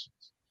negotiations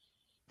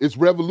is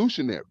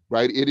revolutionary,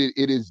 right? It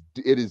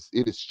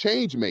is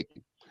change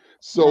making.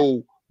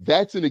 So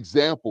that's an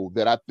example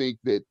that I think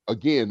that,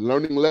 again,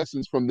 learning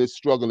lessons from this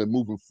struggle and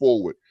moving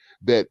forward,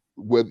 that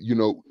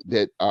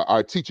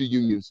our teacher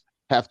unions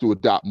have to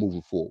adopt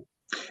moving forward.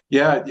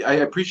 Yeah, I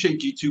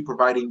appreciate G2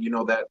 providing,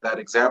 that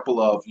example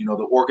of,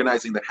 the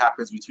organizing that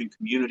happens between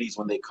communities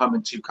when they come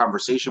into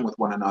conversation with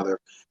one another,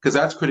 because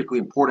that's critically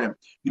important.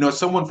 As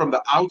someone from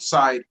the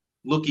outside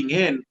looking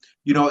in,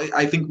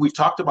 I think we've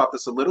talked about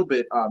this a little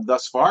bit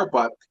thus far,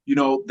 but,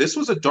 this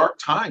was a dark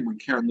time when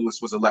Karen Lewis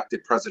was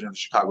elected president of the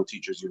Chicago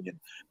Teachers Union.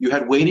 You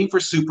had Waiting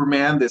for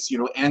Superman, this,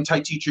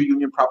 anti-teacher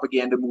union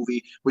propaganda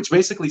movie, which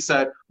basically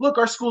said, look,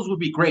 our schools would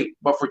be great,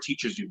 but for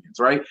teachers unions,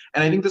 right?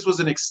 And I think this was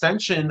an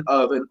extension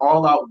of an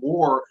all-out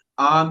war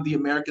on the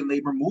American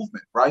labor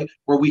movement, right?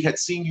 Where we had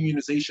seen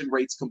unionization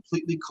rates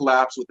completely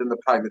collapse within the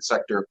private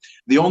sector.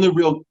 The only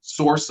real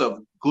source of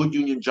good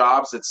union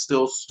jobs that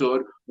still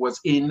stood was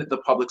in the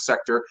public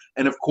sector.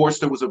 And of course,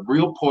 there was a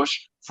real push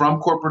from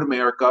corporate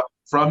America,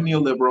 from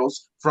neoliberals,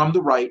 from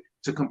the right,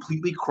 to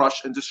completely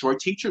crush and destroy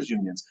teachers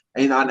unions.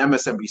 And on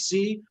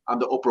MSNBC, on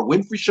the Oprah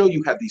Winfrey Show,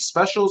 you had these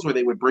specials where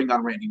they would bring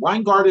on Randi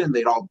Weingarten and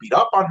they'd all beat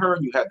up on her.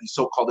 And you had these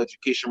so-called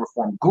education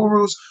reform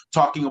gurus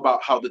talking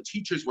about how the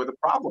teachers were the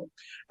problem.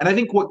 And I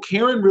think what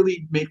Karen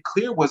really made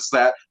clear was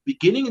that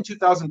beginning in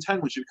 2010,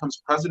 when she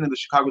becomes president of the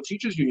Chicago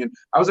Teachers Union,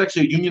 I was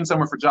actually a Union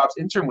Summer for Jobs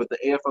intern with the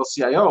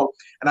AFL-CIO,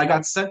 and I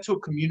got sent to a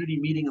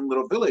community meeting in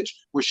Little Village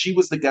where she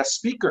was the guest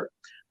speaker.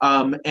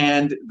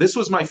 And this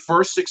was my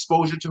first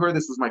exposure to her.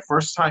 This was my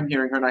first time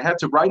hearing her, and I had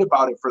to write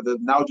about it for the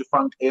now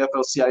defunct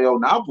AFL-CIO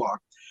Now blog.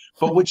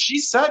 But what she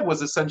said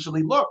was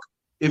essentially, look,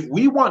 if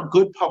we want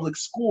good public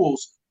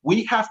schools,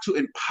 we have to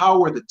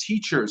empower the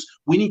teachers.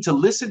 We need to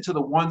listen to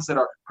the ones that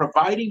are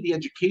providing the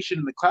education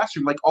in the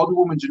classroom. Like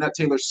Alderwoman Jeanette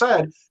Taylor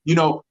said,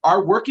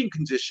 our working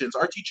conditions,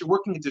 our teacher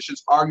working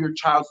conditions are your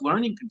child's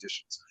learning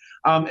conditions.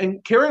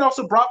 And Karen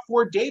also brought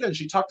forward data, and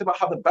she talked about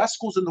how the best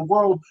schools in the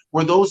world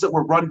were those that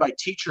were run by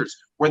teachers,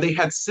 where they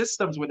had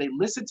systems where they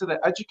listened to the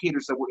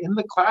educators that were in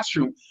the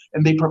classroom,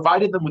 and they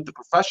provided them with the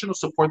professional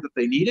support that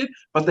they needed,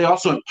 but they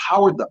also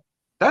empowered them.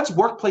 That's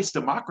workplace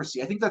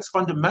democracy. I think that's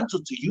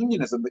fundamental to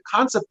unionism, the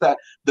concept that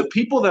the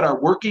people that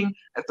are working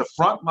at the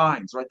front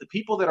lines, right, the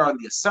people that are on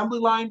the assembly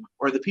line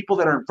or the people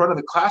that are in front of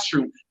the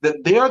classroom,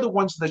 that they are the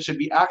ones that should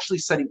be actually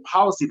setting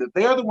policy, that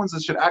they are the ones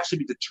that should actually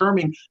be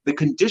determining the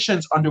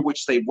conditions under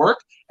which they work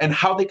and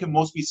how they can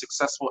most be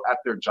successful at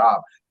their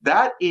job.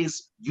 That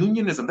is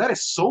unionism. That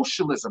is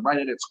socialism, right,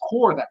 at its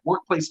core, that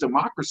workplace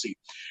democracy.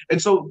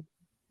 And so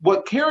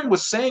what Karen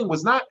was saying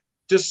was not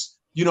just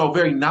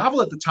very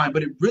novel at the time,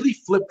 but it really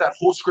flipped that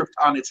whole script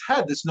on its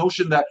head. This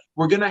notion that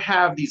we're going to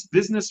have these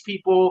business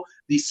people,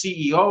 these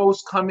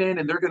CEOs come in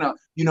and they're going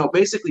to,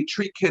 basically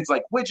treat kids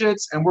like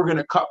widgets, and we're going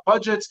to cut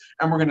budgets,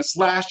 and we're going to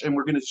slash, and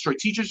we're going to destroy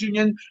teachers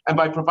union. And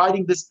by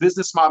providing this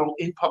business model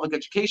in public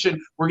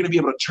education, we're going to be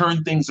able to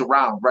turn things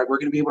around, right? We're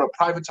going to be able to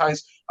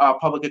privatize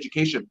public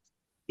education.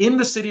 In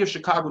the city of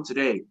Chicago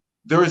today,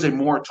 there is a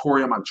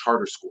moratorium on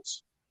charter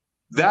schools.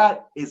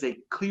 That is a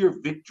clear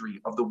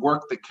victory of the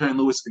work that Karen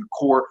Lewis and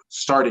CORE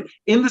started.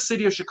 In the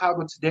city of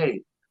Chicago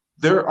today,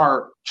 there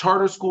are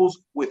charter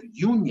schools with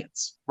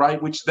unions, right?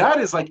 Which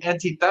that is like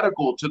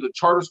antithetical to the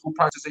charter school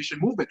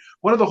privatization movement.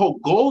 One of the whole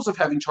goals of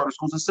having charter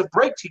schools is to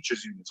break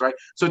teachers' unions, right?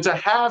 So to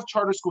have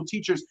charter school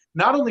teachers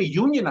not only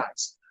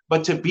unionized,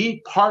 but to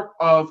be part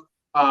of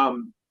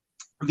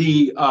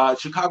the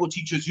Chicago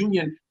Teachers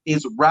Union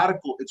is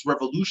radical, it's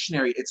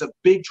revolutionary, it's a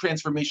big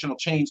transformational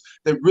change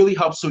that really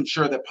helps to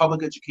ensure that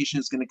public education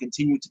is going to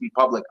continue to be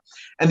public.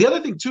 And the other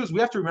thing too is we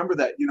have to remember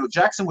that,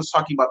 Jackson was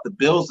talking about the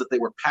bills that they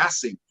were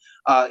passing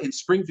in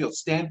Springfield,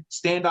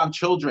 Stand on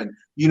Children,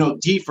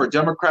 D for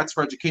Democrats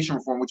for Education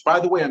Reform, which by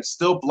the way, I'm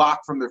still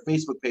blocked from their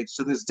Facebook page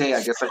to this day.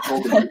 I guess I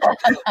told them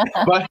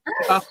about.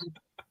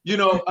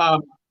 But,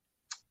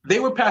 they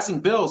were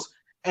passing bills.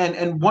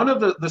 And one of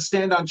the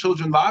Stand on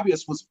Children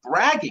lobbyists was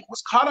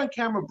caught on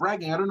camera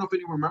bragging, I don't know if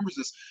anyone remembers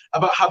this,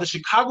 about how the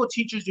Chicago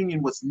Teachers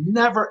Union was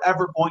never,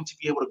 ever going to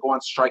be able to go on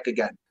strike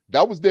again.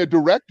 That was their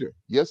director.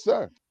 Yes,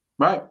 sir.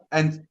 Right.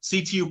 And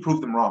CTU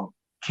proved them wrong.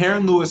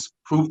 Karen Lewis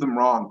proved them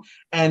wrong.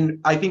 And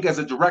I think as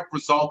a direct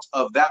result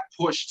of that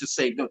push to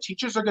say, no,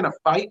 teachers are going to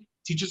fight,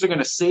 teachers are going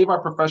to save our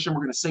profession,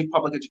 we're going to save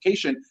public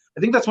education,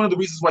 I think that's one of the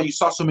reasons why you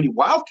saw so many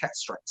wildcat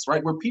strikes,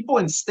 right? Where people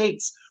in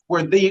states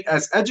where they,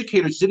 as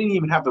educators, didn't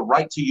even have the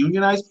right to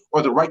unionize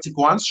or the right to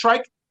go on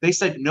strike, they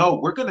said, no,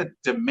 we're going to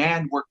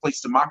demand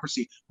workplace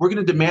democracy. We're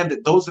going to demand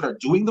that those that are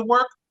doing the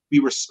work be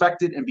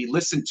respected and be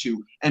listened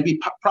to and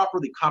be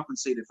properly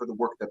compensated for the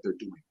work that they're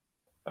doing.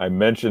 I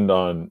mentioned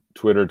on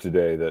Twitter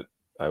today that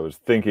I was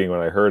thinking when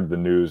I heard the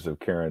news of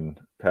Karen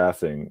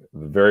passing,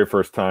 the very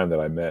first time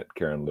that I met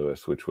Karen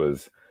Lewis, which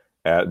was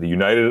at the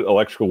United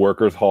Electrical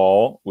Workers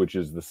Hall, which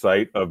is the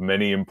site of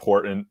many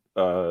important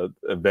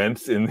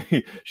events in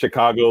the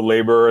Chicago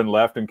labor and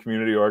left and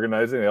community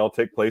organizing. They all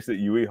take place at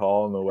UE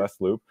Hall in the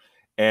West Loop.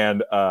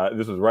 And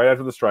this was right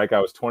after the strike. I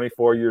was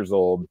 24 years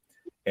old,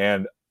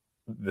 and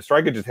the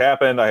strike had just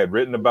happened. I had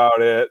written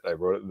about it. I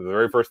wrote the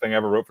very first thing I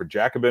ever wrote for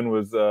Jacobin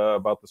was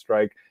about the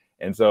strike.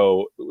 And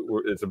so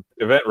it's an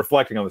event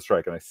reflecting on the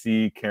strike, and I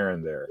see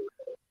Karen there,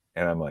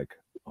 and I'm like,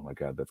 oh my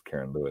God, that's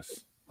Karen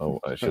Lewis. Oh,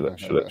 should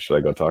I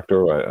go talk to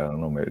her? I don't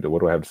know. Maybe,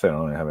 what do I have to say? I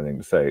don't have anything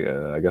to say.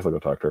 I guess I'll go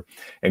talk to her.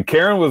 And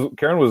Karen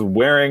was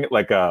wearing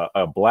like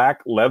a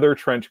black leather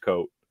trench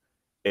coat,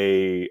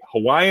 a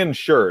Hawaiian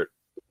shirt,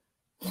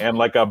 and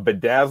like a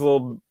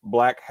bedazzled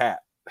black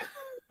hat.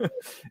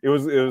 It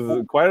was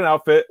quite an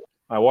outfit.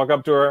 I walk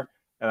up to her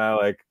and I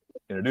like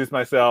introduce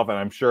myself, and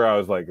I'm sure I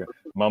was like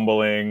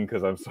mumbling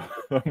because I'm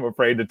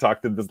afraid to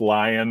talk to this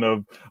lion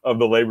of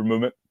the labor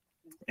movement.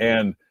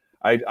 And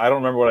I don't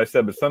remember what I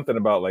said, but something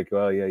about like,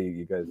 well, yeah,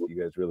 you guys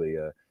really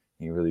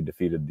you really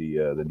defeated the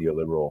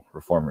neoliberal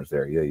reformers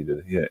there. Yeah, you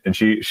did. Yeah. And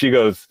she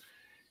goes,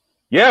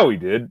 yeah, we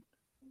did.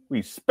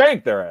 We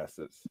spanked their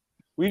asses.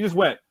 We just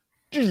went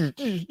and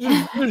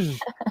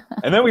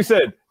then we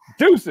said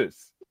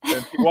deuces,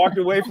 and she walked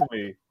away from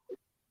me.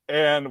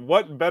 And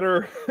what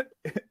better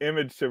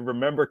image to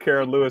remember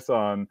Karen Lewis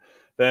on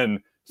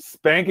than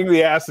spanking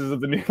the asses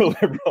of the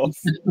neoliberals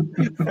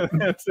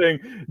and saying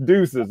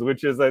deuces,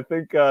 which is, I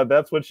think,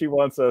 that's what she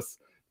wants us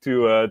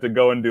to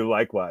go and do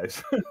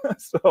likewise.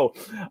 So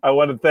I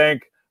want to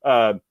thank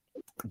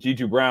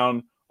G2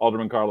 Brown,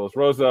 Alderman Carlos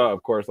Rosa,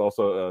 of course,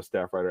 also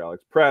staff writer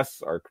Alex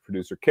Press, our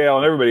producer Kale,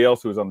 and everybody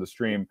else who was on the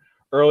stream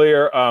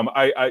earlier.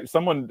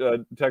 Someone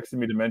texted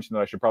me to mention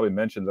that I should probably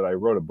mention that I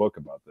wrote a book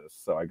about this.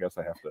 So I guess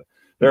I have to.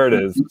 There it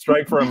is.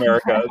 Strike for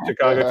America,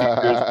 Chicago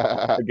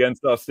Teachers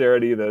Against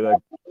Austerity,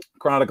 that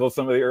chronicles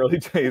some of the early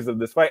days of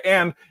this fight.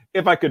 And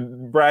if I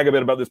could brag a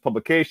bit about this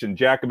publication,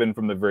 Jacobin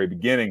from the very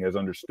beginning has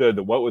understood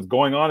that what was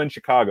going on in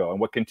Chicago and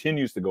what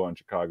continues to go on in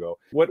Chicago,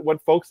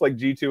 what folks like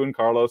G2 and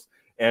Carlos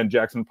and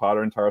Jackson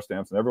Potter and Tara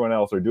Stamps and everyone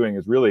else are doing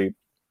is really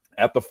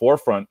at the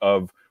forefront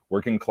of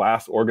working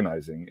class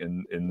organizing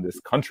in this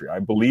country. I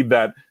believe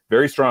that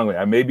very strongly.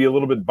 I may be a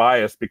little bit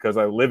biased because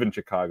I live in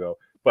Chicago,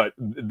 but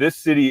this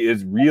city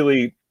is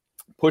really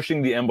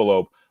pushing the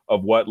envelope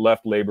of what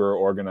left labor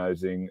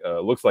organizing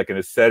looks like, and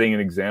is setting an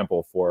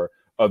example for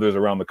others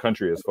around the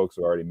country, as folks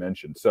have already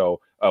mentioned.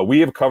 So we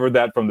have covered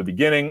that from the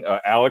beginning.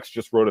 Alex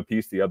just wrote a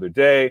piece the other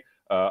day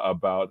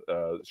about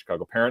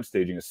Chicago parents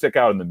staging a sick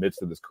out in the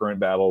midst of this current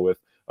battle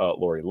with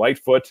Lori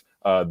Lightfoot.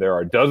 There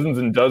are dozens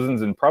and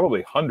dozens and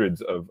probably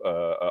hundreds of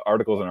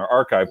articles in our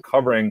archive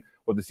covering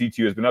what the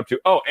CTU has been up to.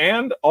 Oh,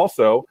 and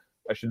also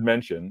I should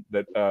mention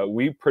that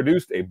we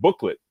produced a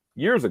booklet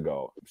years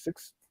ago,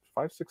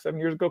 5, 6, 7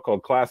 years ago,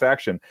 called Class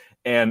Action.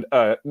 And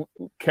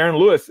Karen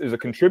Lewis is a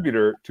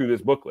contributor to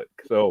this booklet.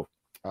 So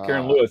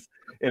Karen Lewis,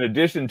 in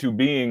addition to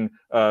being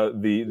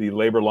the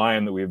labor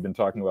lion that we've been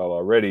talking about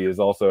already, is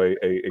also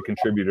a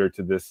contributor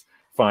to this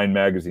fine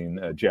magazine,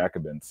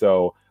 Jacobin.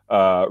 So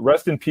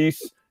rest in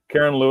peace,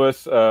 Karen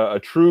Lewis, a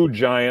true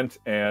giant,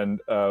 and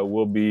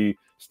will be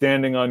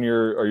standing on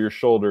your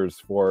shoulders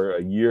for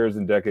years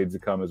and decades to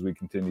come as we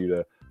continue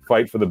to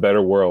fight for the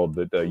better world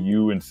that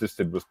you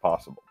insisted was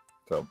possible.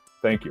 So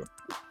thank you.